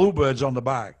said, Bluebird's on the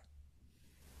back.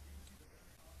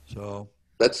 So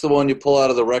that's the one you pull out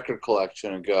of the record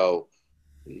collection and go,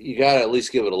 you got to at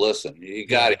least give it a listen. You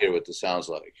got to hear what this sounds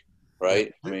like,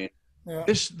 right? I mean,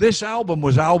 this album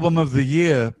was album of the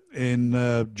year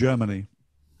in Germany.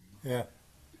 Yeah.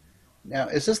 Now,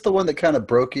 is this the one that kind of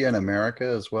broke you in America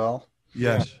as well?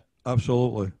 Yes,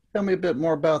 absolutely. Tell me a bit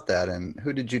more about that, and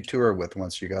who did you tour with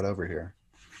once you got over here?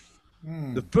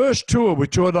 The first tour we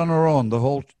toured on our own the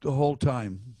whole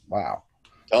time. Wow.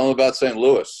 Tell them about St.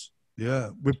 Louis. Yeah,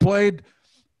 we played.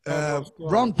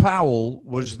 Ron Powell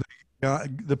was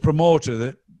the promoter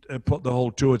that put the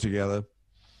whole tour together,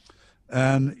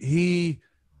 and he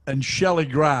and Shelley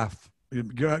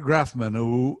Grafman,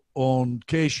 who owned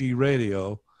KC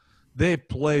Radio, they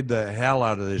played the hell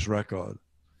out of this record,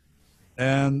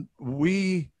 and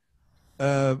we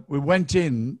went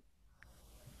in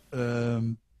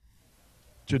to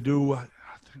do.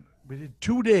 We did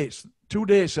 2 days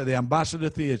at the Ambassador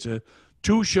Theatre,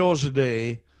 2 shows a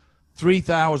day,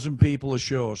 3,000 people a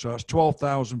show. So that's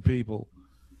 12,000 people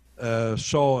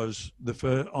saw us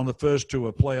on the first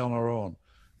tour play on our own.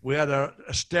 We had a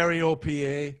stereo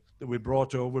PA that we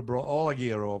brought over. We brought all our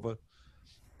gear over,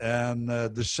 and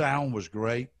the sound was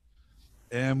great.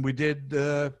 And we did,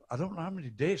 I don't know how many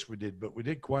dates we did, but we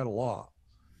did quite a lot.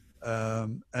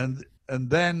 And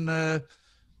then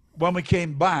when we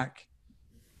came back,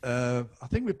 I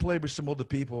think we played with some other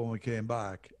people when we came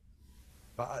back.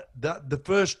 But the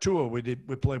first tour we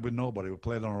played with nobody. We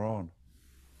played on our own.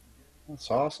 That's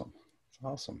awesome. That's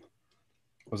awesome.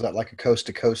 Was that like a coast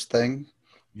to coast thing?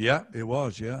 Yeah, it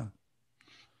was. Yeah.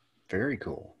 Very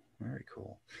cool. Very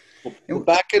cool. Well,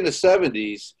 back in the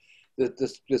 70s,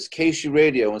 this KC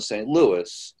radio in St.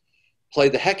 Louis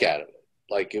played the heck out of it.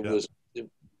 Like it was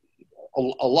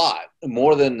a lot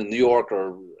more than the New York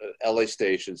or LA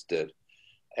stations did.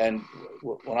 And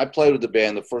when I played with the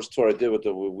band, the first tour I did with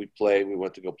them, we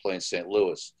went to go play in St.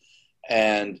 Louis.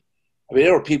 And I mean,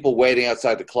 there were people waiting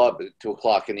outside the club at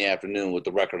 2:00 in the afternoon with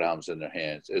the record albums in their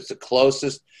hands. It's the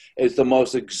closest, it's the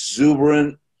most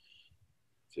exuberant,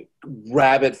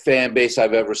 rabid fan base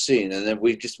I've ever seen. And then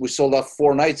we sold out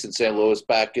 4 nights in St. Louis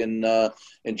back in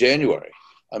January.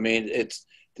 I mean,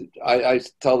 I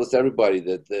tell this to everybody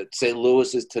that St.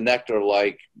 Louis is to Nektar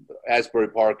like Asbury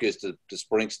Park is to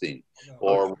Springsteen,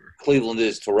 or Cleveland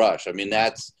is to Rush. I mean,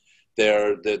 that's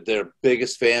their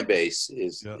biggest fan base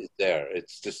is there.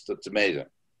 It's amazing.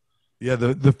 Yeah,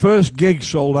 the first gig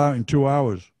sold out in 2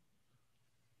 hours.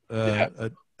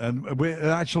 And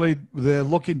they're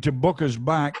looking to book us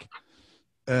back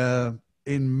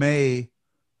in May.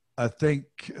 I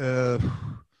think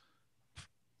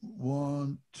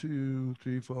 1, 2,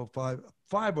 3, 4,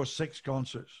 5 or 6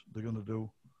 concerts they're going to do.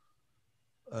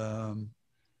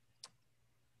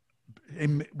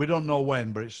 We don't know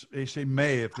when, but it's in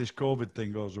May if this COVID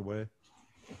thing goes away.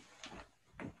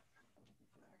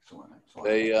 Excellent.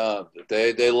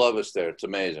 They love us there. It's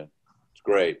amazing. It's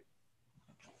great.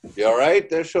 You all right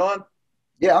there, Sean?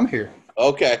 Yeah, I'm here.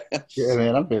 Okay. Yeah,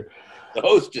 man, I'm here. The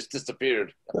host just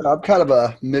disappeared. I'm kind of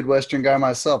a Midwestern guy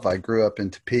myself. I grew up in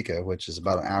Topeka, which is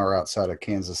about an hour outside of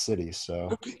Kansas City.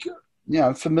 So, yeah,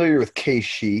 I'm familiar with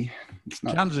KC.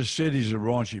 Kansas City's a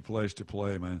raunchy place to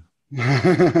play, man.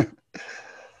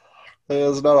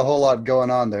 There's not a whole lot going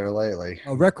on there lately.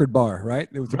 A record bar, right?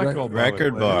 It was a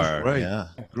Record bar. Great. Yeah.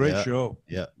 Great Yeah. show.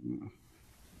 Yeah.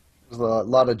 There's a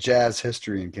lot of jazz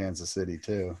history in Kansas City,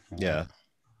 too. Yeah.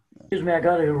 Excuse me, I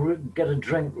got to get a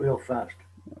drink real fast.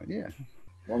 Yeah.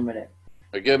 1 minute.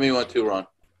 Give me one too, Ron.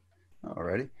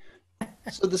 Alrighty.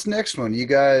 So this next one, you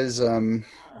guys, were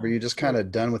you just kind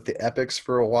of done with the epics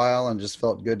for a while and just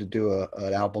felt good to do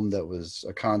an album that was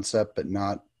a concept but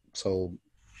not so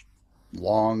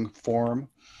long form?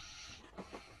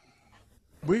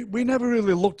 We never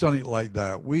really looked on it like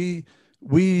that. We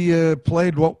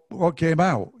played what came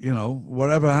out,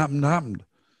 whatever happened.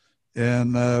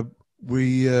 And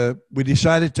we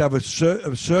decided to have a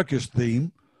circus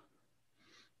theme.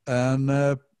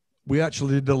 And we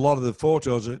actually did a lot of the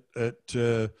photos at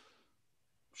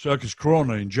Circus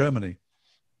Krone in Germany.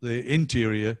 The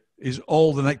interior is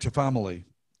all the Nektar family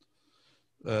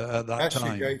at that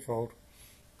time. The gatefold.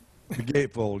 The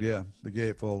gatefold, yeah, the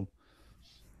gatefold.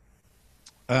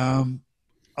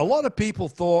 A lot of people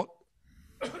thought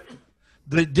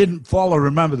they didn't follow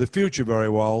Remember the Future very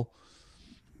well,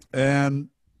 and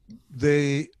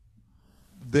they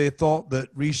thought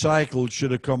that Recycled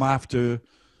should have come after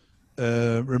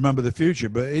Remember the Future,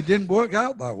 but it didn't work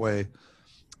out that way.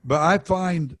 But I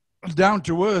find Down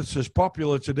to Earth is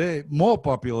popular today, more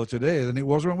popular today than it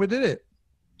was when we did it.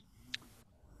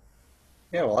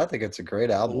 Yeah, well, I think it's a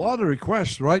great album. A lot of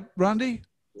requests, right, Randy?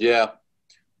 Yeah.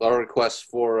 A lot of requests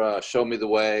for Show Me the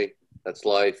Way. That's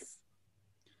Life.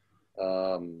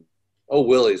 Oh,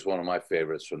 Willie's one of my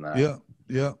favorites from that.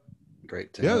 Yeah.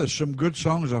 Great. Yeah, there's some good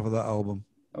songs off of that album.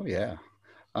 Oh, yeah.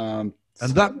 And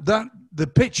the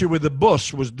picture with the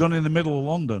bus was done in the middle of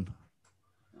London.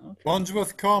 Okay.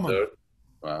 Wandsworth Common.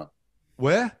 Wow.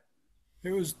 Where?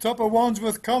 It was top of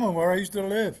Wandsworth Common where I used to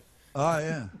live. Ah,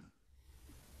 yeah.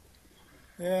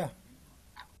 Yeah.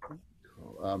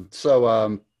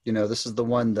 This is the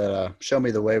one that Show Me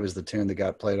the Way was the tune that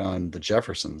got played on the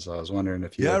Jeffersons. I was wondering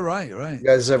if you right. You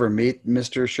guys ever meet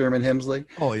Mr. Sherman Hemsley?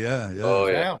 Oh, yeah. Oh,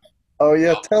 yeah. Oh,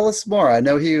 yeah. Tell us more. I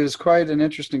know he was quite an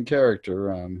interesting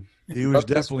character. He was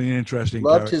definitely an interesting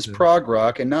loved character. his prog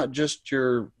rock, and not just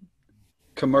your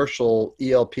commercial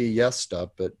ELP Yes stuff,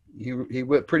 but he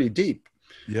went pretty deep.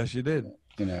 Yes, he did.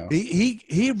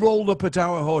 He rolled up at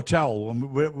our hotel.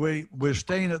 We're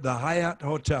staying at the Hyatt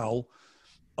Hotel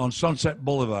on Sunset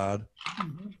Boulevard,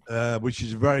 which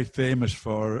is very famous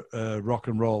for rock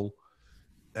and roll.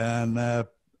 And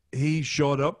he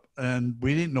showed up, and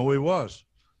we didn't know who he was,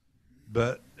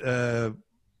 but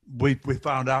we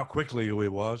found out quickly who he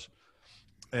was.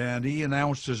 And he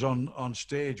announced us on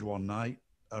stage one night,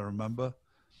 I remember.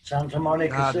 Santa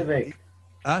Monica Civic.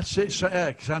 That's it,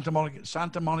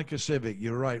 Santa Monica Civic.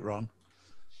 You're right, Ron.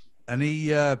 And he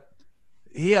had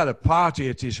a party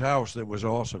at his house that was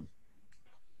awesome.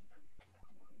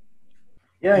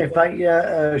 Yeah, in fact,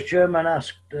 Sherman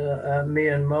asked me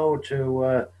and Mo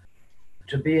to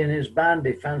to be in his band,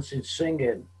 he fancied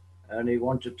singing, and he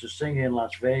wanted to sing in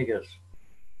Las Vegas.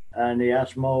 And he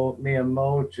asked me and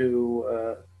Mo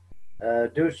to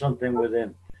do something with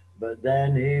him. But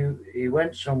then he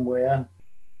went somewhere,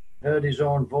 heard his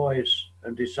own voice,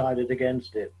 and decided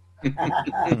against it.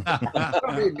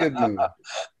 That'd be a good move.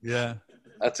 Yeah.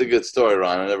 That's a good story,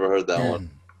 Ron. I never heard that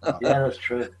one. Yeah, that's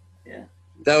true. Yeah.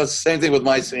 That was the same thing with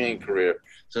my singing career.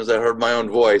 As soon as I heard my own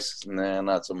voice, nah,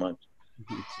 not so much.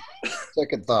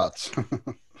 Second thoughts.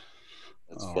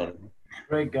 That's funny.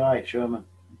 Great guy, Sherman.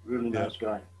 Really nice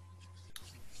guy.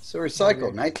 So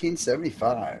Recycled,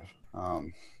 1975.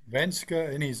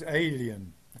 Venska and his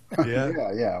alien.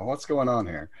 Yeah. Yeah. What's going on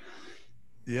here?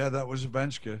 Yeah, that was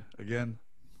Venska again.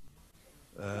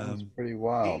 That's pretty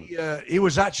wild. He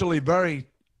was actually very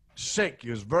sick. He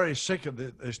was very sick at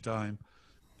this time.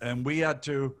 And we had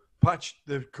to patch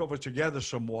the cover together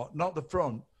somewhat. Not the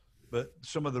front, but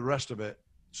some of the rest of it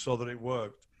so that it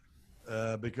worked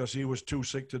because he was too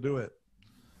sick to do it.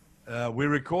 We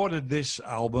recorded this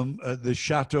album at the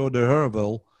Chateau de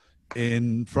Horville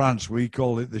in France. We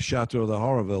called it the Chateau de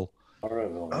Horville.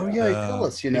 Oh, yeah. Tell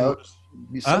us, so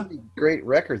many great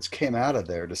records came out of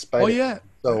there despite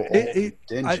so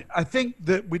I think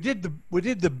that we did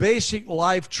the basic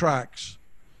live tracks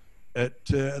at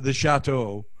the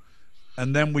Chateau,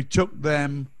 and then we took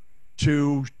them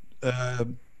to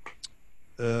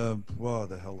what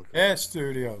the hell? Air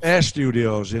Studios. Air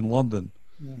Studios in London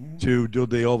to do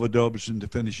the overdubs and to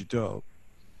finish it up.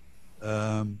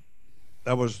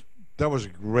 That was a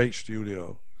great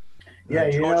studio.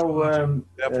 Yeah, the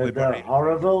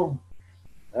Horrible.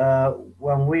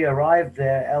 When we arrived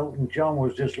there, Elton John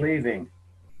was just leaving.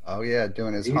 Oh yeah,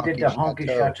 doing his. He did the Honky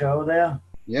Chateau there.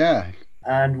 Yeah.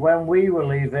 And when we were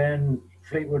leaving,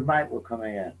 Fleetwood Mac were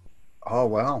coming in. Oh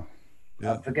wow.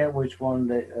 Yeah. I forget which one.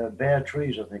 The Bare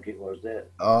Trees, I think it was there.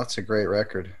 Oh, that's a great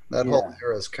record. That whole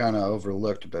era is kind of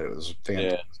overlooked, but it was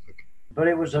fantastic. Yeah. But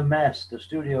it was a mess. The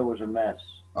studio was a mess.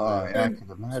 Oh, yeah, I can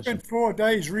imagine. Spent 4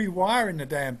 days rewiring the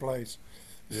damn place.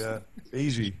 Yeah,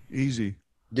 easy.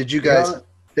 Did you guys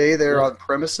stay there on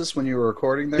premises when you were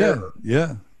recording there?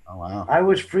 Yeah. Oh, wow. I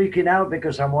was freaking out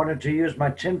because I wanted to use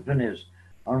my timpanis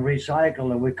on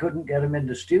Recycle, and we couldn't get them in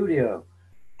the studio.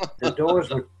 The doors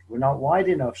were not wide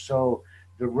enough, so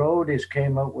the roadies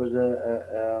came up with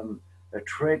a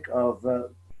trick of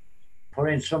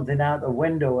putting something out the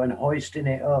window and hoisting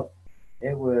it up.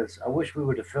 It was. I wish we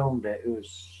would have filmed it. It was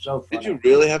so funny. Did you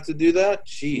really have to do that?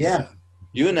 Jeez. Yeah.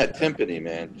 You and that timpani,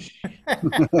 man.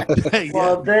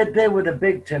 Well, they were the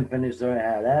big timpanis that I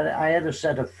had. I had a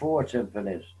set of 4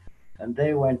 timpanis, and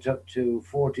they went up to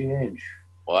 40-inch.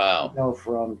 Wow.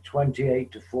 From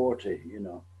 28 to 40.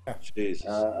 Jesus.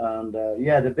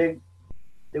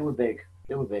 They were big.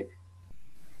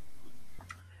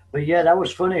 But yeah, that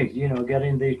was funny.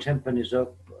 Getting the timpanis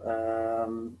up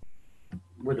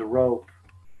with a rope.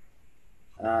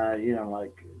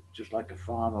 Just like a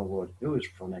farmer would. It was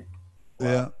funny.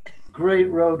 Yeah. Great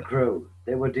road crew.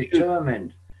 They were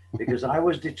determined because I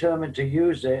was determined to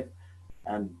use it,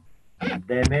 and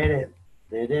they made it.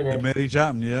 They did it. They made it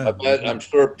happen, yeah. I'm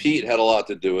sure Pete had a lot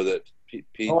to do with it.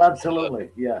 Pete, absolutely,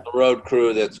 yeah. The road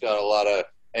crew that's got a lot of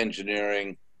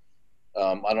engineering.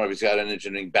 I don't know if he's got an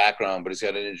engineering background, but he's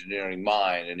got an engineering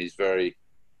mind, and he's very,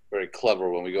 very clever.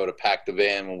 When we go to pack the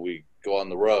van, when we go on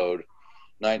the road,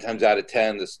 9 times out of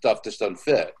 10, the stuff just doesn't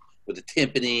fit with the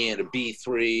timpani and a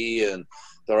B3 and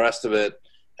the rest of it.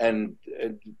 And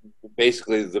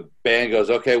basically the band goes,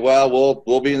 okay, well,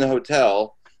 we'll be in the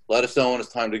hotel. Let us know when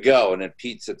it's time to go. And then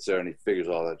Pete sits there and he figures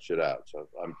all that shit out. So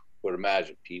I would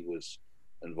imagine Pete was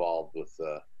involved with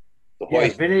the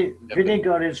hoist. Yeah, Vinny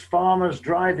got his farmer's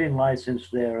driving license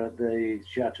there at the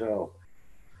Chateau.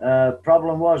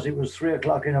 Problem was, it was 3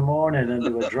 o'clock in the morning and they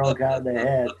were drunk out of their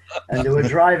head, and they were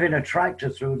driving a tractor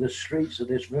through the streets of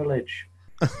this village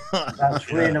about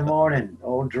 3 in the morning,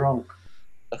 all drunk.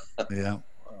 Yeah.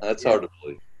 That's hard to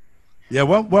believe. Yeah,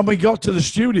 when we got to the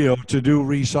studio to do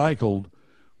Recycled,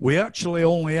 we actually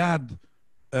only had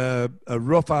a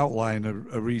rough outline of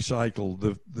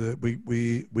Recycled.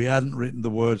 We hadn't written the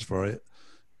words for it,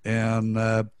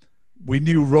 and we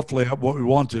knew roughly what we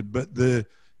wanted, but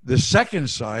the second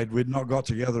side we'd not got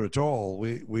together at all.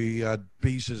 We had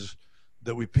pieces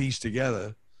that we pieced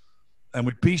together, and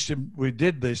we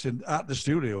did this at the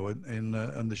studio in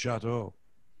the Chateau.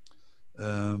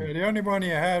 The only one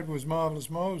you had was Marvelous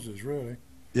Moses, really.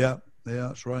 Yeah,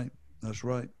 that's right.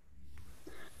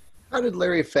 How did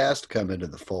Larry Fast come into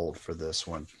the fold for this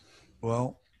one?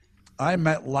 Well, I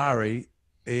met Larry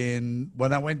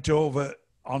when I went over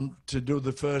to do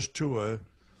the first tour.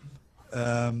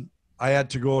 I had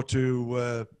to go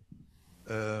to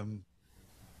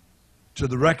to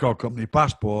the record company,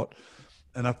 Passport,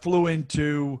 and I flew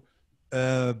into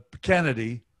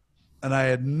Kennedy, and I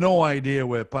had no idea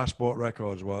where Passport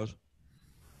Records was.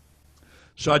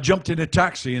 So I jumped in a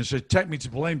taxi and said, "Take me to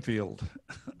Plainfield."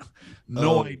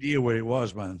 No idea where it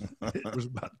was, man. It was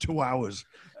about 2 hours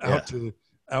out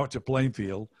to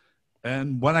Plainfield.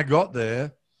 And when I got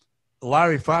there,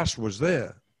 Larry Fast was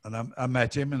there, and I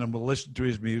met him, and I listened to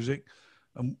his music,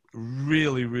 and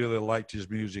really, really liked his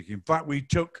music. In fact, we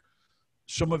took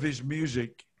some of his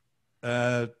music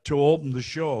to open the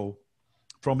show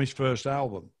from his first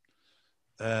album.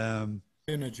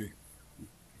 Energy.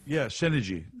 Yeah,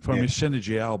 Synergy, from his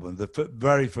Synergy album, the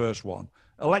very first one.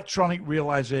 Electronic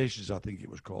Realizations, I think it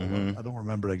was called. I don't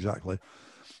remember exactly.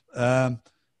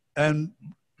 And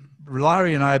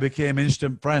Larry and I became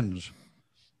instant friends.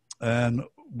 And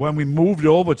when we moved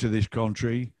over to this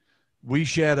country, we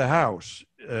shared a house.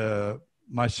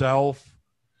 Myself,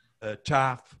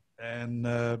 Taff, and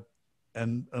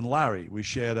Larry, we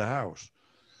shared a house.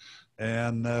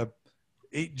 And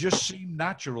it just seemed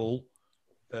natural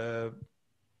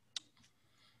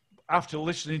after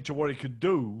listening to what he could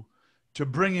do to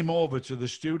bring him over to the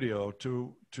studio,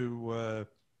 to the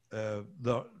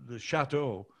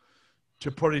chateau,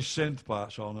 to put his synth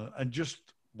parts on it and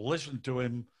just listen to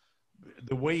him.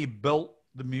 The way he built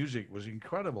the music was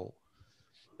incredible.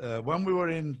 When we were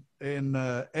in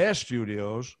Air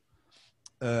Studios,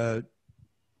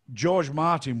 George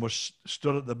Martin was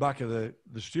stood at the back of the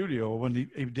studio when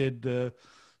he did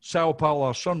Sao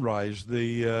Paulo Sunrise,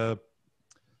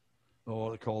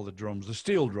 what they call the drums, the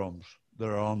steel drums that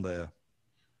are on there.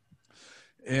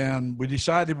 And we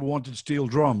decided we wanted steel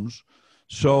drums.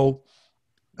 So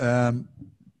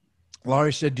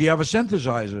Larry said, "Do you have a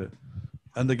synthesizer?"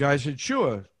 And the guy said,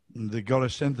 "Sure." And they got a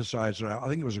synthesizer out. I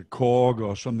think it was a Korg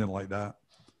or something like that.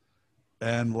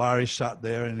 And Larry sat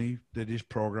there and he did his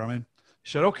programming. He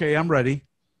said, "Okay, I'm ready."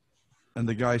 And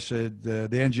the guy said,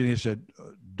 the engineer said,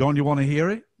 "Don't you want to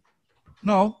hear it?"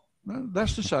 No,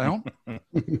 that's the sound.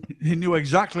 He knew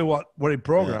exactly what he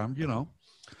programmed, you know.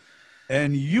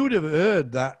 And you'd have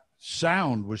heard that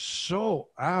sound was so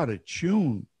out of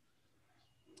tune.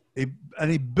 And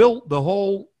he built the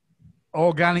whole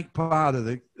organic part of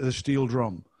the steel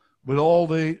drum with all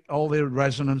the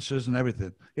resonances and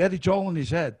everything. He had it all in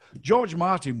his head. George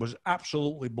Martin was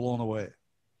absolutely blown away.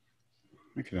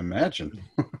 I can imagine.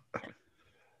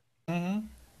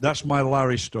 That's my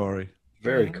Larry story.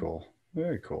 Very cool.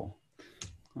 Very cool.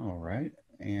 All right.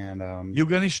 And you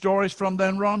got any stories from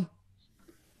then, Ron?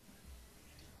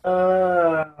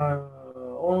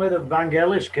 Only the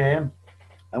Vangelis came,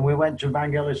 and we went to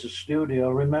Vangelis' studio.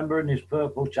 Remember, in his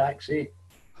purple taxi?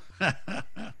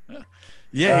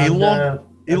 Yeah, and,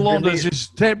 he loaned us his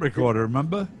tape recorder.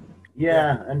 Remember?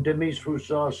 Yeah, and Demis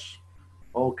Roussos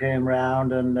all came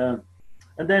round, and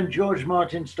then George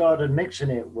Martin started mixing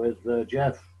it with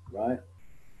Jeff, right?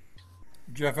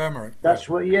 Jeff Emmerich. That's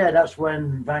what. Yeah, that's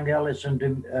when Vangelis and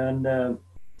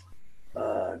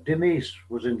Demis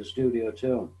was in the studio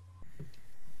too.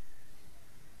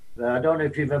 I don't know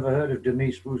if you've ever heard of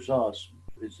Demis Roussos.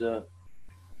 He's a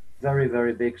very,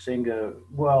 very big singer.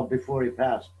 Well, before he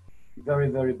passed, very,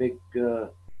 very big kind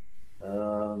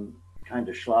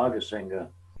of Schlager singer.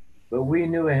 But we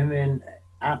knew him in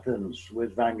Athens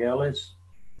with Vangelis.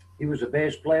 He was a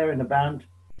bass player in the band,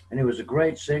 and he was a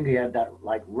great singer. He had that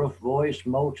like rough voice,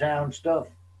 Motown stuff.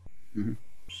 Mm-hmm.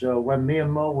 So when me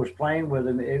and Mo was playing with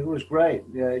him, it was great.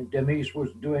 Demis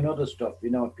was doing other stuff, you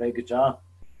know, play guitar.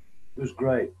 It was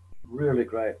great, really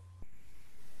great.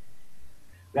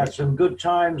 We had some good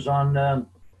times on,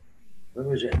 what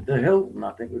was it, the Hilton,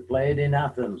 I think we played in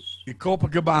Athens.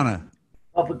 Copacabana.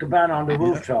 Copacabana on the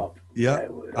rooftop. Yeah,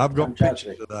 I've got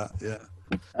pictures of that, yeah.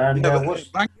 And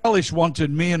Vangelis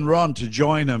wanted me and Ron to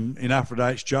join him in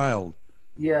Aphrodite's Child.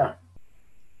 Yeah.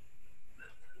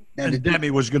 And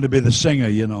Demi was going to be the singer,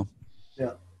 you know.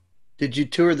 Yeah. Did you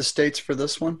tour the States for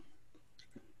this one?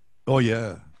 Oh,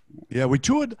 yeah. Yeah, we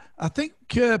toured. I think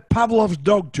Pavlov's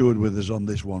Dog toured with us on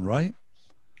this one, right?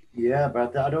 Yeah,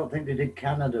 but I don't think they did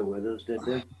Canada with us, did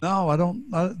they? No, I don't.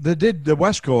 They did the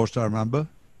West Coast, I remember.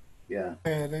 Yeah.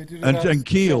 Yeah, they did. And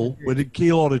Kiel. We did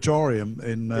Kiel Auditorium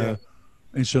in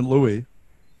St. Louis.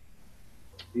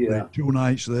 Yeah. 2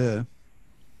 nights there.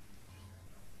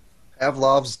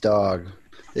 Pavlov's Dog.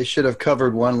 They should have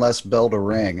covered One Less Bell to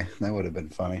Ring. That would have been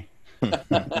funny. Have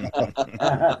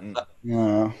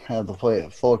the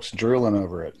folks drooling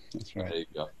over it. That's right. There you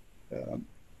go.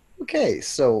 Okay,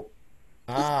 so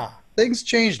things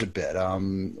changed a bit.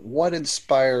 What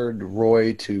inspired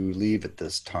Roy to leave at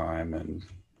this time, and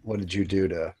what did you do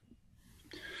to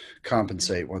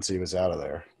compensate once he was out of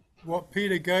there? what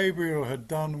Peter Gabriel had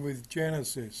done with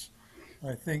Genesis,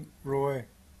 I think Roy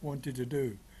wanted to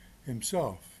do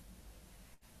himself.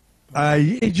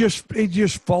 He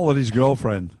just followed his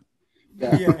girlfriend.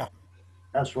 Yeah.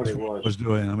 That's what That's it what was. he was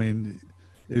doing. I mean,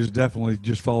 he was definitely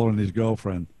just following his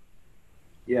girlfriend.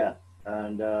 Yeah,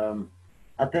 and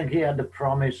I think he had the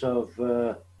promise of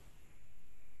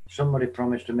somebody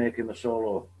promised to make him a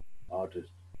solo artist.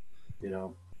 You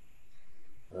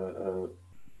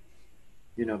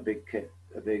know, big kid,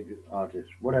 a big artist,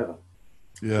 whatever.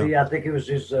 Yeah, So, yeah, I think it was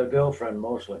his girlfriend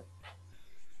mostly.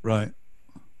 right.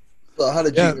 So how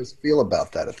did Yeah. you guys feel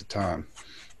about that at the time?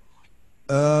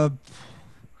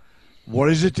 What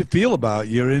is it to feel about?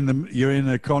 You're in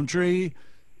the country.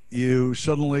 You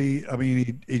suddenly, I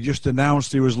mean, he just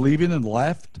announced he was leaving and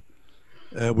left.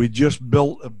 We just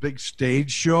built a big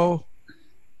stage show,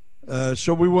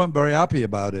 so we weren't very happy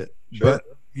about it. Sure. But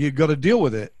you got to deal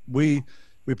with it. We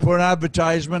put an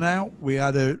advertisement out. We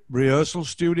had a rehearsal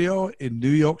studio in New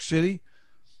York City,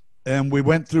 and we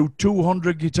went through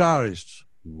 200 guitarists.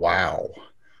 Wow.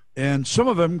 And some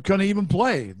of them couldn't even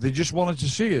play. They just wanted to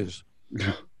see us.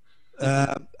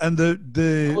 And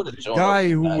the guy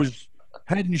who was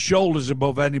head and shoulders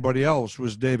above anybody else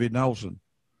was David Nelson.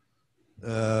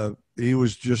 He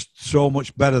was just so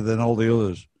much better than all the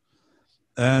others.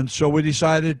 And so we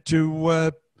decided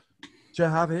to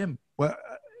have him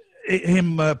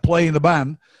play in the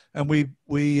band. And we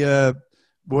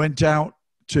went out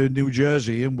to New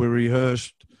Jersey and we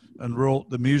rehearsed and wrote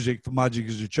the music for Magic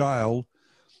as a Child.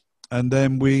 And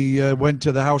then we went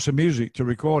to the House of Music to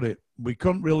record it. We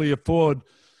couldn't really afford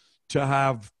to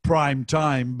have prime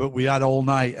time, but we had all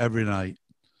night every night.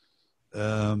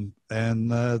 And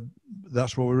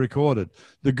that's what we recorded.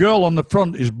 The girl on the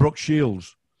front is Brooke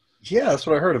Shields. Yeah, that's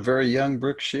what I heard. A very young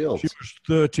Brooke Shields. She was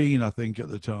 13, I think, at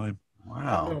the time.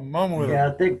 Wow. Mum with Yeah,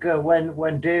 I think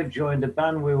when Dave joined the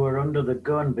band, we were under the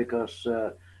gun because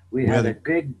we had a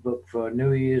gig booked for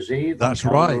New Year's Eve. That's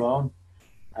right.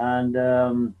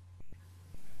 And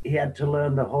he had to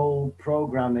learn the whole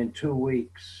program in 2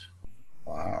 weeks.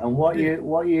 Wow. And what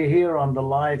you hear on the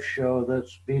live show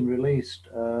that's been released,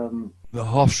 The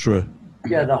Hofstra.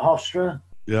 yeah, the Hofstra,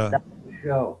 Yeah. that's the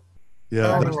show.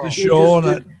 Yeah. That's the He show.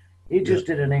 just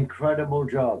did an incredible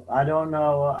job. I don't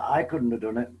know. I couldn't have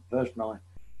done it personally.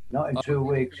 Not in 2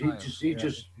 weeks. He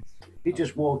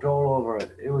just walked all over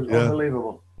it. It was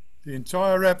unbelievable. the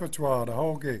entire repertoire, the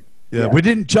whole gig. Yeah. We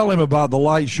didn't tell him about the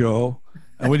light show,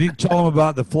 and we didn't tell him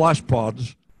about the flash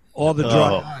pods or the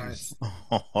dry ice.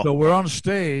 So we're on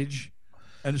stage,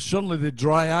 and suddenly the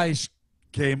dry ice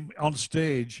came on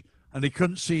stage, and he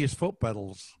couldn't see his foot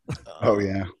pedals. Oh,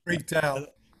 yeah. Freaked out.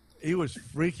 He was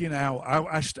freaking out.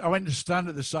 I went to stand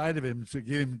at the side of him to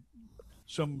give him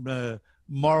some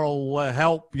moral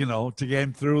help, to get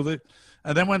him through it.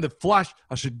 And then when the flash,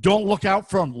 I said, "Don't look out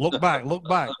front. Look back. Look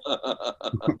back."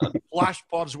 Flash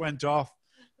pods went off.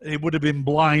 He would have been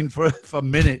blind for a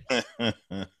minute.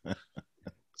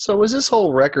 So was this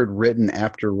whole record written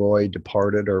after Roy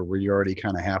departed, or were you already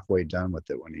kind of halfway done with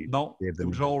it when he gave them? It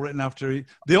was all written after.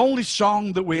 The only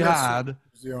song that we had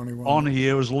The only one. on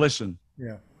here was "Listen."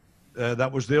 Yeah.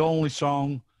 That was the only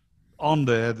song on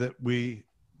there that we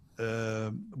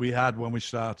had when we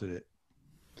started it.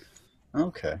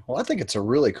 Okay. Well, I think it's a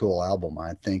really cool album.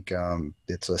 I think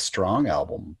it's a strong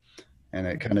album, and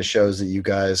it kind of shows that you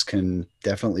guys can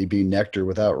definitely be Nektar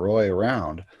without Roy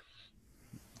around.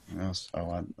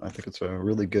 So I think it's a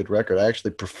really good record. I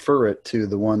actually prefer it to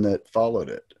the one that followed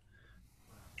it.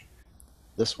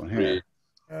 This one here.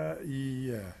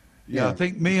 Yeah, I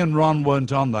think me and Ron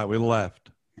weren't on that. We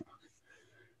left.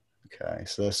 Okay,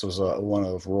 so this was one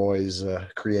of Roy's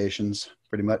creations,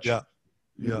 pretty much. Yeah.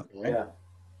 Yeah.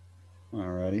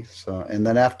 Alrighty. So, and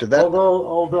then after that,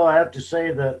 Although I have to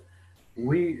say that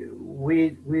we'd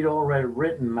already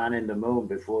written "Man in the Moon"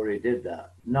 before he did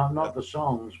that. Not the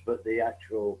songs, but the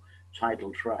actual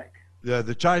title track. Yeah,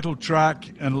 the title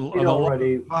track and We'd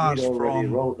already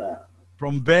wrote that.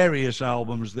 From various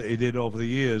albums that he did over the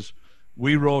years.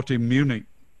 We wrote in Munich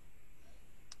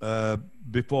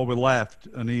before we left,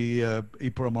 and he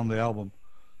put them on the album.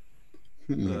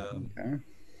 Okay.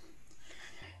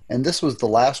 And this was the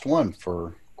last one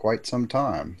for quite some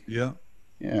time. Yeah.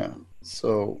 Yeah.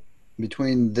 So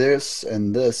between this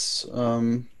and this,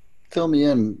 fill me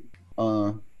in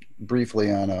briefly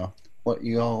on what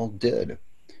you all did.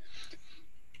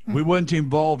 We weren't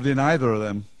involved in either of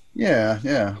them. Yeah.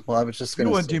 Well, I was just going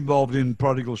You to weren't involved in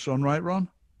Prodigal Son, right, Ron?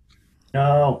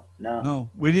 No. No,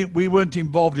 we didn't. We weren't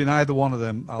involved in either one of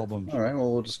them albums. All right.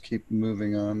 Well, we'll just keep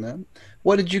moving on then.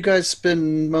 What did you guys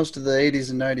spend most of the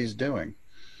 80s and 90s doing?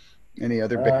 Any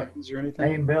other bands or anything?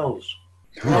 Paying bills.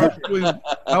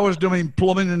 I was doing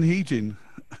plumbing and heating.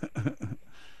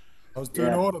 I was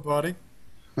doing auto body.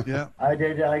 Yeah. I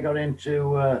did. I got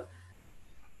into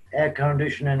air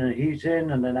conditioning and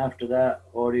heating, and then after that,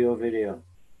 audio video.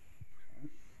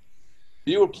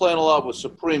 You were playing a lot with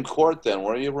Supreme Court then,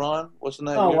 weren't you, Ron? Wasn't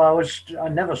that? Oh, well, I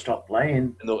never stopped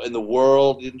playing. In the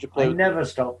world, didn't you play? I never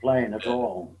stopped playing at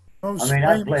all. I mean,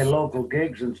 I'd play local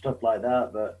gigs and stuff like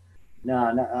that, but no.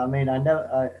 I mean, I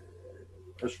never.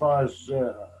 As far as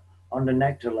on the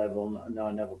Nektar level, no,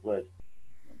 I never played.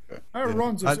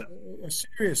 Ron's a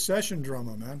serious session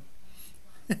drummer, man.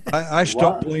 I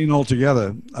stopped playing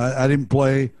altogether. I didn't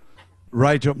play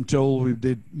right up until we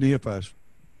did Nearfest.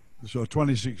 So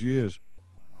 26 years.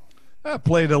 I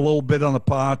played a little bit on a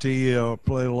party or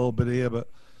played a little bit here, but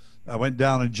I went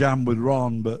down and jammed with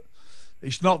Ron. But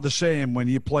it's not the same when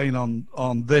you're playing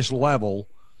on this level.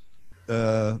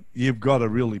 You've got to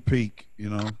really peak, you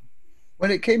know. When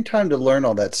it came time to learn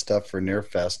all that stuff for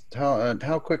Nearfest,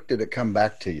 how quick did it come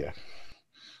back to you?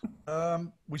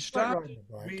 We started.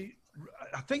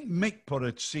 I think Mick put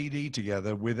a CD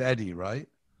together with Eddie, right?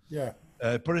 Yeah.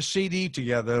 Put a CD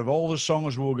together of all the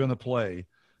songs we were going to play,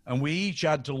 and we each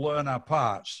had to learn our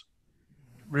parts,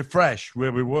 refresh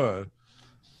where we were.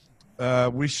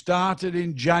 We started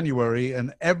in January,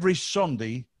 and every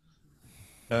Sunday,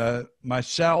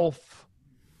 myself,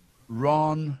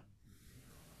 Ron,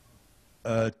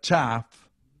 Taff,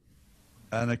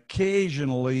 and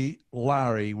occasionally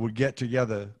Larry would get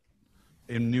together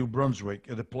in New Brunswick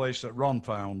at a place that Ron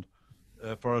found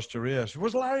for us to rehearse.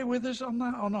 Was Larry with us on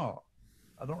that or not?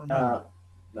 I don't remember.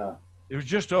 No. It was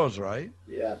just us, right?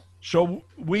 Yeah. So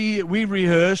we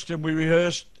rehearsed, and we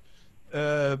rehearsed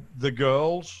the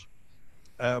girls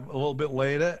a little bit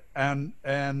later, and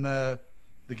the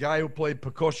guy who played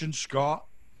percussion, Scott,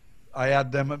 I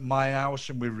had them at my house,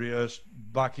 and we rehearsed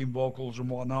backing vocals and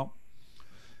whatnot.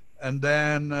 And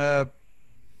then a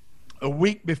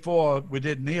week before we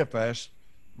did Nearfest,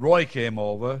 Roy came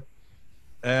over,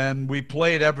 and we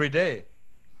played every day.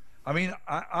 I mean,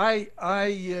 I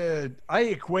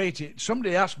equate it.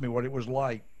 Somebody asked me what it was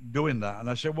like doing that, and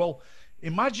I said, well,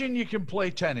 imagine you can play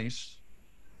tennis,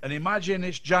 and imagine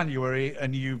it's January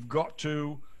and you've got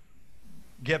to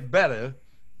get better,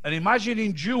 and imagine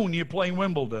in June you're playing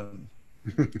Wimbledon.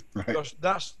 Right. Because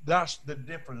that's the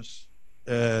difference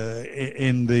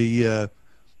in the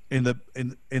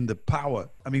power.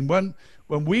 I mean,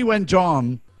 when we went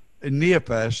on in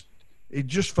Nearfest, it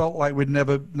just felt like we'd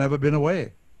never been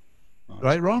away.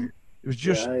 Right, Ron? It was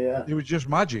just it was just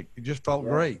magic. It just felt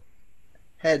great.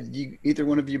 Had either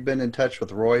one of you been in touch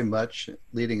with Roy much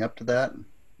leading up to that in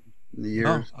the years?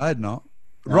 No, I had not.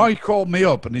 No. Roy called me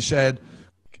up and he said,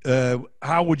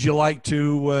 how would you like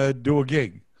to do a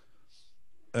gig?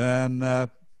 And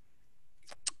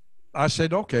I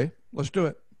said, okay, let's do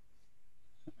it.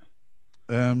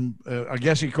 I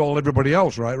guess he called everybody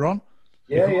else, right, Ron?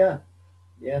 Yeah.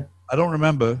 I don't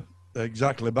remember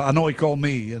exactly, but I know he called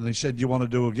me and he said, "You want to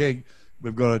do a gig?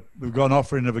 We've got an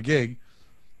offering of a gig,"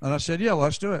 and I said, "Yeah,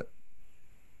 let's do it."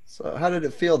 So how did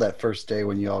it feel that first day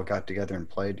when you all got together and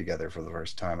played together for the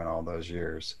first time in all those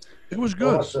years? It was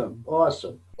good.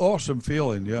 Awesome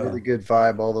Feeling. Yeah, really good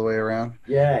vibe all the way around.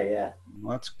 Yeah.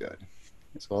 Well, that's good.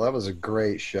 Well, that was a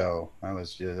great show.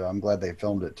 I'm glad they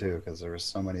filmed it too, because there were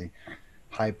so many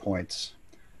high points.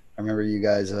 I remember you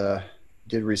guys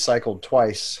did Recycled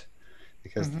twice.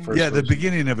 Because the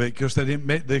beginning of it, because they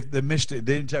missed it.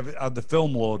 They didn't have the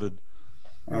film loaded.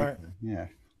 Right. Yeah.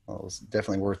 Well, it was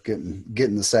definitely worth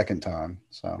getting the second time.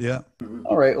 So yeah.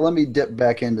 All right. Well, let me dip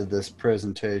back into this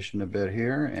presentation a bit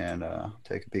here and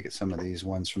take a peek at some of these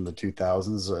ones from the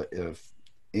 2000s. If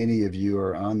any of you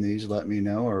are on these, let me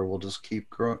know, or we'll just keep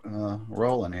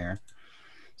rolling here.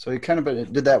 So he kind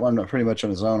of did that one pretty much on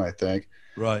his own, I think.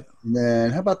 Right. And then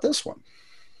how about this one?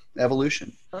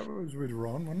 Evolution. That was with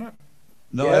Ron, wasn't it?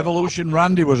 No, Evolution.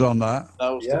 Randy was on that. That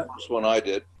was the first one I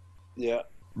did. Yeah.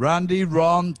 Randy,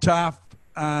 Ron, Taff,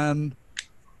 and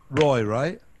Roy,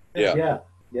 right? Yeah.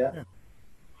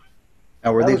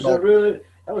 Now, were these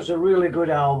That was a really good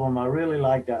album. I really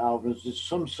like that album. There's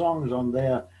some songs on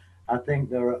there. I think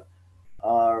there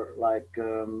are like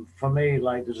for me,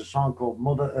 like there's a song called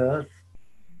Mother Earth,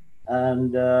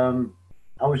 and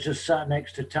I was just sat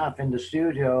next to Taff in the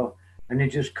studio, and he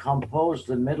just composed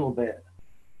the middle bit.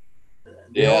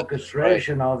 The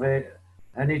orchestration of it,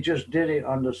 and he just did it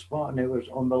on the spot, and it was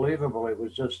unbelievable. It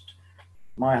was just,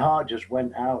 my heart just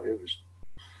went out. It was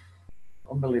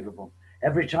unbelievable.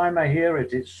 Every time I hear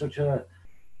it, it's such a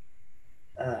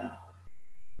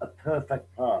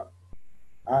perfect part.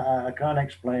 I can't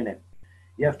explain it.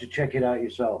 You have to check it out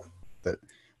yourself. But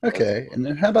Okay, and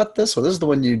then how about this one? This is the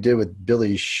one you did with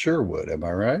Billy Sherwood, am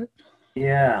I right?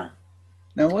 Yeah.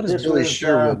 Now, what does This Billy was,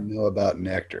 Sherwood know about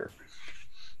Nektar?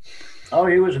 oh,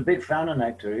 he was a big fan of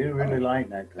Nektar. He really Oh, liked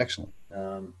Nektar. excellent.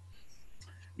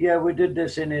 Yeah, we did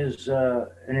this in his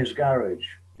garage,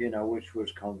 which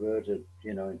was converted,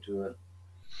 into a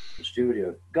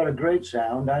studio. Got a great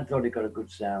sound. I thought he got a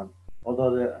good sound,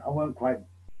 although I wasn't quite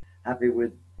happy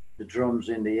with the drums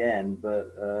in the end,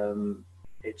 but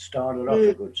it started off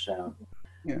a good sound.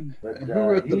 Yeah. But And who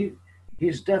wrote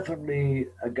he's definitely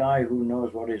a guy who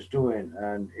knows what he's doing,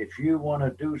 and if you want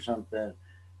to do something,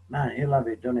 man, he'll have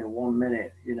it done in 1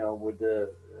 minute. With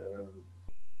the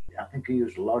I think he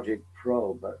used Logic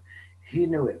Pro, but he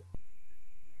knew it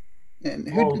and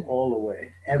all the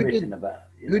way, everything about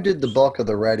it. Who did the bulk of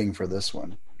the writing for this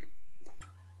one?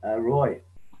 Roy.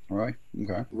 Roy?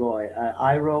 Okay. Roy.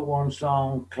 I wrote one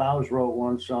song, Klaus wrote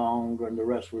one song, and the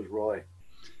rest was Roy.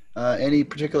 Any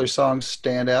particular songs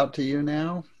stand out to you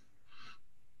now?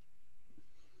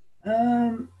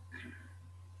 I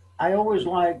always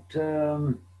liked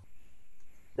the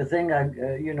thing,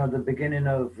 the beginning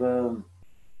of,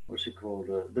 what's it called?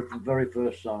 The very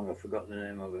first song, I forgot the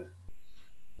name of it.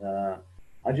 I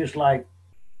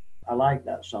liked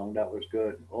that song, that was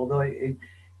good. Although it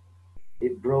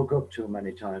broke up too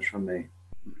many times for me.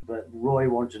 But Roy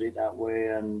wanted it that way,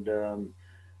 and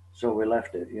so we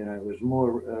left it. It was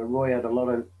more, Roy had a lot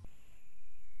of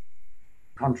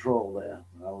control there,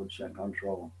 I would say,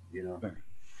 control.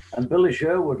 And Billy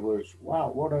Sherwood was,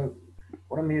 wow, what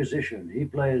a musician. He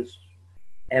plays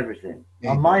everything.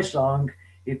 On my song,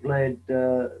 he played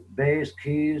bass,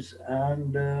 keys,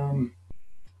 and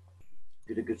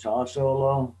did a guitar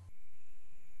solo.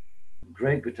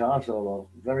 Great guitar solo,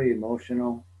 very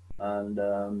emotional,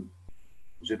 and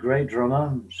he's a great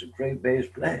drummer. He's a great bass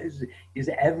player. He's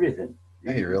everything.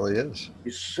 Yeah, he really is.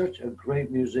 He's such a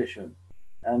great musician,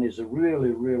 and he's a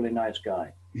really, really nice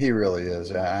guy. He really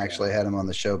is. I actually had him on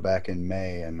the show back in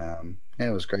May, and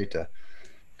it was great to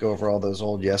go over all those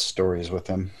old Yes stories with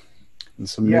him. And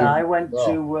some I went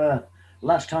to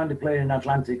last time they played in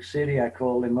Atlantic City. I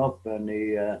called him up, and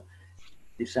he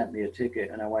sent me a ticket,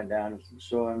 and I went down and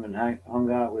saw him and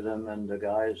hung out with him and the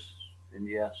guys in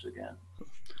Yes again.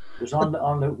 It was on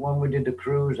the when we did the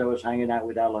cruise. I was hanging out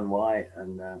with Alan White,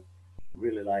 and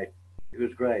really it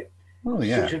was great. Oh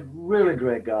yeah, such a really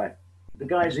great guy. The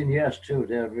guys in Yes too,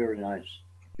 they're very nice.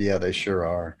 Yeah, they sure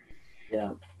are.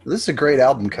 Yeah. This is a great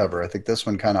album cover. I think this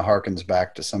one kind of harkens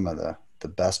back to some of the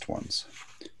best ones.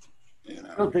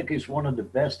 I don't think it's one of the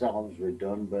best albums we've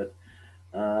done, but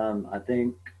I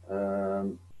think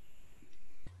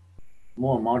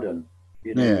more modern,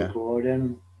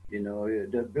 recording.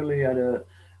 Billy had a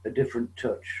different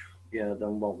touch,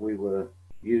 than what we were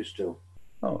used to.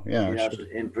 Oh yeah, sure.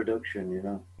 In production,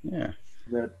 Yeah.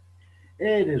 But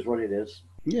it is what it is.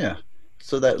 Yeah.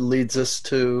 So that leads us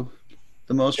to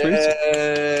the most recent.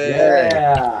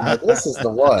 Yeah. Now, this is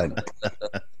the one.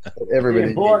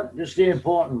 Everybody. This is the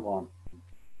important one.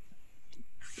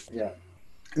 Yeah.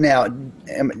 Now,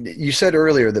 you said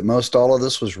earlier that most all of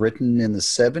this was written in the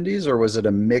 70s, or was it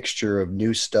a mixture of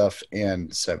new stuff and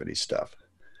 70s stuff?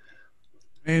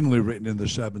 Mainly written in the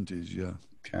 70s, yeah.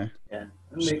 Okay. Yeah.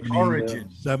 Origin.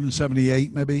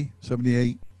 78, maybe?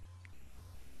 78?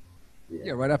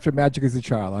 Yeah, right after Magic is a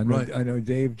Child. I know, Right. I know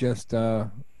Dave just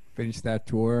finished that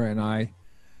tour, and I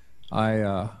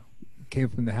came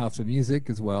from the House of Music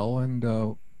as well,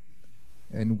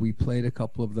 and we played a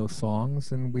couple of those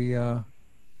songs, and we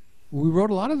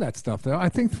wrote a lot of that stuff. I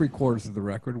think 3/4 of the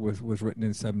record was written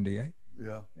in 78.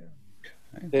 Yeah.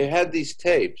 They had these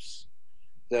tapes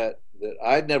that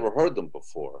I'd never heard them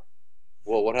before.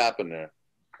 Well, what happened there?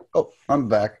 Oh, I'm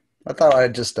back. I thought I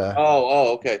just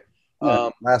okay.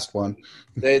 last one.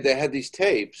 They had these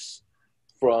tapes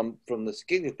from the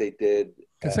gig that they did.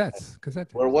 Cassette.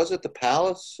 Where was it? The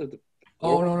Palace?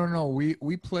 Oh no.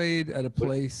 We played at a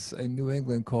place in New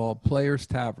England called Players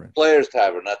Tavern. Players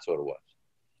Tavern. That's what it was.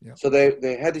 Yeah. So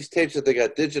they had these tapes that they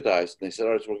got digitized, and they said,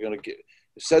 "All right, so we're going to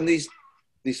send these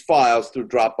files through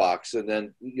Dropbox, and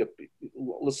then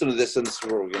listen to this, and this is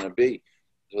where we're going to be."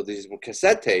 So these were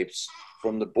cassette tapes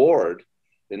from the board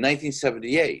in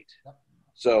 1978. Yep.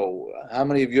 So how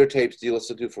many of your tapes do you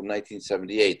listen to from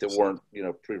 1978 that weren't,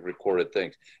 pre-recorded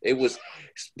things? It was,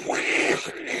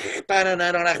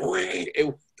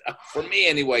 for me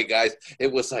anyway, guys,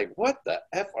 it was like, what the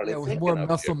F are they thinking of? It was more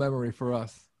muscle memory for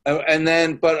us. And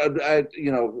then, but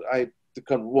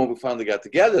when we finally got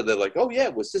together, they're like, oh yeah,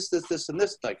 it was this, and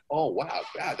this. Like, oh wow,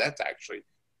 God, that's actually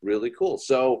really cool.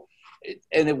 So,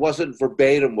 it wasn't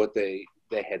verbatim what they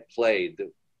had played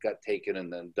that got taken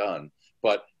and then done,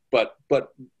 but but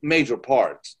major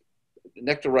parts.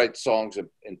 Nectar writes songs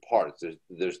in parts.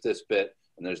 There's this bit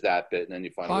and there's that bit, and then you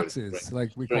find boxes,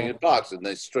 like we string call it boxes, and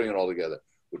they string it all together,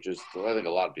 which is, I think a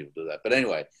lot of people do that. But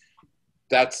anyway,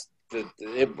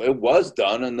 it was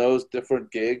done in those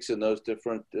different gigs and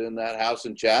in that house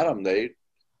in Chatham. They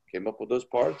came up with those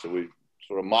parts, and we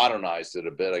sort of modernized it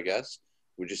a bit, I guess.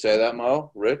 Would you say that,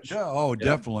 Mo? Rich? Yeah, oh,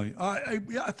 definitely.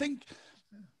 I think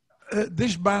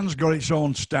this band's got its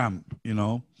own stamp, you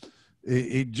know.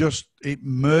 It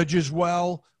merges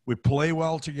well. We play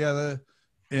well together,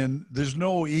 and there's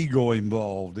no ego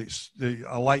involved.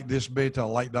 I like this bit, I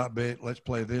like that bit. Let's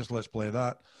play this, let's play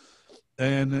that,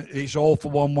 and it's all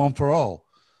for one for all.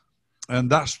 And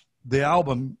that's the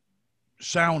album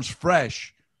sounds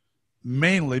fresh,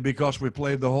 mainly because we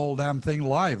played the whole damn thing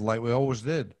live, like we always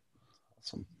did.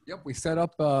 Awesome. Yep, we set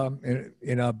up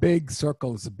in a big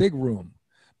circle. It's a big room,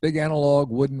 big analog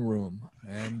wooden room,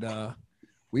 and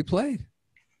we played.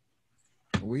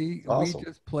 We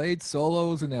just played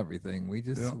solos and everything. We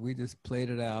just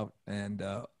played it out and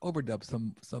overdubbed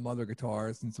some other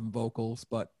guitars and some vocals,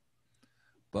 but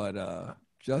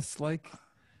just like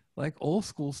old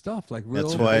school stuff, like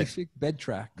real basic bed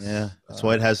tracks. Yeah, that's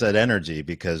why it has that energy,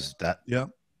 because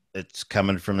it's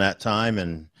coming from that time,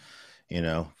 and you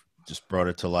know, just brought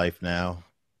it to life now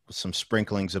with some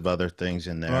sprinklings of other things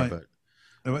in there. Right.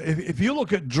 But if you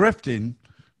look at Drifting,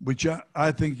 which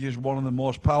I think is one of the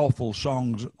most powerful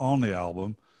songs on the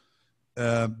album,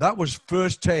 that was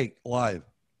first take live.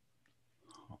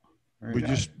 We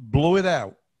just blew it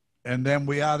out, and then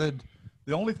we added.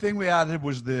 The only thing we added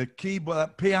was the keyboard,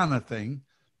 that piano thing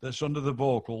that's under the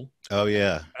vocal. Oh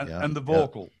yeah, and the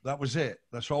vocal. Yeah. That was it.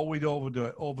 That's all we'd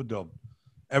overdub.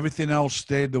 Everything else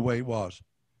stayed the way it was,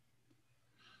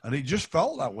 and it just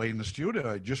felt that way in the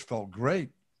studio. It just felt great.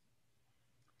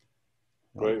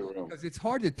 Great room. Because it's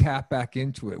hard to tap back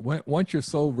into it once you're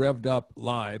so revved up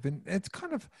live. And it's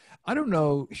kind of, I don't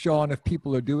know, Sean, if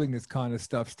people are doing this kind of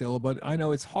stuff still, but I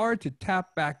know it's hard to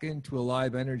tap back into a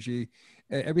live energy.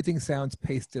 Everything sounds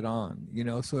pasted on, you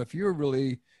know? So if you're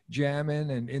really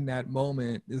jamming and in that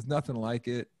moment, there's nothing like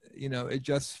it, you know, it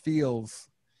just feels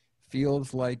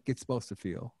like it's supposed to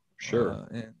feel. Sure.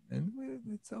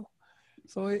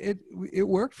 So it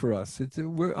worked for us.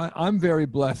 I'm very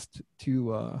blessed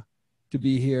to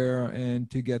be here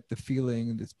and to get the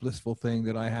feeling, this blissful thing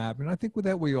that I have. And I think with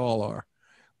that, we all are.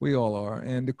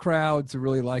 And the crowds are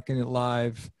really liking it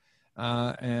live.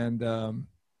 And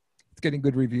it's getting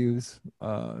good reviews.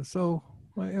 So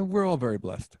we're all very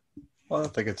blessed. Well, I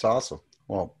think it's awesome.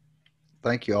 Well,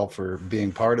 thank you all for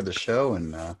being part of the show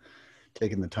and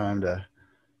taking the time to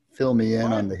fill me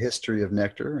in on the history of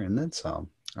Nectar and then some.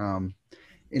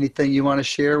 Anything you want to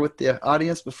share with the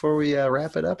audience before we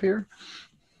wrap it up here?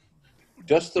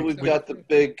 Just that we've got the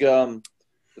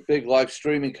big live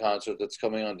streaming concert that's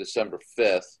coming on December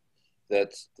 5th.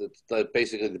 That's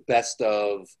basically the best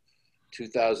of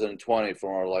 2020 from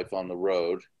our life on the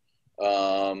road.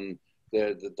 The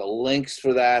links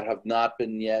for that have not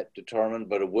been yet determined,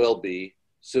 but it will be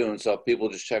soon. So if people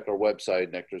just check our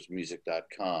website,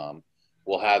 nectarsmusic.com,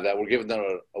 we'll have that. We're giving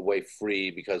them away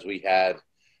free because we had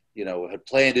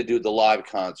planned to do the live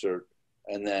concert,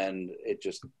 and then it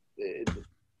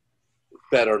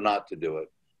better not to do it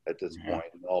at this point,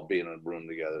 and all be in a room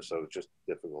together. So it's just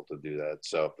difficult to do that.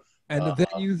 So, and the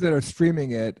venues that are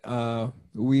streaming it,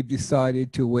 we've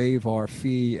decided to waive our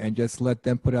fee and just let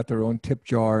them put out their own tip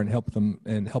jar and help the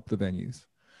venues.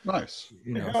 Nice.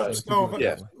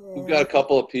 We've got a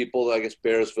couple of people. I guess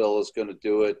Bearsville is going to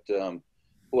do it.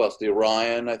 Who else? The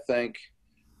Orion, I think.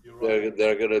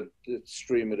 They're going to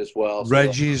stream it as well.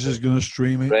 Reggie's is going to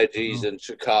stream it. Reggie's in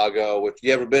Chicago.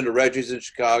 You ever been to Reggie's in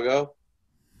Chicago?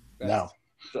 No.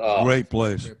 Great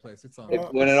place. It's on.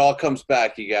 When it all comes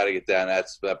back, you got to get down.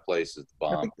 That place is the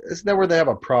bomb. Isn't that where they have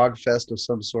a prog fest of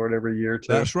some sort every year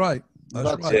too? That's right.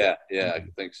 Yeah, I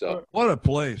think so. What a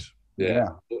place. Yeah.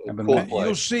 Cool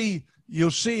place. You'll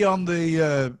see on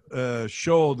the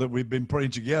show that we've been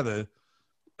putting together,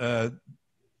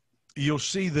 you'll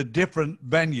see the different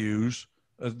venues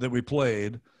that we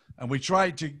played, and we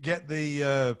tried to get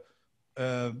the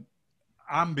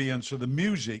ambience of the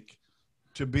music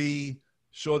to be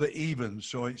sort of even,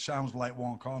 so it sounds like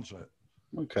one concert.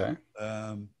 Okay.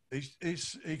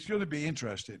 It's going to be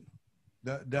interesting.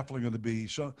 Definitely going to be.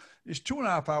 So it's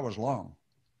 2.5 hours long.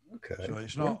 Okay. So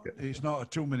it's not a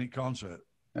 2-minute concert.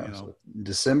 Yeah, so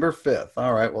December 5th.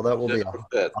 All right. Well, that will be a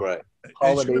 5th, right.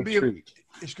 holiday treat.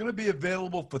 It's going to be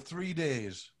available for 3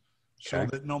 days, so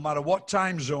that no matter what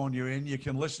time zone you're in, you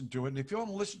can listen to it. And if you want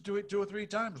to listen to it 2 or 3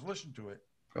 times, listen to it.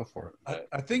 Go for it.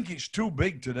 I think it's too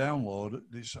big to download.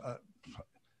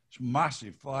 It's a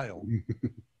massive file. I'll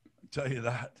tell you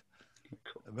that.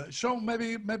 But so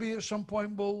maybe at some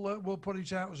point we'll put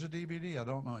it out as a DVD. I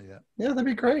don't know yet. Yeah, that'd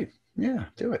be great. Yeah,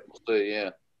 do it. So, yeah.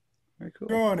 Very cool.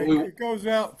 Go on, it goes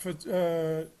out for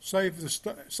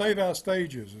Save Our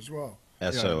Stages as well.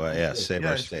 Save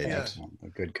Our Stages. A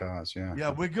good cause, yeah.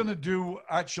 Yeah, we're going to do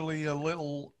actually a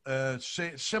little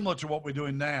similar to what we're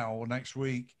doing now next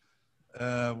week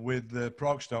with the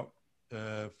prog stock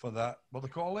for that. What do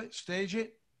they call it? Stage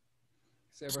it?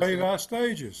 Save Our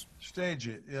Stages. Stage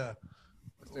it, yeah.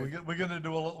 We're going to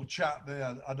do a little chat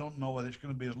there. I don't know whether it's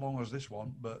going to be as long as this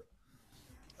one, but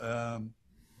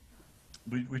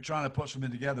we're trying to put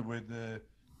something together with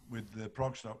the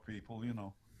prog stock people, you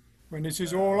know. When this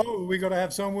is all over, we got to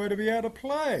have somewhere to be able to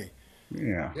play.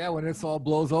 Yeah. Yeah, when this all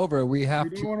blows over, we have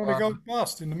We don't want to go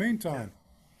bust in the meantime.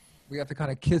 we have to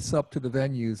kind of kiss up to the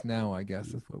venues now, I guess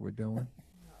is what we're doing.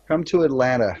 Come to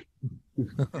Atlanta.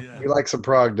 Yeah. We like some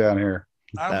prog down here.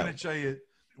 I'm going to tell you,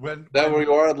 when That where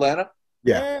you are, Atlanta?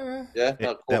 Yeah. Yeah. It-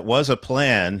 cool. That was a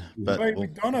plan, but Wait, we'll-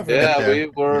 we've done it. Yeah, there, we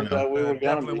were you know. we were gonna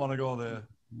definitely be. want to go there.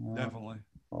 Definitely.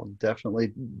 I'll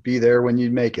definitely be there when you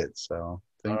make it. So All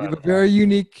You right. have a very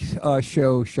unique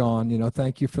show, Sean. You know,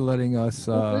 thank you for letting us.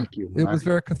 thank you. It was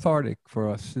very cathartic for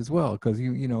us as well because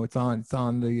you know it's on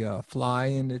the fly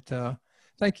and it.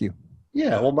 Thank you.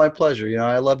 Yeah, well, my pleasure. You know,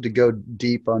 I love to go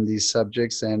deep on these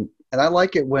subjects, and I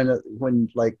like it when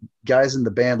like guys in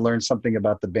the band learn something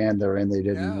about the band they're in they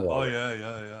didn't Yeah. know. Oh,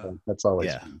 yeah. So that's always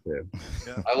Yeah. fun too.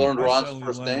 Yeah. I learned I Ron's certainly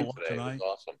first learned a name lot today. It tonight.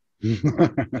 was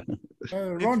awesome.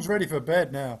 Ron's ready for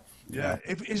bed now. Yeah.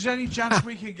 Is there any chance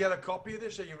we can get a copy of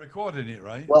this? Are you recording it,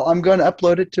 right? Well, I'm going to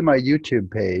upload it to my YouTube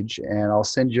page, and I'll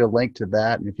send you a link to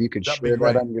that. And if you could That'd be share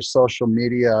that great. on your social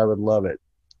media, I would love it.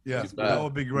 Yeah, You bet. that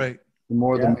would be great. The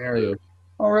more the Yeah. merrier.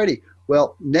 Alrighty.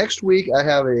 Well, next week I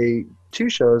have two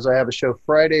shows. I have a show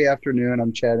Friday afternoon.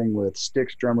 I'm chatting with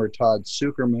Styx drummer Todd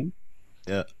Sucherman.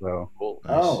 Yeah. So Cool.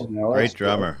 Nice. Oh, you know, Great that's-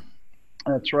 drummer.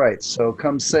 That's right. So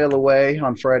come sail away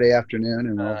on Friday afternoon,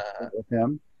 and I'll chat with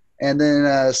him. And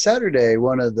then Saturday,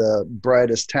 one of the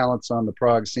brightest talents on the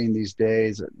prog scene these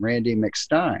days, Randy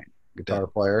McStein, guitar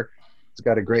player. He's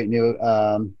got a great new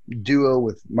duo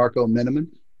with Marco Miniman.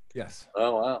 Yes.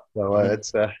 Oh wow. So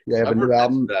it's they have a I've new heard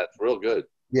album. that's real good.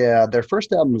 Yeah, their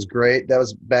first album was great. That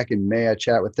was back in May. I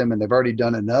chat with them, and they've already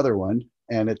done another one,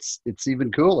 and it's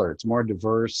even cooler. It's more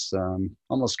diverse,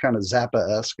 almost kind of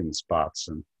Zappa-esque in spots,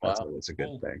 and that's Wow. always a good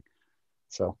Cool. thing.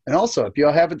 So, and also, if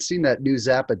y'all haven't seen that new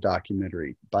Zappa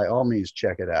documentary, by all means,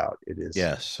 check it out. It is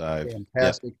Yes,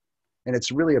 fantastic, and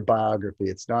it's really a biography.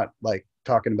 It's not like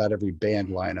talking about every band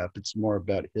lineup. It's more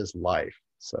about his life.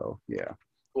 So, yeah.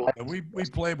 And we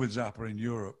played with Zappa in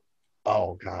Europe.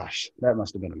 Oh gosh, that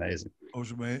must have been amazing. It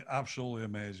was absolutely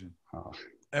amazing. Oh.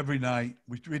 Every night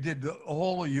we did the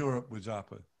whole of Europe with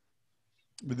Zappa,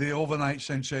 with the Overnight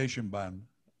Sensation band.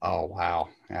 Oh wow,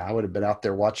 yeah, I would have been out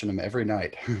there watching them every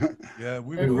night. Yeah,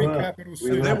 we Every were. capital we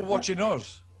city. They were watching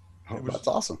us. Oh, It was- that's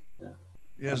awesome.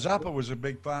 Yeah, Zappa was a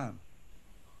big fan.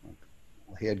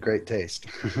 He had great taste.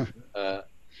 Good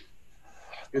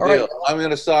All deal. right. I'm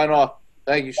gonna sign off.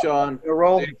 Thank you, Sean.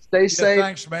 Roll. Stay Yeah, safe.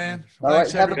 thanks, man. All right,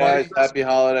 Thanks, have a everybody. Guys, happy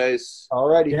holidays.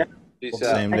 Alrighty. Yeah. Peace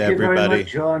out. Same to Thank you very everybody.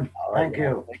 much, Sean. All right, Thank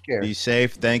you. Take care. Be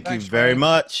safe. Thank Thanks, you very man.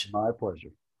 much. My pleasure.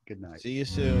 Good night. See you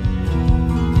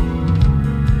soon.